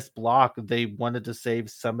for this block they wanted to save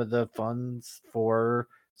some of the funds for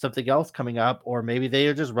something else coming up, or maybe they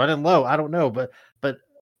are just running low. I don't know, but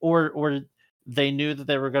or they knew that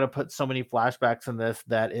they were going to put so many flashbacks in this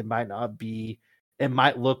that it might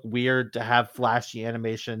look weird to have flashy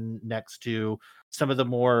animation next to some of the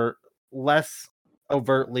more less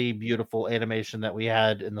overtly beautiful animation that we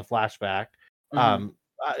had in the flashback. Mm-hmm.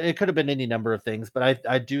 It could have been any number of things, but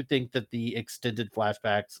I do think that the extended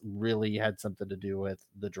flashbacks really had something to do with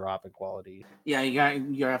the drop in quality. Yeah,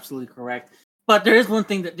 you're absolutely correct. But there is one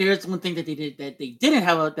thing that they did that they didn't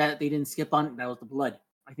have that they didn't skip on. That was the blood.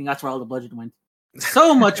 I think that's where all the budget went.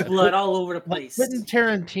 So much blood all over the place. Quentin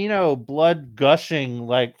Tarantino, blood gushing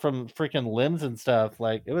like from freaking limbs and stuff.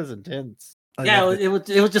 Like it was intense. Yeah, it was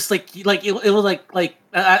just like it was like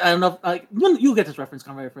I don't know if, you get this reference,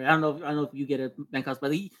 Conrad. I don't know if you get it, Mancos,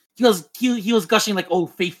 but he was gushing like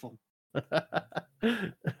Old Faithful.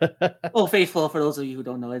 Old Faithful, for those of you who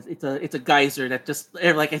don't know, it's a geyser that just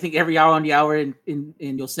like I think every hour on the hour in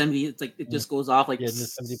Yosemite, it's like it just goes off like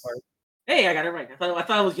Yosemite Park. Hey, I got it right. I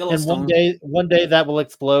thought it was Yellowstone. And one day that will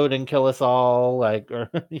explode and kill us all, like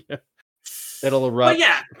or it'll erupt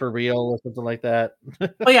for real or something like that.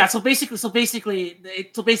 But yeah, so basically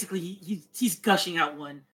he's gushing out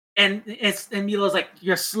one, and Milo's like,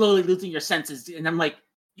 you're slowly losing your senses, and I'm like,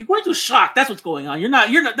 you're going through shock. That's what's going on. You're not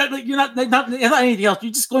anything else.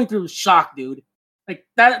 You're just going through shock, dude. Like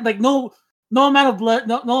that. Like no amount of blood,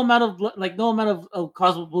 no amount of blood, like no amount of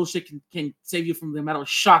causal bullshit can save you from the amount of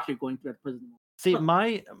shock you're going through at prison. See,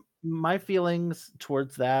 my feelings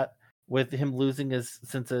towards that with him losing his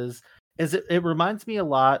senses is it reminds me a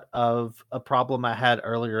lot of a problem I had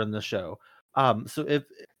earlier in the show. So if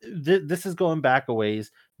this is going back a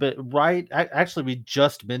ways, but actually we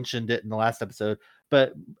just mentioned it in the last episode.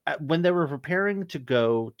 But when they were preparing to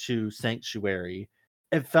go to Sanctuary,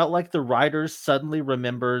 it felt like the writers suddenly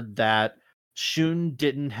remembered that Shun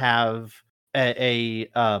didn't have a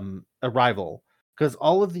rival, because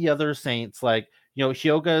all of the other saints, like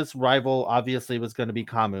Hyoga's rival obviously was going to be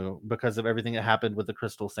Kamu because of everything that happened with the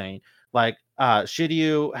Crystal Saint. Like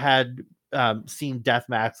Shiryu had seen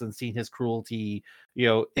Deathmax and seen his cruelty,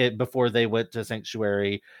 before they went to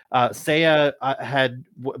Sanctuary. Seiya had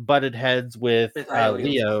butted heads with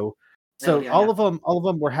Leo. So all of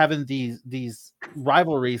them were having these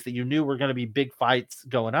rivalries that you knew were going to be big fights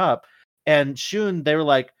going up. And Shun, they were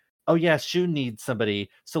like, oh yeah, Shun needs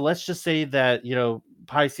somebody. So let's just say that,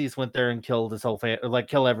 Pisces went there and killed his whole family, or like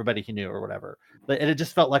kill everybody he knew or whatever. And it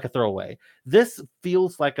just felt like a throwaway. This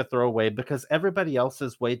feels like a throwaway because everybody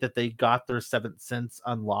else's way that they got their seventh sense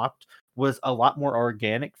unlocked was a lot more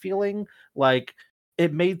organic feeling. Like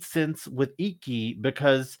it made sense with Ikki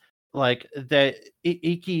because like that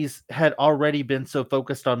Ikki's had already been so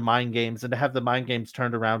focused on mind games, and to have the mind games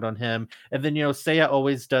turned around on him. And then, Seiya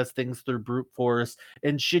always does things through brute force,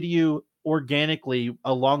 and Shiryu organically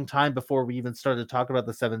a long time before we even started talking about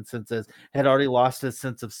the seven senses had already lost his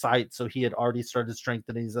sense of sight, so he had already started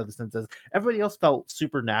strengthening his other senses. Everybody else felt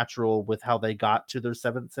supernatural with how they got to their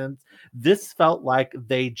seventh sense. This felt like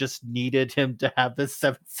they just needed him to have this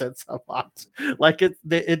seventh sense unlocked. Like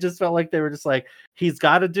it just felt like they were just like, he's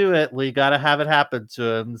got to do it, we got to have it happen to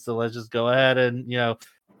him, so let's just go ahead and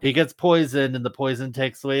he gets poisoned and the poison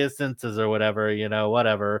takes away his senses or whatever,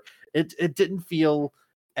 whatever. It didn't feel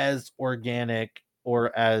as organic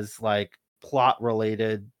or as like plot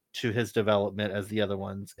related to his development as the other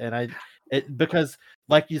ones. And because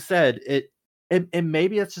like you said, it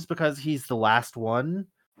maybe it's just because he's the last one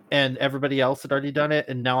and everybody else had already done it,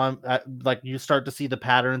 and now I'm like, you start to see the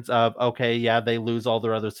patterns of, okay, yeah, they lose all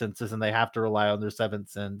their other senses and they have to rely on their seventh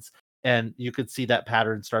sense, and you could see that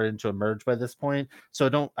pattern starting to emerge by this point.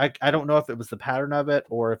 So I don't know if it was the pattern of it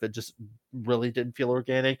or if it just really didn't feel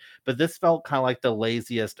organic, but this felt kind of like the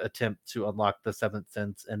laziest attempt to unlock the seventh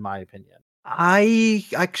sense, in my opinion. I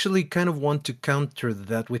actually kind of want to counter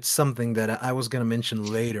that with something that I was going to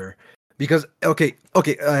mention later. Because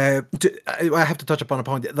I have to touch upon a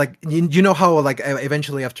point. Like you know how like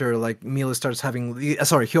eventually after like Mila starts having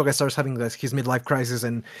Hyoga starts having like, his midlife crisis,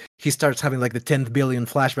 and he starts having like the 10th billion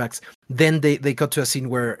flashbacks. Then they got to a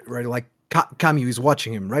scene where like Kamyu is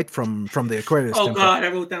watching him, right, from the Aquarius. Oh temple. God,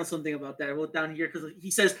 I wrote down something about that. I wrote down here because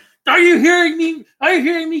he says, "Are you hearing me? Are you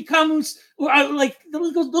hearing me, Kamus? Like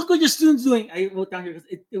look what your student's doing." I wrote down here because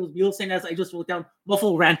it was Mila saying that. I just wrote down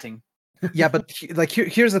Muffle ranting. Yeah, but like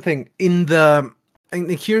here's the thing.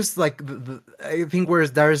 Here's like the I think where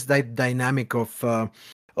there's that dynamic of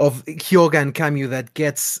Hyoga and Kamyu that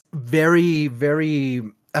gets very, very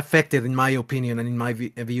affected, in my opinion and in my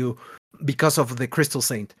view, because of the Crystal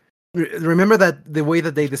Saint. Remember that the way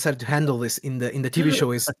that they decided to handle this in the TV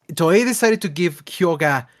show is Toei decided to give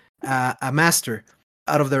Hyoga a master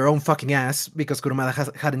out of their own fucking ass because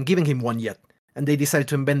Kurumada hadn't given him one yet, and they decided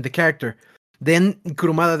to embed the character. Then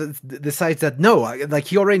Kurumada decides that no, like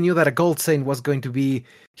he already knew that a Gold Saint was going to be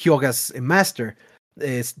Hyoga's master,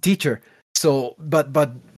 his teacher. So, but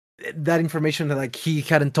that information, like he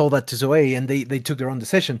hadn't told that to Zoe, and they took their own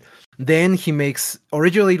decision. Then he makes,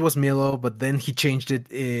 originally it was Milo, but then he changed it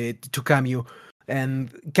to Kamyu,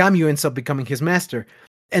 and Kamyu ends up becoming his master.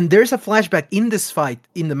 And there's a flashback in this fight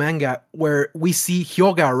in the manga where we see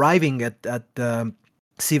Hyoga arriving at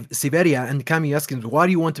Siberia, and Kamyu asks him, "Why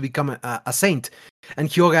do you want to become a saint?" And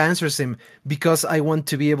Hyoga answers him, "Because I want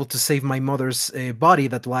to be able to save my mother's body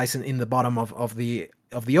that lies in the bottom of the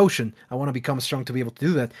ocean. I want to become strong to be able to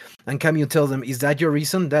do that." And Kamyu tells him, "Is that your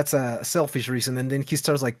reason? That's a selfish reason." And then he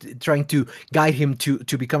starts like trying to guide him to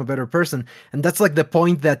become a better person. And that's like the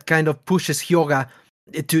point that kind of pushes Hyoga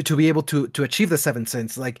to be able to achieve the seventh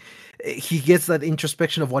sense. Like he gets that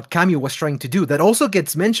introspection of what Kamyu was trying to do. That also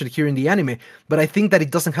gets mentioned here in the anime, but I think that it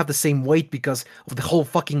doesn't have the same weight because of the whole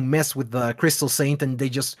fucking mess with the Crystal Saint, and they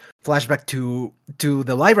just flashback to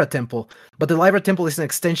the Lyra Temple. But the Lyra Temple is an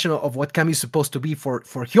extension of what Kamyu is supposed to be for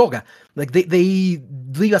Hyoga. Like they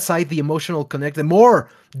leave aside the emotional the more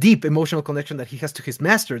deep emotional connection that he has to his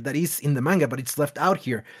master that is in the manga, but it's left out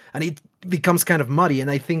here, and it becomes kind of muddy. And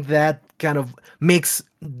I think that kind of makes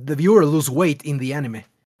the viewer lose weight in the anime.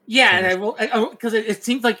 Yeah, and I wrote because it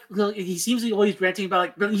seems like he seems to be always ranting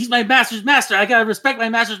about like, he's my master's master. I gotta respect my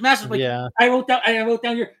master's master. Like, yeah. I wrote down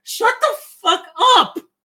here, shut the fuck up.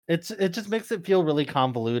 It just makes it feel really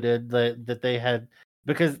convoluted that they had,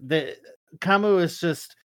 because Kamu is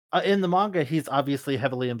just in the manga, he's obviously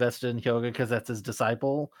heavily invested in Hyoga because that's his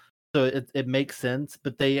disciple, so it makes sense.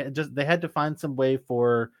 But they had to find some way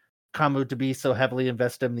for Kamu to be so heavily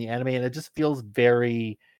invested in the anime, and it just feels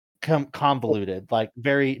very convoluted, like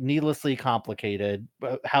very needlessly complicated.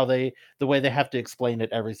 The way they have to explain it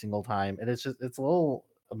every single time, and it's a little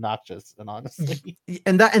obnoxious, and honestly,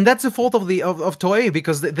 and that's the fault of Toei,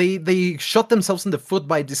 because they shot themselves in the foot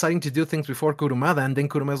by deciding to do things before Kurumada, and then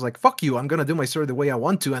Kurumada's like, "Fuck you, I'm gonna do my story the way I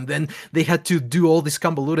want to," and then they had to do all this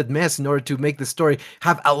convoluted mess in order to make the story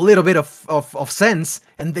have a little bit of sense,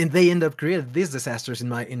 and then they end up creating these disasters in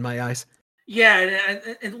my eyes. Yeah,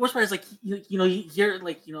 and the worst part is like you hear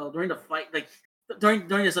like during the fight, like during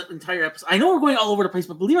this entire episode. I know we're going all over the place,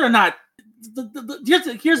 but believe it or not,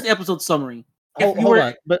 here's the episode summary. Hold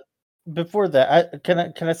on, but before that,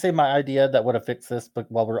 can I say my idea that would have fixed this?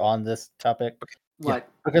 But while we're on this topic, what? Yeah,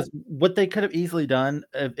 because what they could have easily done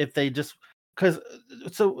if they just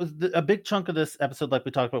a big chunk of this episode, like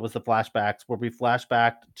we talked about, was the flashbacks where we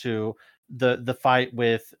flashbacked to the fight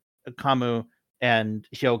with Kamu and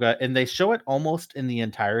Hyoga, and they show it almost in the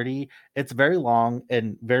entirety. It's very long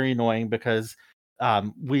and very annoying because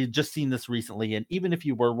we just seen this recently, and even if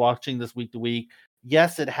you were watching this week to week,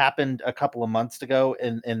 yes, it happened a couple of months ago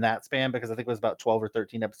in that span, because I think it was about 12 or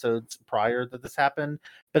 13 episodes prior that this happened,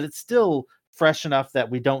 but it's still fresh enough that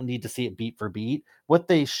we don't need to see it beat for beat. What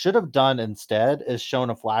they should have done instead is shown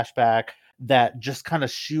a flashback that just kind of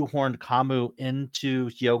shoehorned Kamu into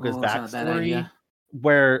Hyoga's backstory,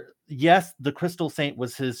 where yes, the Crystal Saint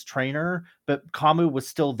was his trainer, but Kamu was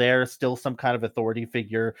still there, still some kind of authority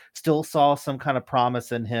figure, still saw some kind of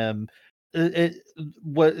promise in him. It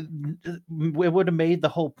would have made the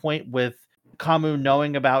whole point with Kamu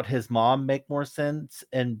knowing about his mom make more sense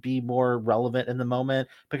and be more relevant in the moment,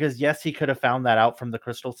 because yes, he could have found that out from the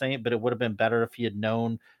Crystal Saint, but it would have been better if he had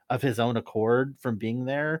known of his own accord from being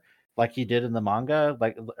there, like he did in the manga,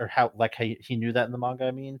 like he knew that in the manga.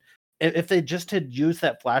 I mean, if they just had used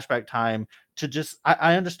that flashback time to just,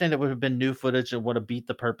 I understand it would have been new footage and would have beat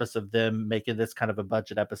the purpose of them making this kind of a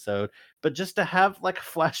budget episode, but just to have like a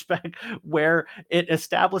flashback where it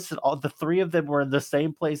established that all the three of them were in the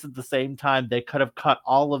same place at the same time, they could have cut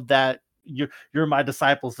all of that you're my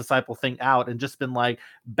disciple thing out and just been like,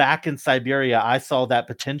 back in Siberia, I saw that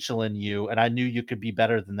potential in you and I knew you could be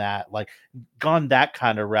better than that. Like, gone that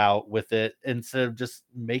kind of route with it instead of just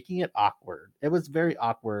making it awkward. It was very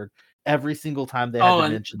awkward every single time they had to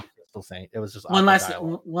mention the Crystal Saint. It was just one last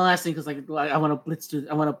thing, because like I want to blitz this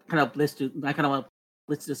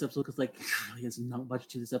episode because like there's not much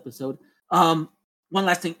to this episode. One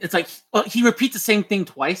last thing, it's like he repeats the same thing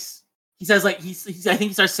twice. He says like he's I think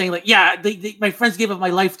he starts saying like, yeah, my friends gave up my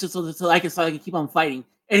life just so I can keep on fighting,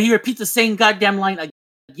 and he repeats the same goddamn line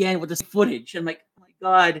again with this footage. I'm like,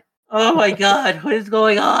 oh my god, what is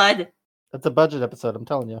going on? That's a budget episode, I'm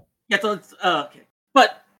telling you. Yeah, so it's okay,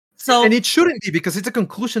 but. So, and it shouldn't be, because it's a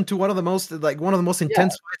conclusion to one of the most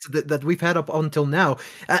intense fights that we've had up until now.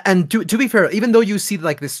 And to be fair, even though you see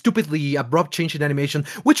like this stupidly abrupt change in animation,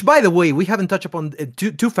 which by the way, we haven't touched upon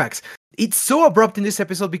two facts. It's so abrupt in this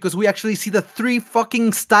episode because we actually see the 3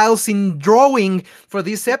 fucking styles in drawing for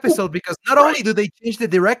this episode, because not only do they change the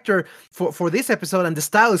director for this episode and the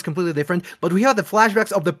style is completely different, but we have the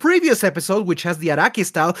flashbacks of the previous episode, which has the Araki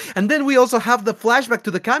style, and then we also have the flashback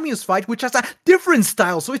to the Camus fight, which has a different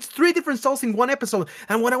style. So it's 3 different styles in one episode.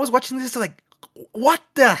 And when I was watching this, like, what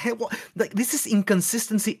the hell? Like, this is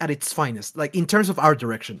inconsistency at its finest, like in terms of art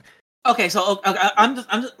direction. Okay, so I'm just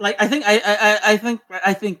like I think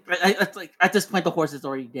it's like at this point the horse is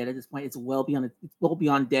already dead. At this point, it's well beyond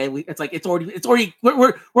dead. It's already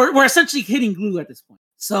we're essentially hitting glue at this point.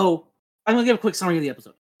 So I'm gonna give a quick summary of the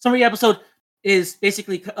episode. Summary of the episode is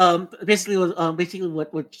basically what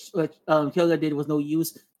Hyoga did was no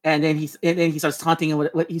use, and then he starts taunting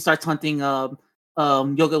Yoga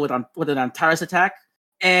with an Antares attack,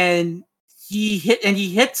 and he hits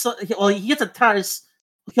Antares.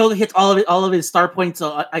 Hyoga hits all of his star points.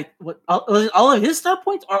 So all of his star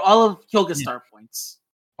points or all of Hyoga's star points?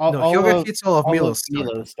 Hyoga hits all of Milo's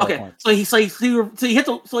star okay, points. So he hits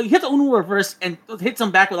the Uno reverse and hits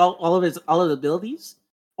him back with all of his abilities.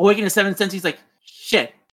 Awakening the 7th sense, he's like,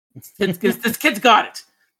 shit, this kid's got it.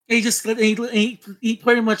 And he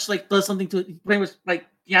pretty much like does something to it. Pretty much like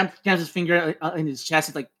jams his finger in his chest.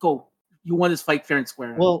 He's like, go, you won this fight fair and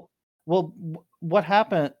square. Well, what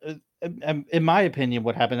happened? In my opinion,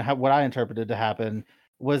 what I interpreted to happen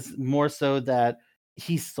was more so that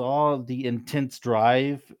he saw the intense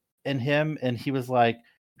drive in him, and he was like,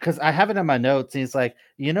 because I have it in my notes, and he's like,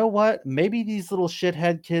 you know what? Maybe these little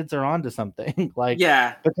shithead kids are onto something. Like,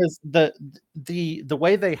 yeah, because the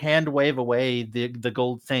way they hand wave away the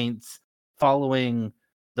Gold Saints following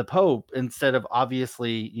the Pope instead of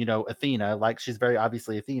obviously, Athena, like she's very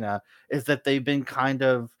obviously Athena, is that they've been kind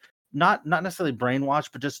of not necessarily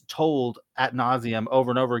brainwashed, but just told ad nauseum over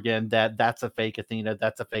and over again that that's a fake Athena,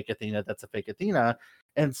 that's a fake Athena, that's a fake Athena.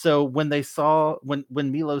 And so when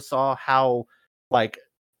Milo saw how like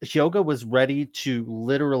Hyoga was ready to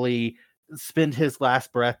literally spend his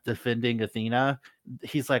last breath defending Athena,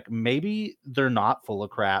 he's like, maybe they're not full of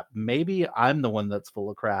crap. Maybe I'm the one that's full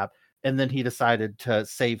of crap. And then he decided to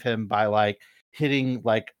save him by like hitting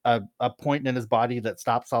like a point in his body that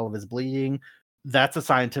stops all of his bleeding. That's a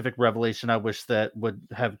scientific revelation I wish that would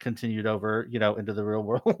have continued over, into the real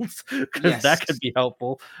world, because that could be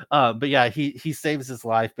helpful. But yeah, he saves his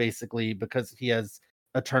life basically because he has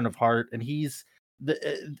a turn of heart, and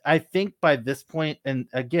I think by this point, and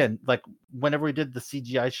again, like whenever we did the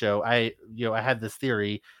CGI show, I had this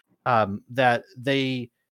theory that they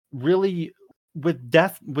really, with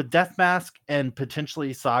Death Mask and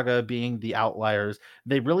potentially Saga being the outliers,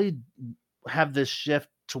 they really have this shift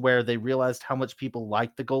to where they realized how much people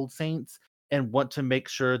like the Gold Saints and want to make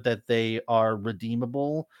sure that they are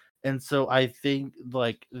redeemable. And so I think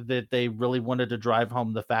like that they really wanted to drive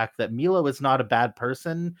home the fact that Milo is not a bad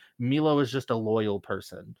person. Milo is just a loyal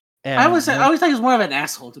person. And I always thought he was more of an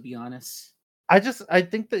asshole, to be honest. I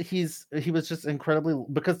think that he was just incredibly,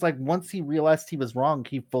 because like once he realized he was wrong,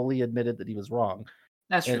 he fully admitted that he was wrong.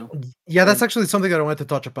 That's And- true. Yeah, that's And- actually something that I wanted to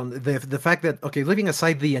touch upon. The fact that, okay, leaving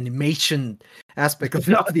aside the animation aspect of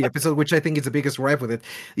the episode, which I think is the biggest gripe with it,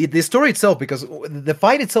 the story itself, because the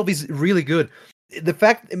fight itself is really good. The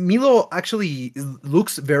fact Milo actually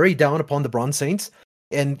looks very down upon the Bronze Saints,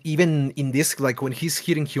 and even in this, like when he's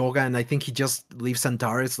hitting Hyoga, and I think he just leaves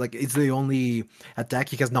Antares, like it's the only attack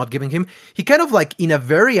he has not given him. He kind of like in a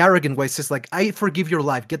very arrogant way says like, "I forgive your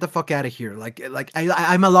life. Get the fuck out of here. Like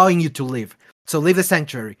I'm allowing you to live. So leave the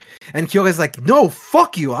sanctuary." And Hyoga's like, "No,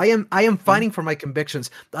 fuck you. I am fighting for my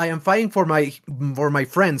convictions. I am fighting for my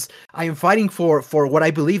friends. I am fighting for what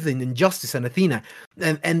I believe in justice and Athena."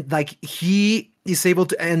 And like he is able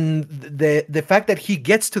to, and the fact that he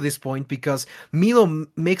gets to this point because Milo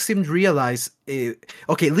makes him realize,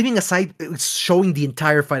 okay, leaving aside showing the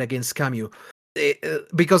entire fight against Kamyu,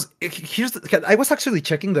 because I was actually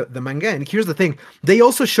checking the manga, and here's the thing: they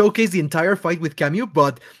also showcase the entire fight with Kamyu,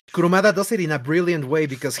 but Kurumada does it in a brilliant way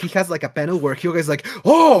because he has like a panel where Hyoga is like,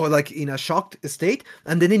 "Oh," like in a shocked state,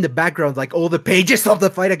 and then in the background, like all the pages of the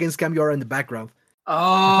fight against Kamyu are in the background.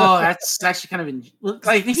 Oh, that's actually kind of.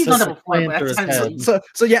 I think he's done that before, but that's kind of.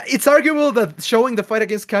 So yeah, it's arguable that showing the fight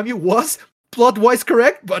against Kamyu was plot-wise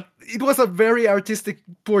correct, but it was a very artistic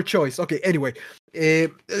poor choice. Okay, anyway,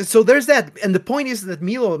 so there's that, and the point is that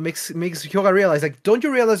Milo makes Hyoga realize, like, don't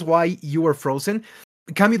you realize why you were frozen?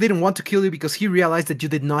 Kamyu didn't want to kill you because he realized that you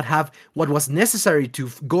did not have what was necessary to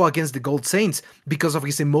go against the Gold Saints because of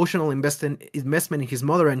his emotional investment in his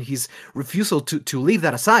mother and his refusal to leave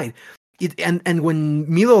that aside. And when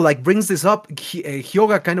Milo like brings this up,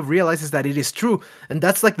 Hyoga kind of realizes that it is true, and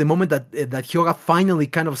that's like the moment that Hyoga finally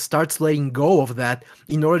kind of starts letting go of that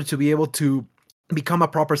in order to be able to become a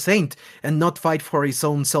proper saint and not fight for his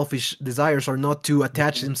own selfish desires or not to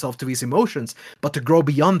attach himself to his emotions, but to grow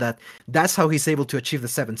beyond that. That's how he's able to achieve the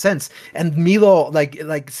seventh sense. And Milo,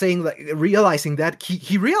 like saying, like realizing that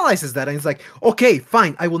he realizes that, and he's like, okay,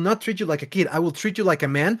 fine, I will not treat you like a kid. I will treat you like a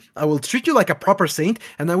man. I will treat you like a proper saint,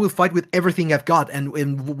 and I will fight with everything I've got, and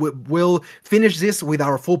we'll finish this with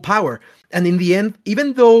our full power. And in the end,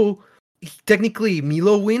 even though technically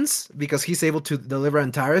Milo wins because he's able to deliver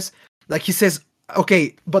Antares, like he says,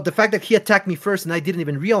 okay, but the fact that he attacked me first and I didn't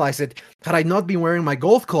even realize it, had I not been wearing my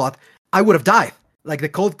gold cloth, I would have died. Like the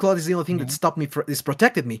gold cloth is the only thing that stopped me, this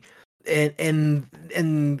protected me. And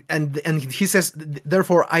he says,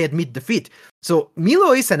 therefore I admit defeat. So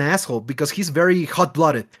Milo is an asshole because he's very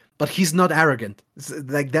hot-blooded, but he's not arrogant.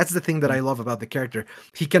 Like that's the thing that I love about the character.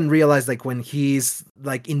 He can realize like when he's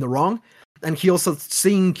like in the wrong, and he also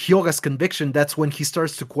seeing Hyoga's conviction. That's when he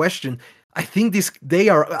starts to question. I think they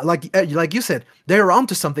are like you said, they're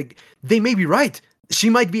onto something. They may be right. She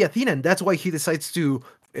might be Athena, and that's why he decides to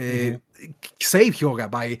save Hyoga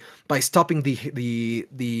by stopping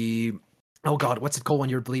the oh god, what's it called when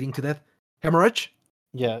you're bleeding to death? Hemorrhage?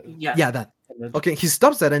 Yeah. That. Okay, he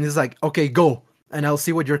stops that and he's like, okay, go, and I'll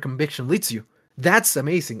see what your conviction leads you. That's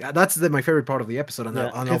amazing. That's my favorite part of the episode and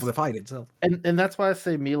of the fight itself. And that's why I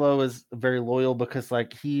say Milo is very loyal because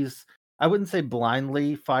like he's, I wouldn't say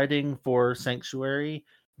blindly fighting for Sanctuary,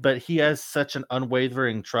 but he has such an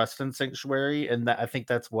unwavering trust in Sanctuary, and that I think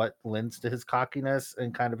that's what lends to his cockiness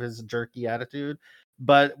and kind of his jerky attitude.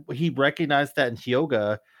 But he recognized that in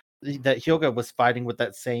Hyoga, that Hyoga was fighting with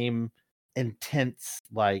that same intense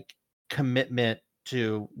like commitment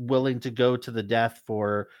to willing to go to the death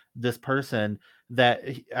for this person. That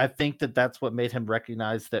I think that's what made him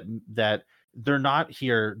recognize that they're not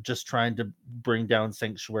here just trying to bring down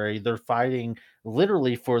Sanctuary. They're fighting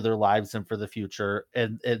literally for their lives and for the future.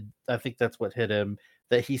 And I think that's what hit him,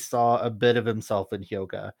 that he saw a bit of himself in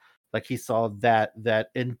Hyoga. Like he saw that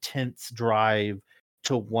intense drive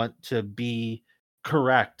to want to be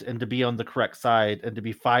correct and to be on the correct side and to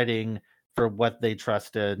be fighting for what they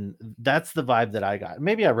trust in. That's the vibe that I got.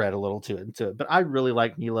 Maybe I read a little too into it, but I really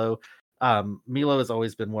like Milo. Milo has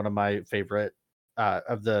always been one of my favorite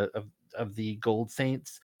of the Gold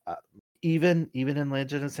Saints. Even in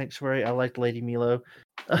Legend of Sanctuary, I liked Lady Milo.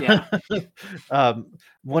 Yeah.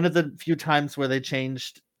 One of the few times where they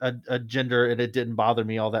changed a gender and it didn't bother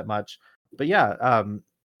me all that much. But yeah,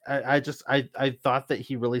 I thought that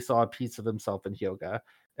he really saw a piece of himself in Hyoga,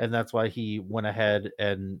 and that's why he went ahead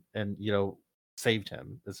and saved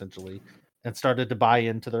him essentially and started to buy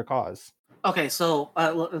into their cause. Okay, so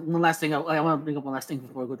one last thing. I want to bring up one last thing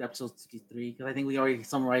before we go to episode 63, because I think we already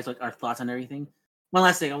summarized like our thoughts on everything. One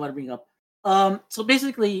last thing I want to bring up. So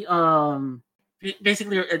basically,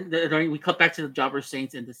 we cut back to the Jobber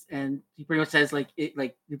Saints and he pretty much says like you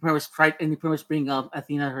pretty much bring up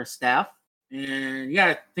Athena and her staff, and yeah,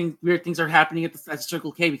 I think weird things are happening at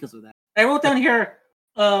Circle K because of that. I wrote down here.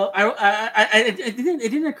 It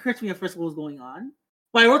didn't occur to me at first what was going on.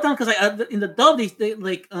 Well, I wrote down because in the dub they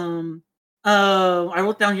like I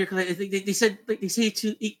wrote down here because they said they say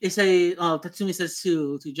Tatsumi says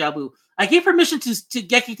to Jabu, I gave permission to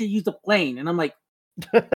Geki to use the plane, and I'm like,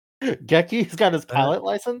 Geki's got his pilot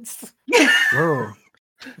license. Whoa.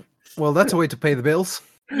 Well, that's a way to pay the bills.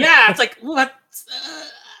 Yeah, it's like, well, that's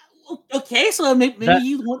okay. So maybe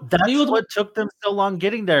that's what took them so long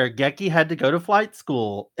getting there. Geki had to go to flight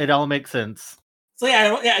school. It all makes sense. So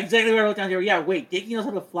yeah, exactly what I wrote down here. Yeah, wait, Geki knows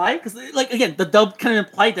how to fly? Because like again, the dub kind of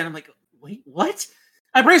implied that. I'm like, wait, what?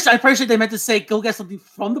 I'm pretty sure they meant to say go get something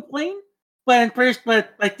from the plane,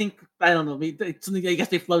 but I think I don't know. Maybe it's something I guess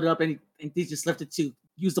they floated up and they just left it to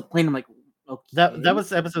use the plane. I'm like, okay. That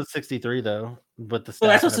was episode 63 though, with the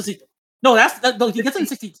staff. Oh, that's 60. No, he gets in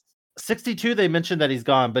 60. 62. They mentioned that he's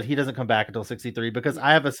gone, but he doesn't come back until 63 because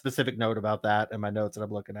I have a specific note about that in my notes and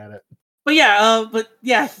I'm looking at it. But yeah,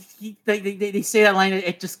 they say that line.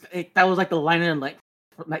 That was like the line and like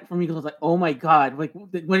for me, I was like, oh my god, like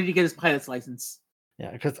when did he get his pilot's license?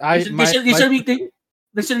 Yeah, because they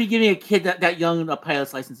should be giving a kid that young a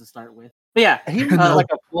pilot's license to start with. But yeah, he was like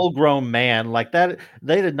a full-grown man. Like that,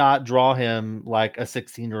 they did not draw him like a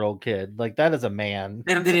 16-year-old kid. Like that is a man.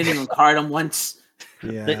 They didn't even card him once.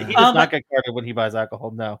 Yeah, he does not get carded when he buys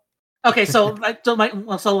alcohol. No. Okay, so very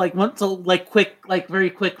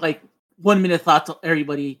quick 1 minute thoughts on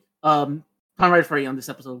everybody. Conrad Freddy on this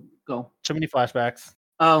episode. Go. Too many flashbacks.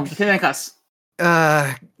 Tenekas.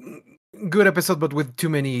 Good episode, but with too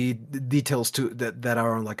many details that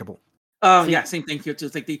are unlikable. Yeah, same thing here too.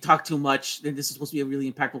 It's like they talk too much. Then this is supposed to be a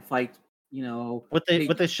really impactful fight. You know what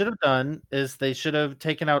they should have done is they should have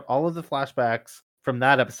taken out all of the flashbacks from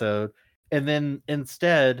that episode, and then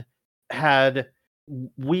instead had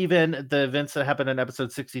weave in the events that happened in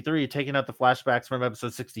episode 63, taking out the flashbacks from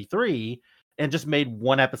episode 63, and just made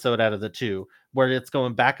one episode out of the two, where it's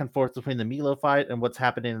going back and forth between the Milo fight and what's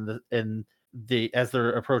happening in the as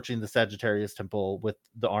they're approaching the Sagittarius temple with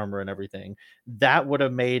the armor and everything. That would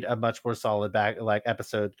have made a much more solid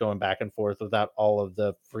episode going back and forth without all of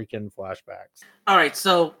the freaking flashbacks. All right,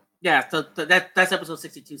 so yeah, so that's episode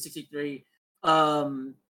 62, 63. I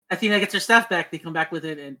think that gets their staff back. They come back with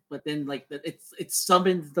it, but then like it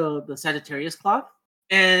summons the Sagittarius cloth,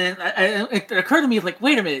 and it occurred to me like,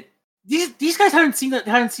 wait a minute, these guys haven't seen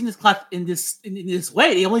this cloth in this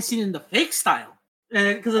way. They only seen it in the fake style.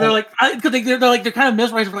 And because they're kind of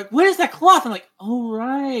mesmerized. Like, where's that cloth? I'm like, oh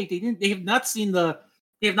right, they have not seen the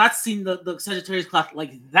Sagittarius cloth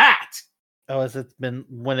like that. Oh, has it been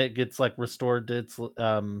when it gets like restored to its to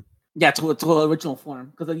its original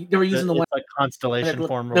form? Because they were using the one like constellation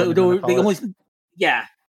form. They only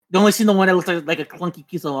seen the one that looks like a clunky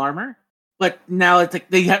piece of armor. But now it's like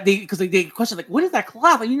they question like, what is that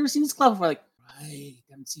cloth? Like, you never seen this cloth before? Like, right, I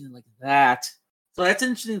haven't seen it like that. So that's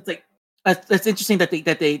interesting. It's like. That's interesting that they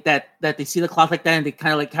see the cloth like that and they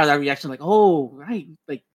kind of like have that reaction like, oh right,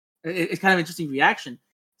 like it's kind of interesting reaction.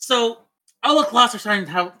 So all the gold cloths are starting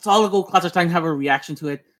to have a reaction to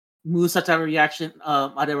it. Moose starts to have a reaction.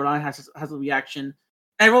 Aldebaran has a reaction.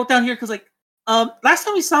 And I wrote down here because like last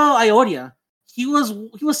time we saw Ioria, he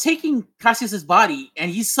was taking Cassius's body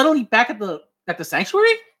and he's suddenly back at the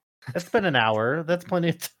sanctuary. It's been an hour. That's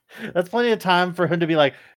plenty of time for him to be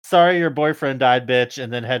like, sorry, your boyfriend died, bitch,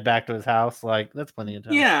 and then head back to his house. Like, that's plenty of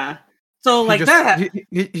time. Yeah. So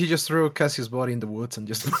he just threw Cassius' body in the woods and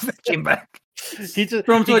just came back. They threw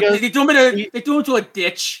him to a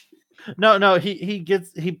ditch. No,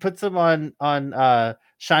 he puts him on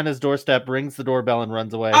Shina's doorstep, rings the doorbell, and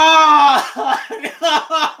runs away. Oh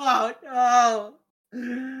no.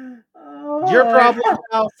 Oh, your problem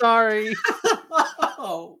now, sorry.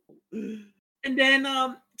 And then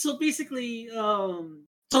so basically and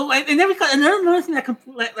another thing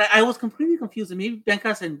that I was completely confused, and maybe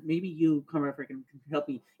Benkas and maybe you can help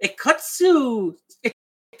me. It cuts to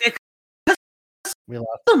we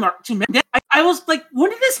lost. I was like,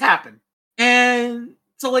 when did this happen? And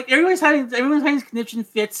so like everyone's having conniption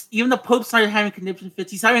fits. Even the Pope started having conniption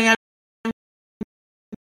fits. He's starting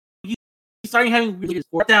having really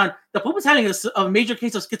down. The Pope is having a major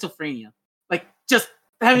case of schizophrenia. Like just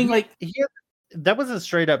having that was a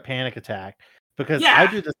straight up panic attack. Because I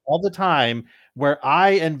do this all the time where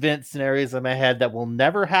I invent scenarios in my head that will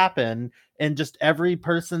never happen. And just every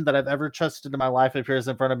person that I've ever trusted in my life appears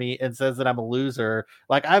in front of me and says that I'm a loser.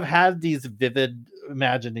 Like I've had these vivid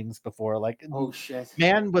imaginings before. Like, oh shit,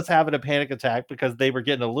 man was having a panic attack because they were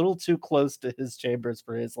getting a little too close to his chambers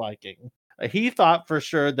for his liking. He thought for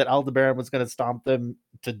sure that Aldebaran was going to stomp them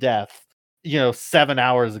to death, 7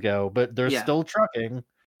 hours ago, but they're still trucking.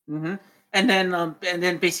 Mm-hmm. and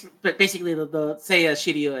then basically the Seiya,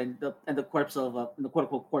 Shiryu, and the corpse of the quote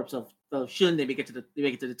unquote corpse of Shun, they make it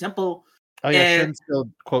to the temple. Oh yeah, And Shun's still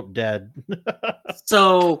quote dead.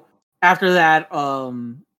 so after that,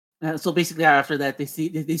 so basically after that, they see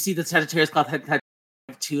the Sagittarius cloth had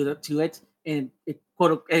to it, and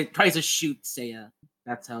it tries to shoot Seiya.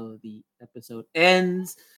 That's how the episode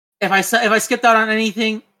ends. If I skipped out on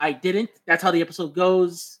anything, I didn't. That's how the episode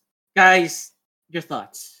goes, guys. Your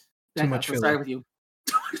thoughts? Too much I'll start with you.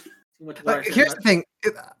 Too much Here's the thing.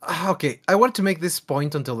 Okay, I want to make this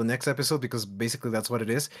point until the next episode because basically that's what it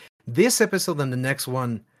is. This episode and the next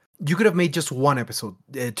one, you could have made just one episode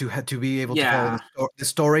to be able to follow the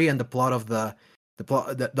story and the plot of the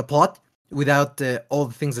plot without all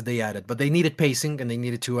the things that they added. But they needed pacing and they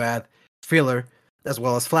needed to add filler as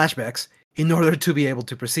well as flashbacks in order to be able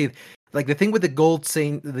to proceed. Like the thing with the gold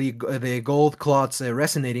saying the gold clots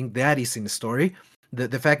resonating, that is in the story.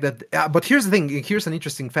 The fact that, but here's the thing. Here's an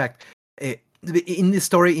interesting fact. In the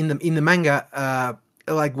story, in the manga,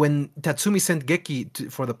 like when Tatsumi sent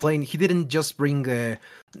Geki for the plane, he didn't just bring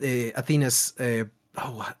Athena's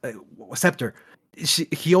scepter.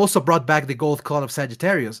 He also brought back the gold cloth of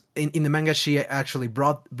Sagittarius. In the manga, she actually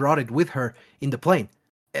brought it with her in the plane,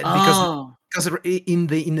 because in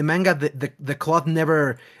the manga the cloth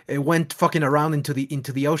never went fucking around into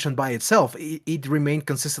the ocean by itself. It remained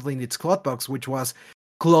consistently in its cloth box, which was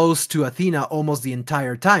close to Athena almost the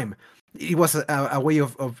entire time. It was a way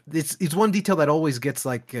of it's one detail that always gets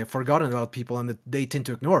like forgotten about people and that they tend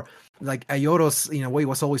to ignore. Like Aioros in a way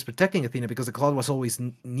was always protecting Athena because the cloth was always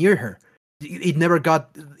near her. It never got.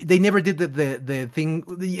 They never did the thing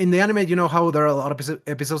in the anime. You know how there are a lot of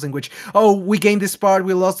episodes in which, oh, we gained this part,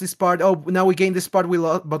 we lost this part. Oh, now we gained this part, we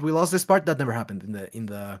lost this part. That never happened in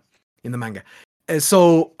the manga.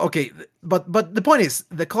 So okay, but the point is,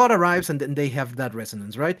 the cloud arrives and then they have that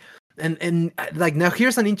resonance, right? And like now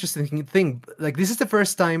here's an interesting thing. Like this is the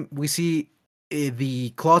first time we see the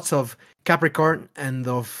clots of Capricorn and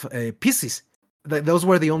of Pisces. Those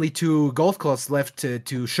were the only two gold clots left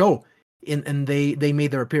to show. And they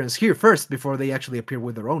made their appearance here first before they actually appeared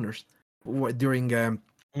with their owners during the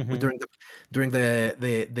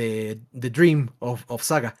dream of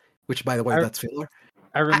Saga, which by the way that's filler.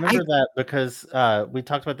 I remember that because we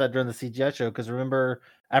talked about that during the CGI show. Because remember,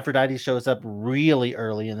 Aphrodite shows up really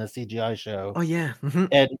early in the CGI show. Oh yeah,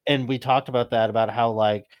 and we talked about that, about how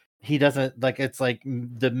like he doesn't like, it's like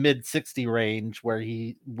the mid 60 range where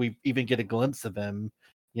we even get a glimpse of him,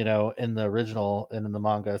 you know, in the original and in the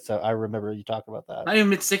manga. So I remember you talking about that. Not even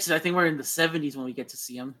mid-60s. I think we're in the 70s when we get to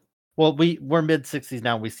see him. Well, we're mid-60s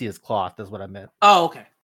now. We see his cloth, is what I meant. Oh, okay.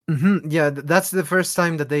 Yeah, that's the first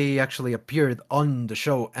time that they actually appeared on the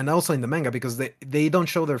show and also in the manga, because they don't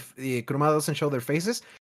show Kurumada doesn't show their faces,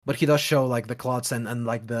 but he does show like the clots and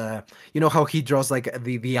like the, you know how he draws like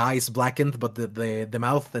the eyes blackened, but the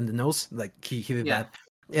mouth and the nose, like he did that.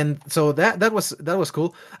 And so that was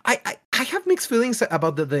cool. I have mixed feelings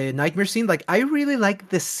about the nightmare scene. Like I really like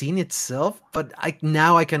the scene itself, but I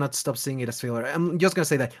cannot stop seeing it as filler. I'm just gonna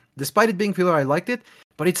say that despite it being filler, I liked it,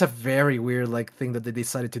 but it's a very weird like thing that they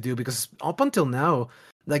decided to do, because up until now,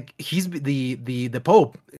 like he's the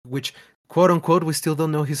Pope, which quote unquote we still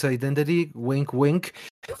don't know his identity. Wink, wink.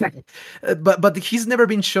 but he's never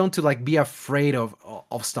been shown to like be afraid of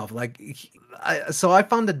stuff. Like so I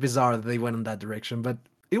found it bizarre that they went in that direction, but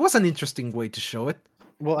it was an interesting way to show it.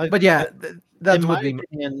 Well, but yeah, that would be.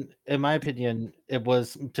 In my opinion, it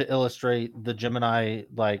was to illustrate the Gemini,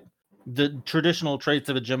 like the traditional traits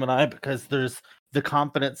of a Gemini, because there's the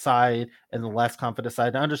confident side and the less confident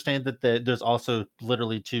side. I understand that there's also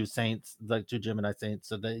literally two saints, like two Gemini saints,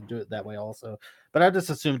 so they do it that way also. But I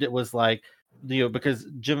just assumed it was like, you know, because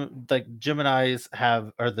Geminis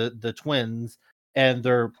are the twins, and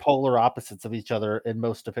they're polar opposites of each other in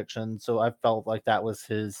most depictions. So I felt like that was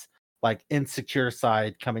his like insecure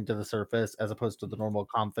side coming to the surface, as opposed to the normal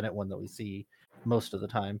confident one that we see most of the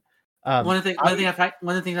time. One of the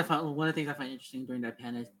things I find interesting during that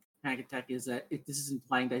panic attack is that this is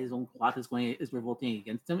implying that his own cloth is revolting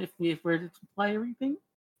against him. If we're to imply everything.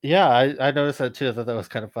 Yeah, I noticed that too. I thought that was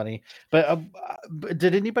kind of funny. But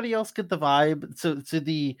did anybody else get the vibe? So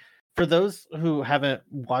for those who haven't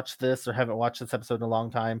watched this or haven't watched this episode in a long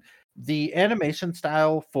time, the animation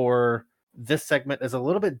style for this segment is a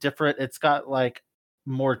little bit different. It's got like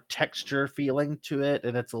more texture feeling to it,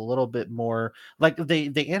 and it's a little bit more like they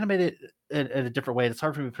animate it in a different way. It's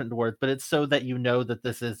hard for me to put into words, but it's so that you know that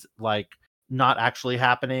this is like not actually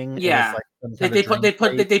happening. Yeah, they put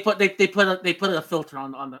a filter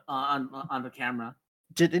on the camera.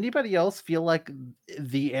 Did anybody else feel like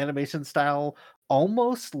the animation style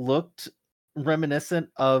almost looked reminiscent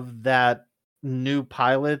of that new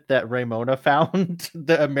pilot that Ramona found,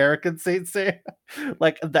 the American Saint Seiya.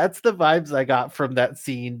 Like that's the vibes I got from that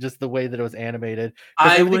scene, just the way that it was animated.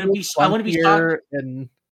 Because I everything wouldn't was be I wouldn't be shocked. clunkier and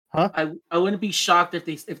I wouldn't be shocked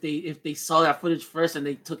if they saw that footage first and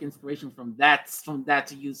they took inspiration from that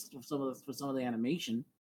to use for some of the animation.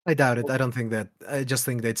 I doubt it. I don't think that. I just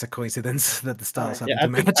think that it's a coincidence that the styles Alright.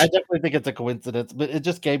 happen to match. I definitely think it's a coincidence, but it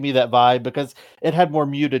just gave me that vibe because it had more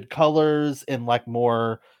muted colors and like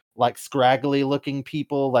more like scraggly looking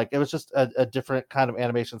people. Like it was just a different kind of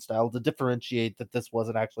animation style to differentiate that this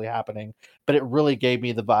wasn't actually happening. But it really gave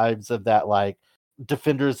me the vibes of that like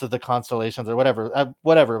Defenders of the Constellations or whatever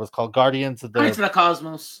it was called, Guardians of Guardians of the the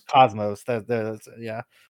Cosmos. Yeah,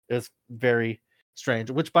 it was very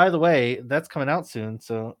strange. Which, by the way, that's coming out soon.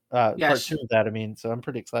 So part Yes. 2 of that. I mean, so I'm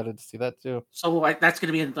pretty excited to see that too. So that's going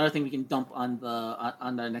to be another thing we can dump on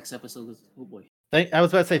the next episode. Oh boy. I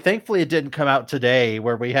was about to say, thankfully it didn't come out today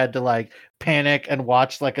where we had to like panic and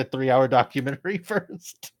watch like a 3-hour documentary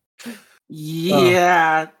first.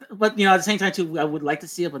 Yeah, but at the same time too, I would like to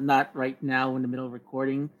see it, but not right now in the middle of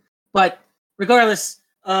recording. But regardless,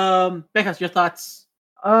 Becca, your thoughts?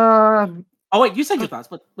 Oh wait, you said your thoughts,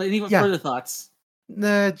 but any further thoughts?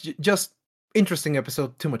 Just interesting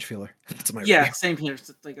episode. Too much filler. That's my review. Same here.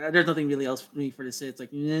 It's like there's nothing really else for me to say. It's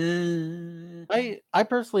like I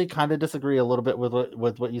personally kind of disagree a little bit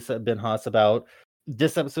with what you said, Ben Haas, about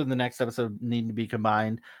this episode and the next episode needing to be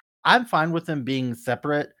combined. I'm fine with them being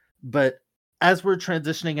separate, but as we're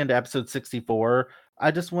transitioning into episode 64,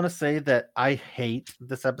 I just want to say that I hate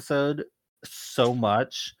this episode so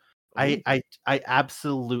much. I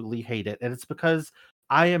absolutely hate it, and it's because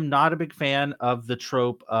I am not a big fan of the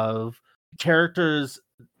trope of characters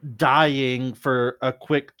dying for a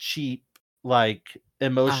quick, cheap, like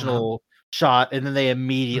emotional shot, and then they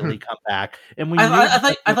immediately come back. And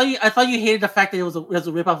I thought you hated the fact that it was a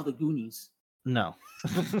ripoff of the Goonies. No.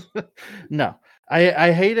 No,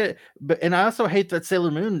 I hate it, and I also hate that Sailor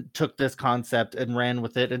Moon took this concept and ran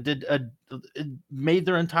with it and made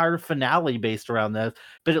their entire finale based around this.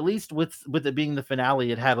 But at least with it being the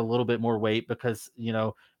finale, it had a little bit more weight because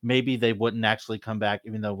maybe they wouldn't actually come back,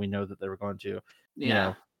 even though we know that they were going to.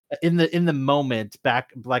 In the moment back,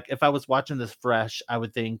 like if I was watching this fresh, I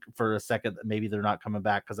would think for a second that maybe they're not coming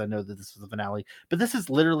back because I know that this was the finale. But this is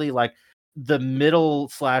literally like the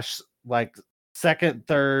middle / like second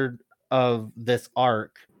third of this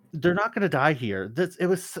arc. They're not going to die here. It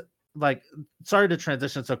was like, sorry to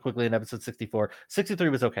transition so quickly in episode 64. 63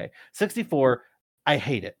 was okay. 64, I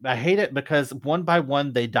hate it. I hate it because one by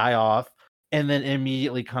one they die off and then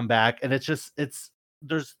immediately come back, and it just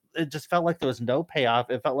felt like there was no payoff.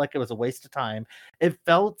 It felt like it was a waste of time. It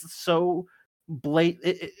felt so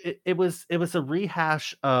blatant. It was a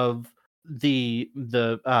rehash of the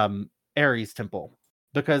Ares Temple.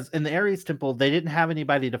 Because in the Ares Temple, they didn't have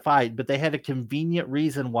anybody to fight, but they had a convenient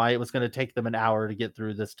reason why it was going to take them an hour to get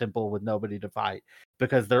through this temple with nobody to fight,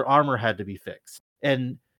 because their armor had to be fixed.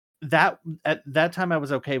 And that at that time I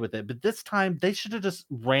was okay with it, but this time they should have just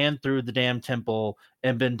ran through the damn temple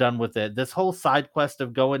and been done with it. This whole side quest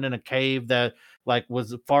of going in a cave that like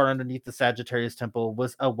was far underneath the Sagittarius Temple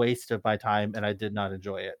was a waste of my time, and I did not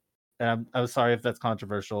enjoy it. And I'm sorry if that's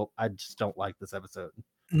controversial. I just don't like this episode.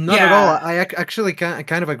 Not at all. I actually kind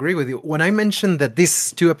of agree with you. When I mentioned that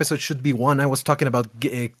these 2 episodes should be one, I was talking about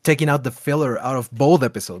taking out the filler out of both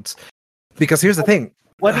episodes. Because here's the thing.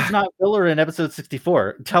 What is not filler in episode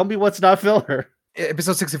 64? Tell me what's not filler.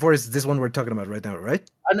 Episode 64 is this one we're talking about right now, right?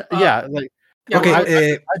 Yeah.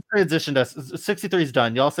 Okay. I transitioned us. 63 is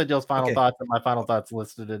done. Y'all said y'all's final thoughts, and my final thoughts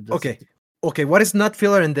listed in this. Okay, what is not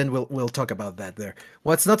filler, and then we'll talk about that there.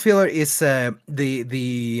 What's not filler is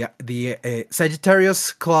the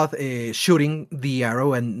Sagittarius cloth shooting the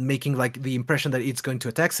arrow and making like the impression that it's going to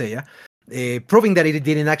attack Seiya, proving that it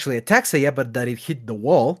didn't actually attack Seiya, but that it hit the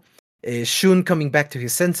wall. Shun coming back to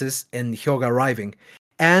his senses and Hyoga arriving,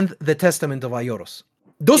 and the testament of Aioros.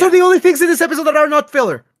 Those are the only things in this episode that are not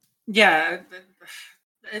filler. Yeah,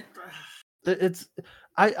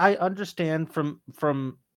 I understand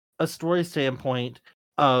from a story standpoint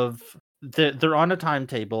of they're on a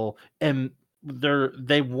timetable and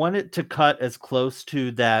they want it to cut as close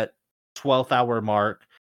to that 12th hour mark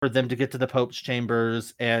for them to get to the Pope's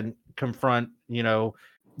chambers and confront,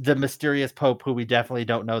 the mysterious Pope who we definitely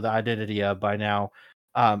don't know the identity of by now.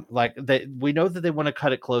 We know that they want to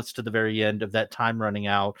cut it close to the very end of that time running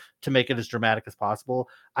out to make it as dramatic as possible.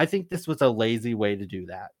 I think this was a lazy way to do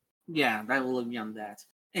that. Yeah, I will agree on that.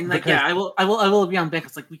 And I will agree on that.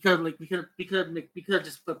 It's like we could have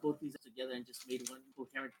just put both these together and just made one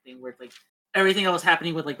coherent thing where it's like everything that was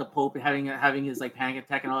happening with like the Pope and having his like panic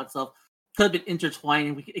attack and all that stuff could have been intertwined,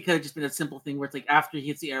 and it could have just been a simple thing where it's like after he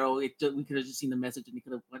hits the arrow, we could have just seen the message, and he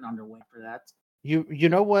could have went on their way for that. You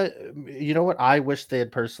know what I wish they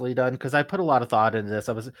had personally done, because I put a lot of thought into this.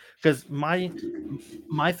 Because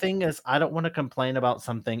my thing is, I don't want to complain about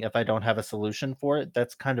something if I don't have a solution for it.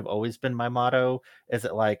 That's kind of always been my motto. Is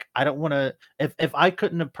it like I don't want to if I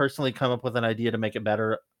couldn't have personally come up with an idea to make it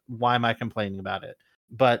better, why am I complaining about it?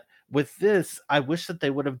 But with this, I wish that they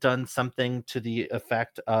would have done something to the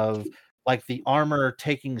effect of like the armor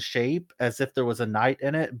taking shape as if there was a knight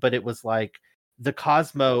in it, but it was like the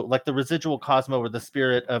Cosmo, like the residual Cosmo or the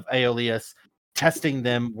spirit of Aeolus, testing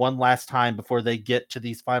them one last time before they get to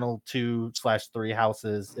these final 2/3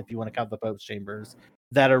 houses, if you want to count the Pope's chambers,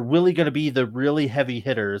 that are really going to be the really heavy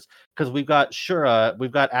hitters. Because we've got Shura,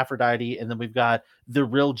 we've got Aphrodite, and then we've got the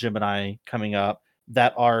real Gemini coming up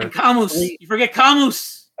that are. And Camus! You forget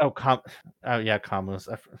Camus! Oh yeah, Camus.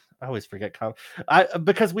 I always forget Camus.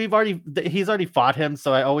 Because he's already fought him,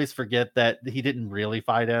 so I always forget that he didn't really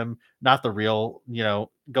fight him. Not the real,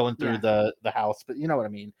 going through the house, but you know what I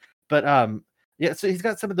mean. But yeah, so he's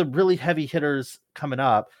got some of the really heavy hitters coming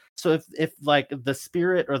up. So if like the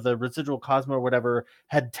spirit or the residual Cosmo or whatever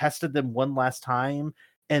had tested them one last time,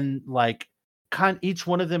 and like each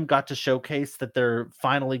one of them got to showcase that they're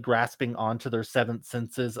finally grasping onto their seventh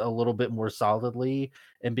senses a little bit more solidly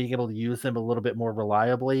and being able to use them a little bit more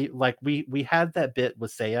reliably. Like we had that bit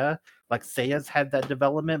with Seiya, like Seiya's had that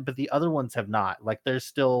development, but the other ones have not. Like they're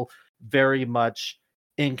still very much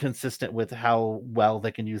inconsistent with how well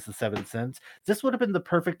they can use the seventh sense. This would have been the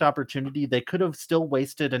perfect opportunity. They could have still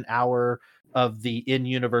wasted an hour of the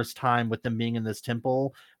in-universe time with them being in this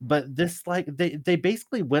temple, but this, like, they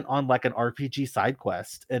basically went on like an RPG side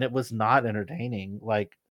quest, and it was not entertaining,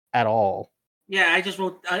 like, at all. Yeah, I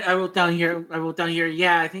wrote down here.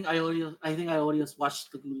 Yeah, I think Iodius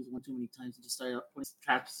watched the Goonies one too many times and just started putting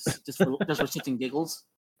traps just for shits and giggles.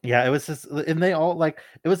 Yeah, it was just, and they all, like,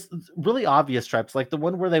 it was really obvious traps. Like the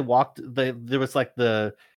one where they walked, there was like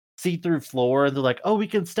the see-through floor, and they're like, "Oh, we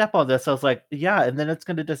can step on this." I was like, "Yeah," and then it's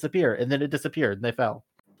going to disappear, and then it disappeared, and they fell.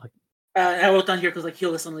 Like, I wrote down here because like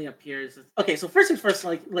Hyoga suddenly appears. Okay, so first things first,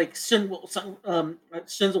 like Shun's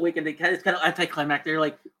awakened. It's kind of anticlimactic. They're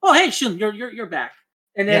like, "Oh, hey, Shun, you're back."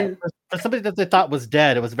 And then for somebody that they thought was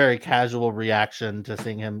dead, it was a very casual reaction to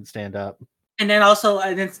seeing him stand up. And then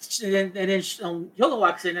Hyoga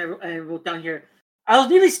walks in and wrote down here, "I was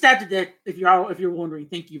nearly stabbed to death. If you're wondering,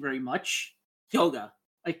 thank you very much, Hyoga."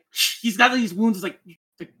 Like he's got these wounds. It's like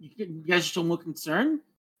you guys show no concern,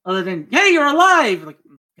 other than hey, you're alive. Like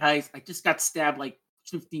guys, I just got stabbed like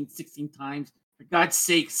 15, 16 times. For God's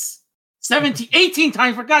sakes, 17, 18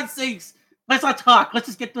 times. For God's sakes, let's not talk.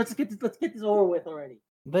 Let's get this over with already.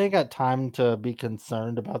 They got time to be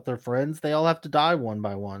concerned about their friends. They all have to die one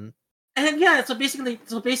by one. And yeah, so basically, the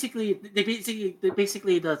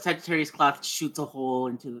Sagittarius cloth shoots a hole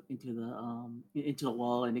into the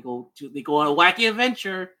wall, and they go on a wacky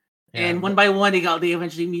adventure. Yeah. And one by one, they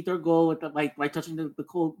eventually meet their goal with by touching the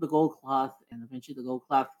gold cloth, and eventually the gold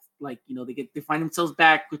cloth, like they find themselves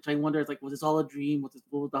back, which I wonder is like, was this all a dream? What the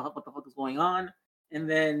fuck is going on? And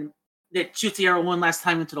then they shoots the arrow one last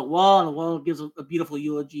time into the wall, and the wall gives a beautiful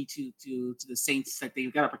eulogy to the saints that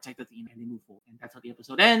they've got to protect at the end, and they move forward. And that's how the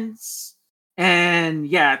episode ends. And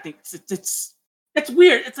yeah, I think it's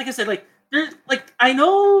weird. It's like I said, like there's like I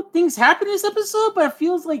know things happen in this episode, but it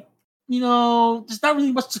feels like there's not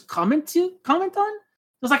really much to comment on.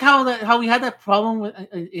 It's like how we had that problem with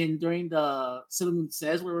during the Sailor Moon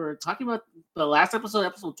Says, where we were talking about the last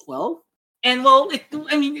episode 12. And well, it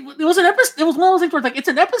was an episode. It was one of those things where it's like it's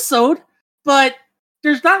an episode, but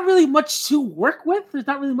there's not really much to work with. There's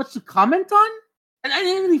not really much to comment on, and I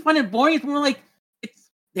didn't really find it boring. It's more like it's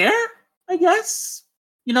there, I guess.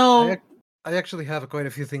 I actually have quite a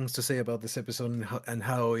few things to say about this episode and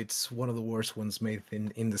how it's one of the worst ones made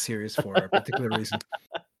in the series for a particular reason.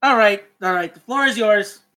 All right. The floor is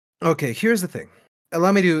yours. Okay, here's the thing.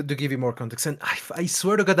 Allow me to give you more context. And I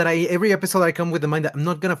swear to God that every episode I come with the mind that I'm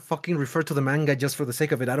not going to fucking refer to the manga just for the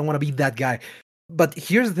sake of it. I don't want to be that guy. But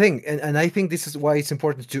here's the thing, and I think this is why it's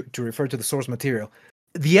important to refer to the source material.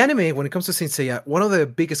 The anime, when it comes to Saint Seiya, one of the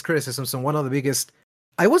biggest criticisms and one of the biggest,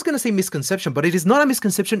 I was going to say misconception, but it is not a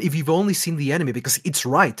misconception if you've only seen the anime, because it's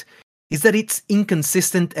right, is that it's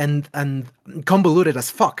inconsistent and convoluted as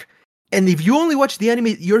fuck. And if you only watch the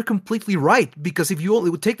anime, you're completely right. Because if you only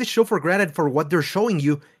would take the show for granted for what they're showing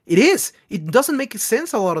you, it is. It doesn't make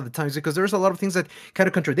sense a lot of the times because there's a lot of things that kind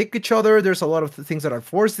of contradict each other. There's a lot of things that are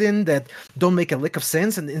forced in that don't make a lick of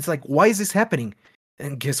sense. And it's like, why is this happening?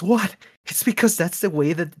 And guess what? It's because that's the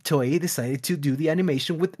way that Toei decided to do the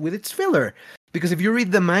animation with its filler. Because if you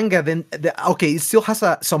read the manga, then okay, it still has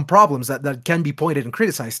some problems that can be pointed and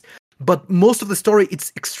criticized. But most of the story,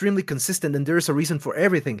 it's extremely consistent, and there is a reason for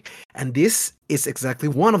everything. And this is exactly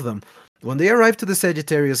one of them. When they arrive to the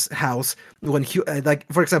Sagittarius house, when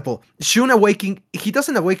like, for example, Shun awaking, he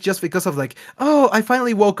doesn't awake just because of like, oh, I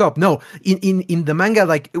finally woke up. No, in the manga,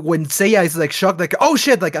 like when Seiya is like shocked, like, oh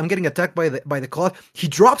shit, like I'm getting attacked by the cloth, he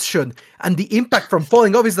drops Shun, and the impact from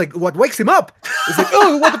falling off is like what wakes him up. It's like,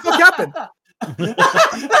 oh, what the fuck happened?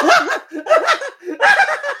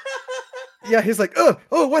 Yeah, he's like, oh,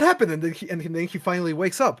 what happened? And then he finally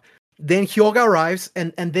wakes up. Then Hyoga arrives,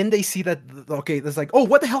 and then they see that, okay, there's like, oh,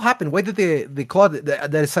 what the hell happened? Why did the claw that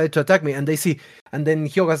decided to attack me? And they see, and then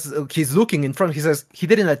he's looking in front. He says,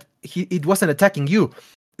 it wasn't attacking you.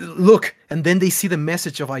 Look, and then they see the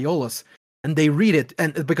message of Aiolos, and they read it,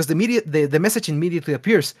 and because the message immediately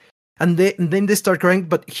appears, and then they start crying.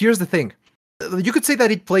 But here's the thing. You could say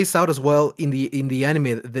that it plays out as well in the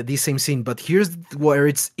anime, this same scene, but here's where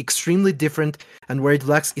it's extremely different and where it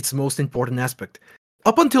lacks its most important aspect.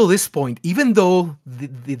 Up until this point, even though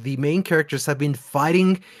the main characters have been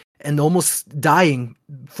fighting and almost dying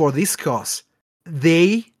for this cause,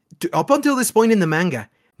 up until this point in the manga,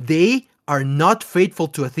 they are not faithful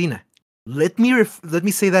to Athena. Let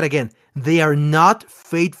me say that again. They are not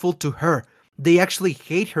faithful to her. They actually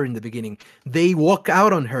hate her in the beginning. They walk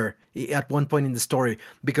out on her at one point in the story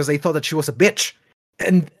because they thought that she was a bitch,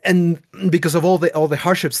 and because of all the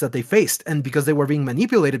hardships that they faced, and because they were being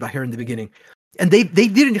manipulated by her in the beginning. And they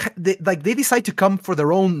decide to come for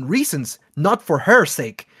their own reasons, not for her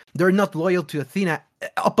sake. They're not loyal to Athena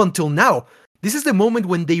up until now. This is the moment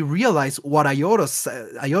when they realize what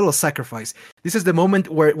Aiolos sacrifice. This is the moment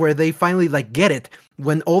where they finally like get it,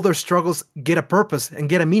 when all their struggles get a purpose and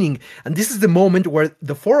get a meaning. And this is the moment where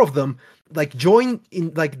the four of them like join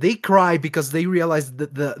in, like they cry because they realize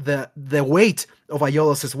the weight of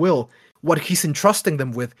Aiolos' will, what he's entrusting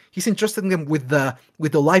them with. He's entrusting them with the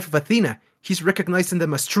life of Athena. He's recognizing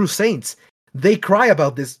them as true saints. They cry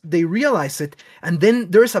about this. They realize it. And then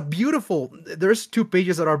there's 2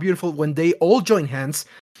 pages that are beautiful when they all join hands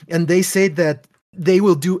and they say that they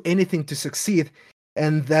will do anything to succeed,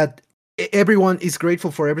 and that everyone is grateful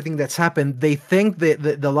for everything that's happened. They thank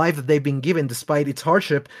the life that they've been given despite its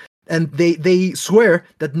hardship. And they swear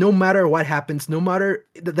that no matter what happens, no matter,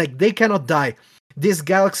 like, they cannot die. This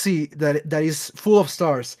galaxy that is full of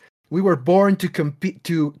stars, we were born to compete,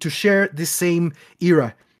 to share this same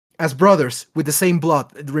era as brothers with the same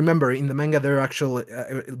blood. Remember, in the manga, they're actual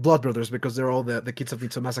blood brothers because they're all the kids of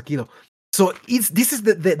Mitsumasa Kido. So this is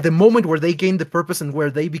the moment where they gain the purpose and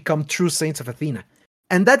where they become true saints of Athena.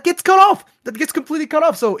 And that gets cut off. That gets completely cut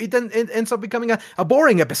off. So it ends up becoming a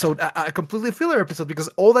boring episode, a completely filler episode, because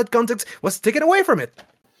all that context was taken away from it.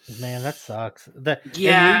 Man, that sucks.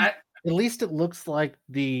 Yeah. At least it looks like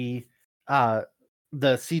the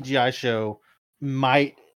CGI show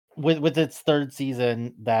might, with its 3rd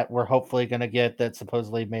season that we're hopefully going to get, that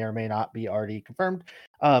supposedly may or may not be already confirmed.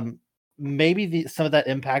 Maybe some of that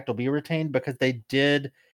impact will be retained, because they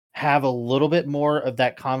did have a little bit more of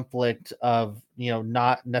that conflict of,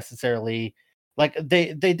 not necessarily like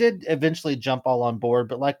they did eventually jump all on board,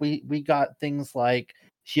 but like we got things like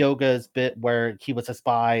Hyoga's bit where he was a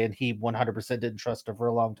spy and he 100% didn't trust her for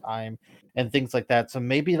a long time and things like that. So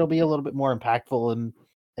maybe it'll be a little bit more impactful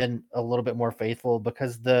and a little bit more faithful,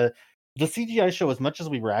 because the CGI show, as much as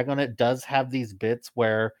we rag on it, does have these bits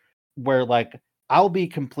where like I'll be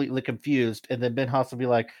completely confused, and then Ben Haas will be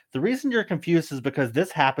like, the reason you're confused is because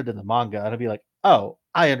this happened in the manga, and I'll be like, oh,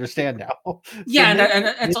 I understand now. Yeah, so and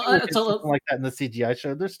it's something like that in the CGI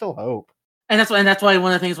show. There's still hope. And that's why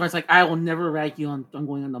one of the things where it's like, I will never rag you on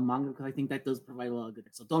going on the manga, because I think that does provide a lot of good.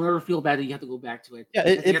 So don't ever feel bad that you have to go back to it. Yeah,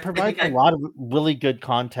 it provides a lot of really good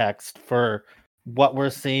context for what we're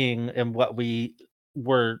seeing and what we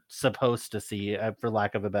were supposed to see, for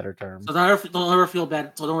lack of a better term. So don't ever feel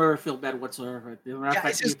bad. So don't ever feel bad whatsoever. Yeah,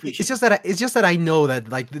 it's just that I know that,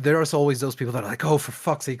 like, there's always those people that are like, oh, for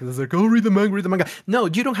fuck's sake, it's like, oh, read the manga. No,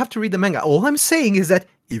 you don't have to read the manga. All I'm saying is that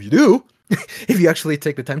if you do, if you actually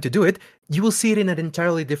take the time to do it, you will see it in an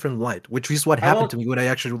entirely different light, which is what happened to me when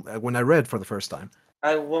I read for the first time.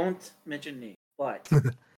 I won't mention names, but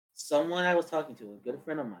someone I was talking to, a good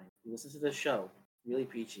friend of mine who listens to this show, really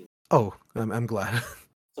appreciates. Oh, I'm glad.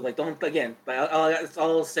 So like, don't, again, but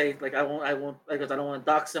I'll say, like, I won't, because I don't want to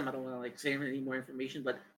dox them. I don't want to like say any more information.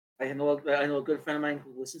 But I know a good friend of mine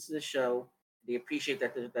who listens to this show. They appreciate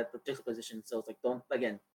that the juxtaposition. So it's like, don't,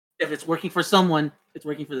 again, if it's working for someone, it's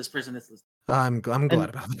working for this person that's listening. I'm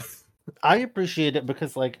glad about it. I appreciate it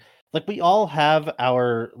because like we all have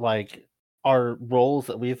our roles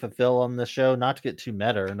that we fulfill on the show. Not to get too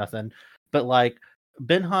meta or nothing, but like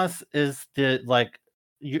Benhas is the like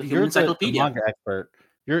you're the encyclopedia. manga expert.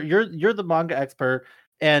 You're the manga expert,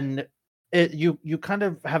 and you kind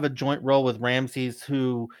of have a joint role with Ramses,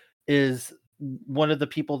 who is one of the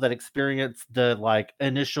people that experienced the like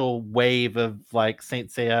initial wave of like Saint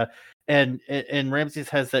Seiya, and Ramses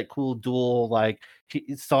has that cool dual like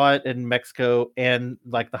he saw it in Mexico and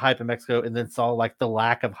like the hype in Mexico, and then saw like the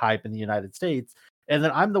lack of hype in the United States. And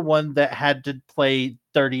then I'm the one that had to play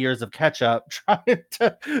 30 years of catch up trying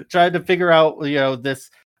to figure out, this,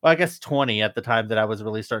 well, I guess 20 at the time that I was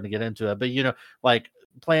really starting to get into it. But like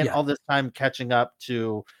playing all this time catching up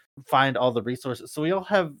to find all the resources. So we all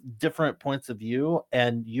have different points of view,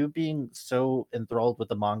 and you being so enthralled with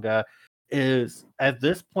the manga is at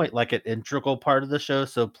this point like an integral part of the show.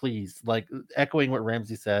 So please, like echoing what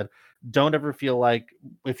Ramsey said, don't ever feel like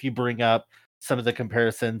if you bring up some of the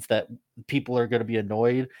comparisons that people are going to be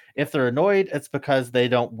annoyed. If they're annoyed, it's because they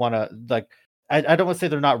don't want to like. I don't want to say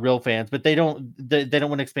they're not real fans, but they don't want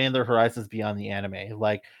to expand their horizons beyond the anime.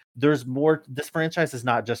 Like there's more. This franchise is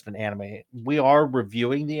not just an anime. We are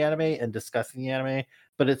reviewing the anime and discussing the anime,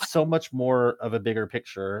 but it's so much more of a bigger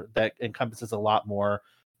picture that encompasses a lot more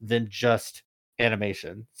than just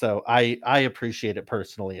animation. So I appreciate it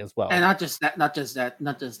personally as well. And not just that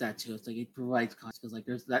too. It's like it provides context, because like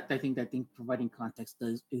there's that. I think providing context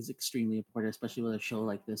is extremely important, especially with a show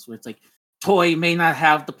like this, where it's like Toei may not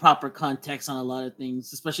have the proper context on a lot of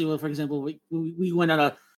things, especially when, for example, we went on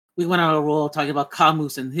a roll talking about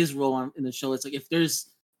Camus and his role in the show. It's like if there's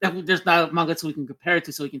not a manga so we can compare it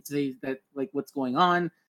to, so we can say that like what's going on.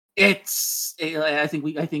 I think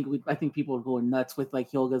people are going nuts with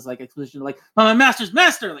like Hyoga's like exposition, like I'm a master's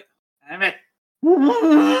master. Like, damn it.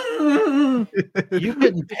 You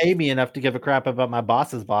couldn't pay me enough to give a crap about my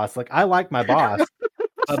boss's boss. Like I like my boss.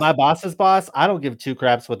 But my boss's boss, I don't give two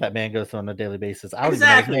craps what that man goes through on a daily basis. I don't even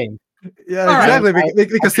know his name. Yeah, exactly.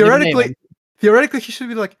 Because theoretically, he should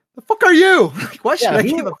be like, "The fuck are you? Why should I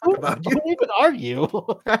give a fuck about you? Who even are you?"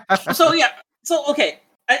 So okay.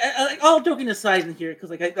 I all joking aside in here, because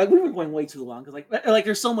like we've been going way too long, because like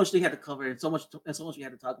there's so much we had to cover and so much we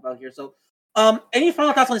had to talk about here. So, any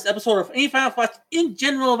final thoughts on this episode, or any final thoughts in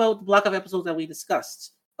general about the block of episodes that we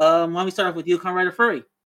discussed? Why don't we start off with you, Conrad Furry?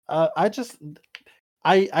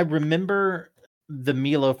 I remember the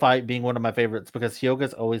Milo fight being one of my favorites because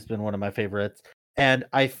Hyoga's always been one of my favorites, and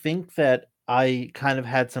I think that I kind of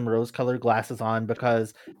had some rose-colored glasses on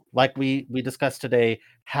because, like we discussed today,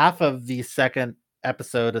 half of the second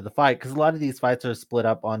episode of the fight, because a lot of these fights are split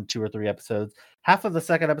up on 2 or 3 episodes, half of the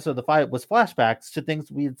second episode of the fight was flashbacks to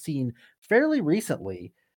things we had seen fairly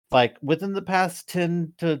recently. Like within the past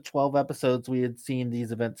 10 to 12 episodes, we had seen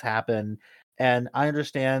these events happen. And I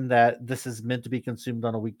understand that this is meant to be consumed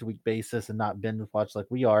on a week-to-week basis and not binge watch like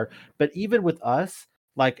we are. But even with us,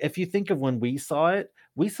 like if you think of when we saw it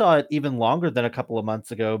even longer than a couple of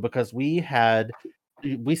months ago, because we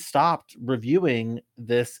stopped reviewing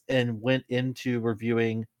this and went into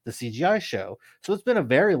reviewing the CGI show. So it's been a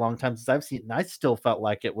very long time since I've seen it, and I still felt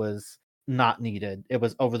like it was not needed. It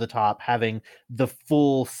was over the top, having the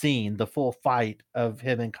full scene, the full fight of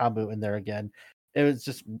him and Kambu in there again. It was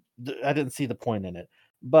just, I didn't see the point in it.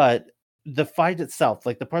 But the fight itself,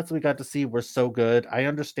 like the parts that we got to see were so good. I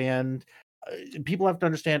understand, people have to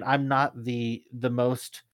understand I'm not the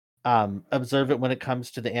most observant when it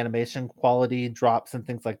comes to the animation quality drops and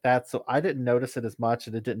things like that, so I didn't notice it as much,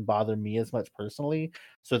 and it didn't bother me as much personally,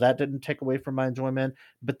 so that didn't take away from my enjoyment.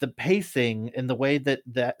 But the pacing and the way that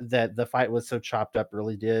the fight was so chopped up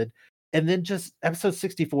really did. And then just episode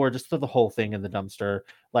 64, just throw the whole thing in the dumpster.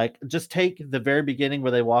 Like just take the very beginning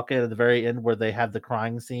where they walk in, at the very end where they have the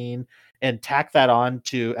crying scene, and tack that on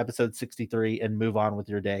to episode 63 and move on with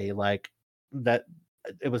your day. Like that,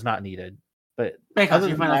 it was not needed. But your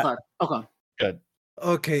final thought. Okay. Good.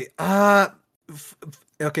 Okay.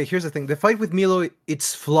 Okay. Here's the thing. The fight with Milo,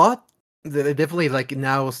 it's flawed. Definitely, like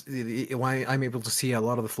now, why I'm able to see a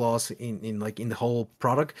lot of the flaws in the whole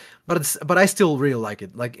product. But I still really like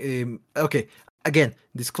it. Like, okay. Again,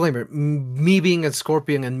 disclaimer: me being a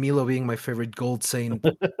Scorpion and Milo being my favorite Gold Saint,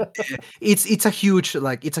 it's a huge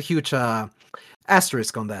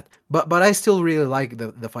asterisk on that. But I still really like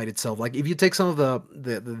the fight itself. Like if you take some of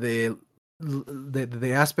the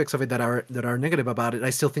aspects of it that are negative about it,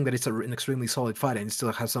 I still think that it's an extremely solid fight, and it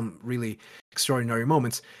still has some really extraordinary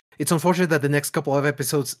moments. It's unfortunate that the next couple of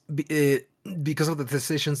episodes, because of the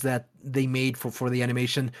decisions that they made for the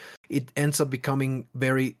animation, it ends up becoming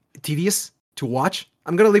very tedious. to watch.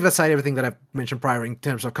 I'm gonna leave aside everything that I've mentioned prior in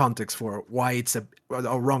terms of context for why it's a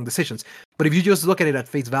wrong decisions. But if you just look at it at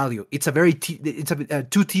face value, it's a very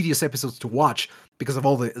two tedious episodes to watch because of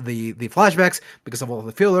all the flashbacks, because of all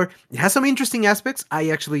the filler. It has some interesting aspects. I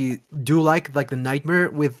actually do like the nightmare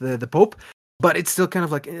with the Pope, but it's still kind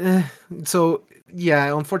of like so.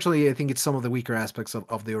 Yeah, unfortunately, I think it's some of the weaker aspects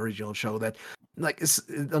of the original show that, like,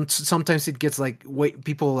 sometimes it gets like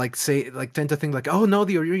people like tend to think like, oh no,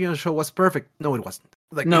 the original show was perfect. No, it wasn't.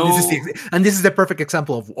 Like, No. this is the perfect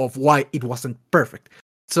example of why it wasn't perfect.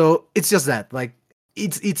 So it's just that, like,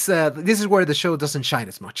 it's this is where the show doesn't shine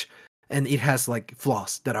as much, and it has like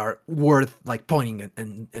flaws that are worth like pointing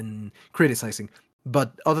and criticizing.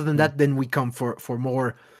 But other than that, then we come for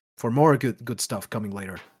more good stuff coming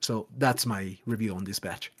later. So that's my review on this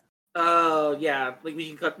batch. Oh yeah, like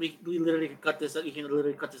we literally can cut this. You can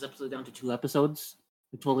literally cut this episode down to 2 episodes.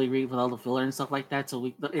 I totally agree with all the filler and stuff like that.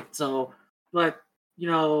 But you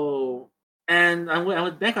know, and I'm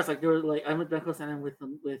with Benkos. Like, I'm with Benkos and I'm with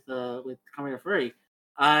Kamen Furry.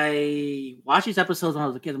 I watched these episodes when I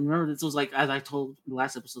was a kid. I remember this was like, as I told in the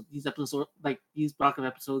last episode, these episodes were, like, these block of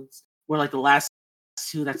episodes were like the last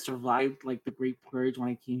 2 that survived like the Great Purge when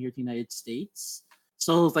I came here to the United States.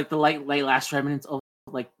 So it was like the last remnants of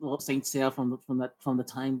like Saint Seiya from the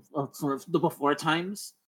time of sort of the before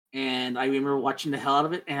times. And I remember watching the hell out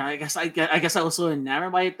of it, and I guess I was so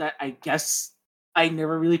enamored by it that I guess I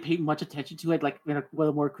never really paid much attention to it, like with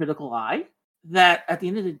a more critical eye. That at the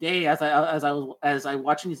end of the day, as I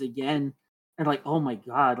watching this again, and like, oh my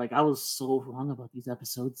god, like I was so wrong about these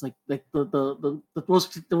episodes. Like the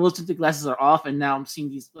rose tinted glasses are off, and now I'm seeing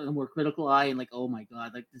these with a more critical eye, and like, oh my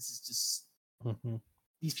god, like this is just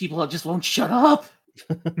these people just won't shut up.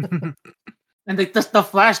 And the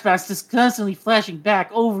flashbacks just constantly flashing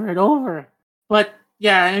back over and over. But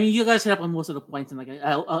yeah, I mean, you guys hit up on most of the points, and like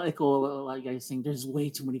I'll echo what you guys saying. There's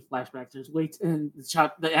way too many flashbacks. And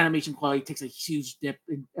the animation quality takes a huge dip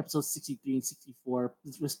in episodes 63 and 64,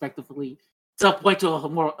 respectively, to a point to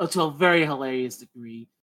a very hilarious degree.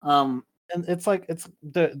 And it's like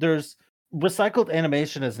there's recycled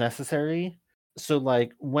animation is necessary. So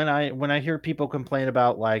like when I hear people complain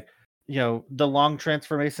about, like, you know, the long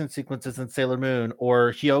transformation sequences in Sailor Moon,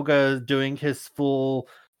 or Hyuga doing his full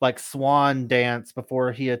like swan dance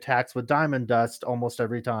before he attacks with diamond dust almost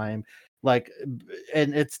every time, like,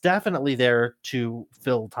 and it's definitely there to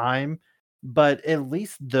fill time, but at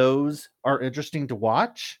least those are interesting to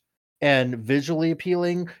watch and visually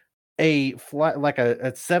appealing. A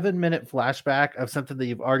 7-minute flashback of something that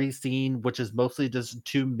you've already seen, which is mostly just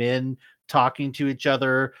 2 men talking to each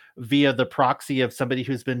other via the proxy of somebody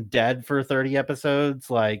who's been dead for 30 episodes,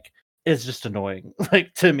 like, is just annoying.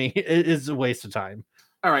 Like, to me, it is a waste of time.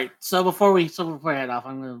 All right, so before we head off,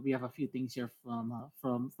 we have a few things here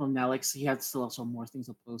from Alex. He had still also more things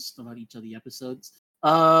to post about each of the episodes.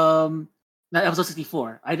 Episode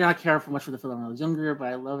 64. I did not care for much for the film when I was younger, but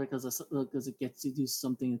I love it because it gets to do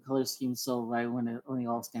something. The color scheme so right when they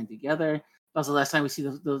all stand together. That was the last time we see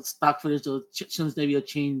the stock footage of Shun's Nebula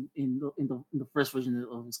chain in the first version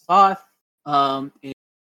of his cloth.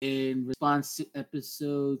 In response to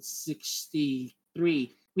episode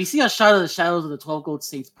 63, we see a shot of the shadows of the 12 gold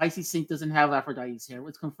saints. Pisces Saint doesn't have Aphrodite's hair.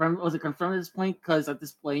 Was it confirmed at this point? Because at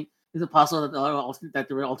this point, is it possible that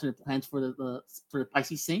there were alternate plans for the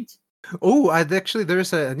Pisces Saint? Oh,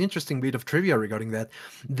 there's an interesting bit of trivia regarding that.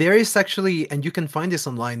 There is actually, and you can find this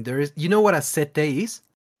online. There is, you know what a sette is?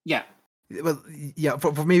 Yeah. Well, yeah.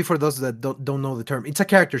 For maybe for those that don't know the term, it's a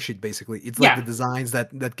character sheet basically. It's like the designs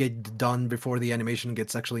that get done before the animation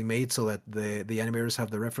gets actually made, so that the animators have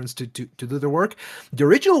the reference to do their work. The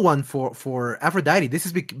original one for Aphrodite, this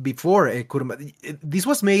is before Kuruma. This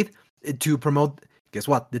was made to promote, guess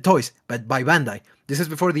what, the toys, but by Bandai. This is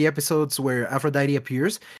before the episodes where Aphrodite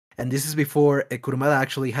appears. And this is before Kurumada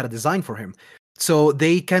actually had a design for him. So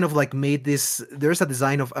they kind of like made this. There's a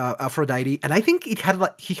design of Aphrodite, and I think he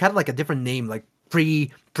had like a different name, like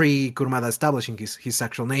pre Kurumada establishing his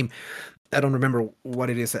actual name. I don't remember what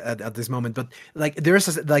it is at this moment, but like there's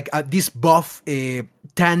this buff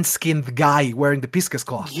tan-skinned guy wearing the Pisces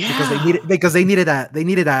cloth, because they needed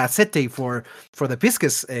a sette for the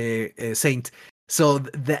Pisces Saint. So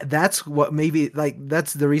that's what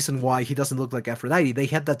that's the reason why he doesn't look like Aphrodite. They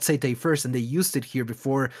had that sette first, and they used it here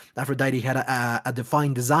before Aphrodite had a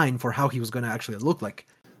defined design for how he was going to actually look like.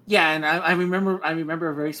 Yeah, and I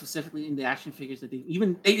remember very specifically in the action figures that they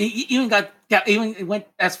even went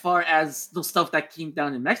as far as the stuff that came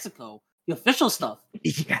down in Mexico, the official stuff.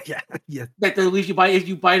 Yeah. Like if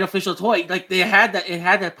you buy an official toy, like they had that. It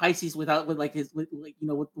had that Pisces with the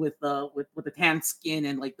tan skin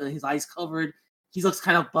and like his eyes covered. he looks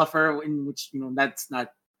kind of buffer, in which that's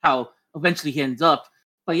not how eventually he ends up.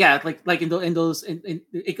 But yeah, like in those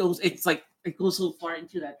it goes so far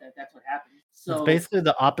into that's what happens. So it's basically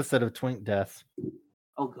the opposite of twink death.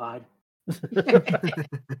 Oh God.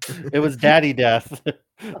 It was daddy death.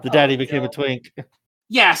 The daddy became a twink.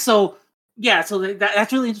 Yeah, so that's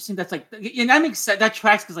really interesting. That's like, and that makes sense. That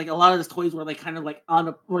tracks because like a lot of those toys were like kind of like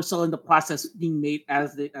were still in the process being made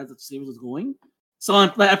as the series was going. So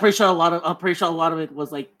I'm pretty sure a lot of it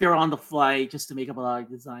was like they're on the fly just to make up a lot of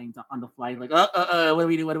designs on the fly. Like, what do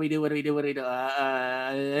we do? This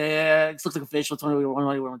looks like a fish. What do we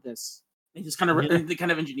want with this? They just kind of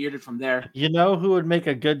engineered it from there. You know who would make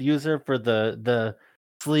a good user for the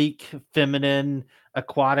sleek, feminine,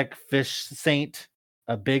 aquatic fish saint?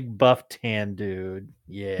 A big buff tan dude.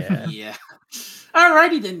 Yeah. Yeah.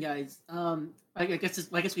 Alrighty then, guys. I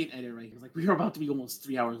guess we can edit right here. Like we were about to be almost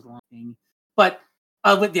 3 hours long, but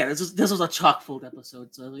yeah, this was a chock-full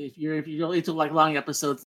episode. So if you're into like long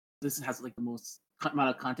episodes, this has like the most amount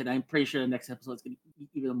of content. I'm pretty sure the next episode is going to be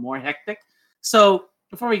even more hectic. So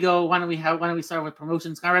before we go, why don't we start with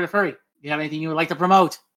promotions? Conrad the Furry, do you have anything you would like to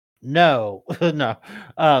promote? No, no.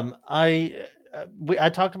 I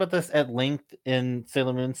talked about this at length in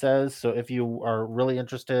Sailor Moon Says, so if you are really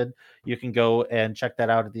interested, you can go and check that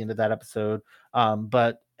out at the end of that episode.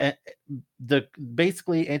 But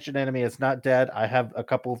basically, Ancient Anime is not dead. I have a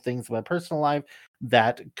couple of things in my personal life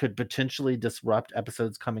that could potentially disrupt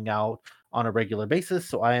episodes coming out on a regular basis,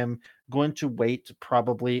 so I am going to wait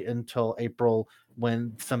probably until April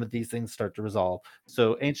when some of these things start to resolve.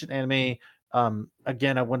 So Ancient Anime,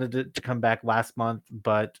 again, I wanted it to come back last month,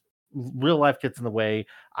 but real life gets in the way.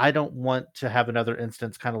 I don't want to have another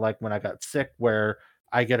instance kind of like when I got sick where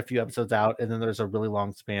I get a few episodes out and then there's a really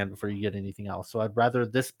long span before you get anything else. So I'd rather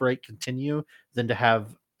this break continue than to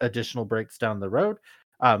have additional breaks down the road.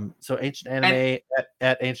 So Ancient Anime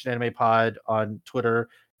at Ancient Anime Pod on Twitter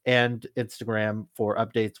and Instagram for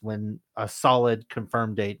updates when a solid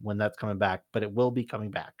confirmed date when that's coming back, but it will be coming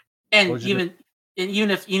back. And even if you're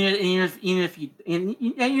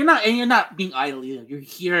not being idle either. You're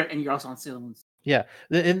here and you're also on Sailor Moon. Yeah,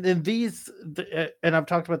 and these and I've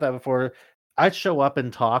talked about that before. I show up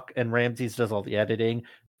and talk, and Ramses does all the editing.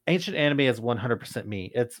 Ancient Anime is 100%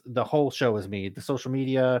 me. It's the whole show is me. The social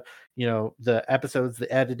media, the episodes,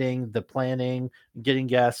 the editing, the planning, getting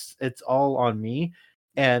guests. It's all on me.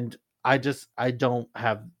 And I don't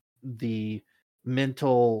have the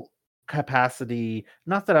mental capacity,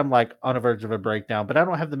 not that I'm like on the verge of a breakdown, but I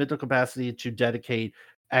don't have the mental capacity to dedicate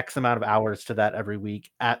X amount of hours to that every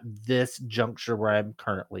week at this juncture where I'm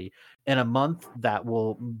currently. In a month, that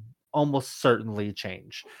will almost certainly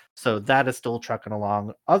change. So that is still trucking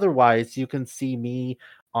along. Otherwise, you can see me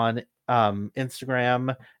on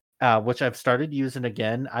Instagram, which I've started using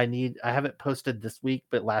again. I haven't posted this week,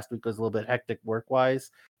 but last week was a little bit hectic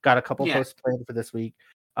work-wise. Got a couple posts planned for this week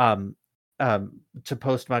to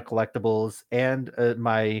post my collectibles and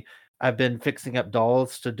I've been fixing up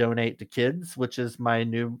dolls to donate to kids, which is my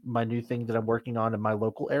new thing that I'm working on in my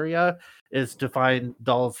local area, is to find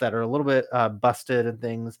dolls that are a little bit busted and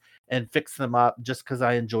things and fix them up just because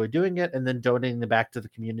I enjoy doing it, and then donating them back to the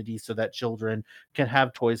community so that children can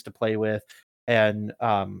have toys to play with and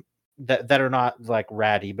that are not like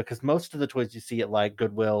ratty, because most of the toys you see at like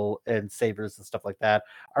Goodwill and Savers and stuff like that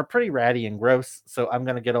are pretty ratty and gross. So I'm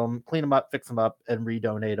going to get them, clean them up, fix them up, and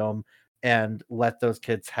redonate them and let those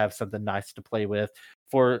kids have something nice to play with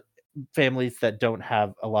for families that don't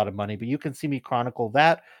have a lot of money. But you can see me chronicle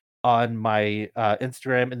that on my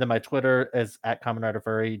Instagram, and then my Twitter is at Kamen Rider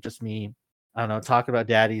Furry. Just me, I don't know, talking about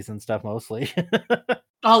daddies and stuff mostly.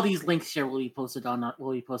 All these links here will be posted on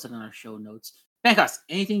our show notes. Pancos,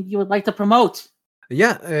 anything you would like to promote?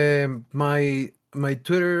 Yeah, my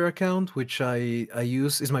Twitter account, which I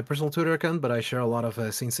use, is my personal Twitter account, but I share a lot of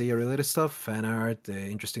Saint Seiya related stuff, fan art,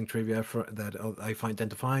 interesting trivia that I tend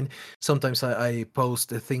to find. Sometimes I post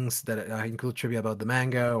things that I include trivia about the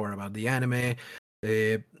manga or about the anime.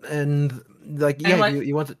 And like, yeah, and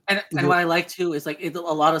you want to, and what I like too is like a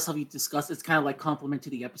lot of stuff you discuss. It's kind of like complement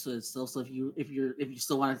to the episode itself. So if you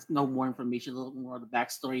still want to know more information, a little more of the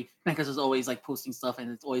backstory, because is always like posting stuff,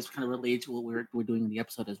 and it's always kind of related to what we're doing in the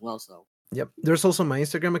episode as well. So yep, there's also my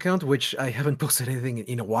Instagram account, which I haven't posted anything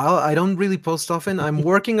in a while. I don't really post often. I'm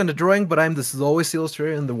working on the drawing, but I'm the slowest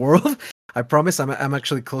illustrator in the world. I promise. I'm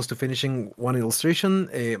actually close to finishing one illustration.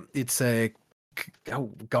 It's a oh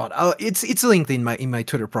god, it's linked in my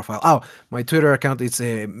Twitter profile. My Twitter account is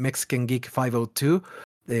Mexican Geek 502.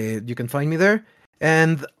 You can find me there.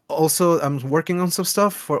 And also I'm working on some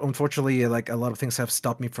stuff. For unfortunately, like a lot of things have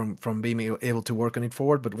stopped me from being able to work on it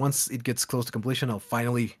forward. But once it gets close to completion, I'll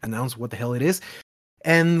finally announce what the hell it is.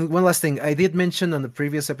 And one last thing, I did mention on the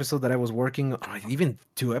previous episode that I was working, even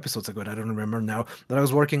 2 episodes ago, I don't remember now, that I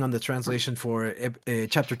was working on the translation for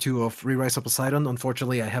chapter 2 of Re-Rise of Poseidon.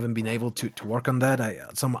 Unfortunately, I haven't been able to work on that.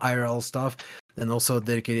 Some IRL stuff and also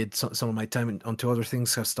dedicated some of my time onto other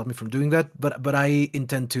things have stopped me from doing that. But I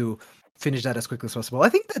intend to finish that as quickly as possible. I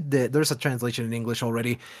think that there's a translation in English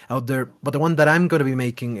already out there, but the one that I'm going to be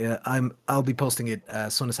making, I'll be posting it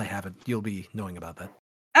as soon as I have it. You'll be knowing about that.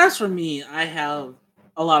 As for me, I have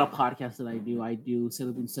a lot of podcasts that I do. I do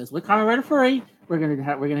Sailor Moon Says with Kamen Rider Furry. We're gonna be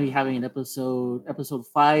having an episode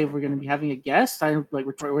 5. We're gonna be having a guest.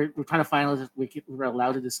 We're trying to finalize if we're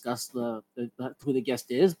allowed to discuss the who the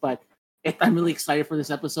guest is, but I'm really excited for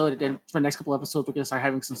this episode. And then for the next couple episodes, we're gonna start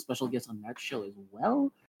having some special guests on that show as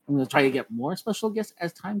well. I'm gonna try to get more special guests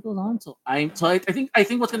as time goes on. I think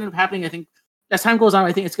what's gonna end up happening. I think as time goes on,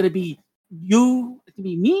 I think it's gonna be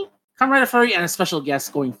me, Kamen Rider Furry, and a special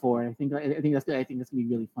guest going forward. I think that's gonna be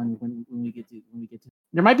really fun when we get to.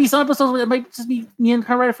 There might be some episodes where it might just be me and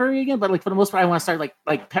Kamen Rider Furry again, but like for the most part, I want to start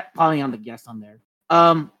piling on the guests on there.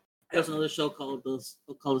 There's another show called the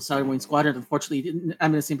Saturday Morning Squadron. Unfortunately,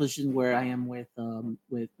 I'm in the same position where I am with Alien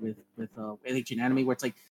Anime, where it's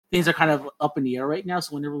like things are kind of up in the air right now.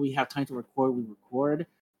 So whenever we have time to record, we record.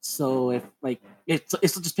 So if it's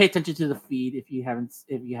just pay attention to the feed if you haven't,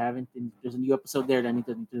 and there's a new episode there, that means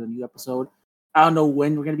there's a new episode. I don't know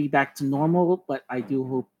when we're gonna be back to normal, but I do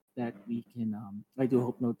hope that we can. I do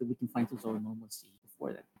hope that we can find some sort of normalcy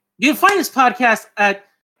before that. You can find this podcast at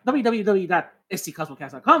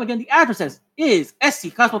www.scosmocast.com. Again, the address is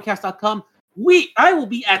scosmocast.com. I will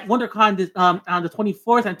be at WonderCon on the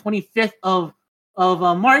 24th and 25th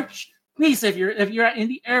of March. Please, if you're in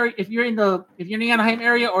the area, if you're in the Anaheim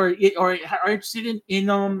area or are interested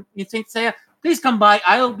in Saint Seiya, please come by.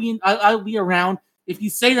 I'll be around. If you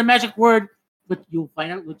say the magic word, but you'll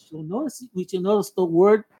find out, which you'll notice the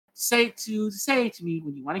word say to me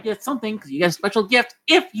when you want to get something, because you get a special gift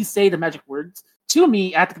if you say the magic words to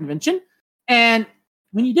me at the convention. And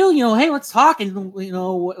when you do, hey, let's talk, and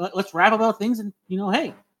let's rap about things, and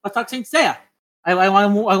hey, let's talk Saint Seiya. I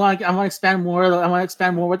want to expand more. I want to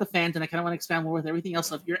expand more with the fans, and I kind of want to expand more with everything else.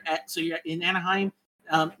 So if you're in Anaheim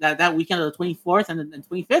that weekend of the 24th and the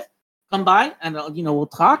 25th, come by and we'll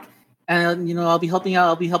talk. And I'll be helping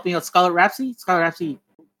out. Scarlet Rhapsody.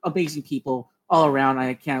 Amazing people all around.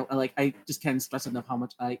 I just can't stress enough how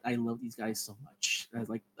much I love these guys so much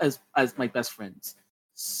as my best friends.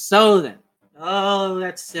 So then,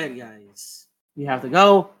 that said, guys, we have to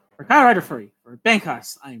go. For Kamen Rider Furry, for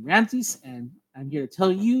Bankas, I'm Ramses, and I'm here to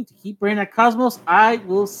tell you to keep brain at Cosmos. I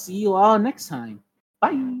will see you all next time.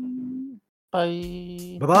 Bye.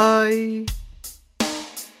 Bye. Bye-bye.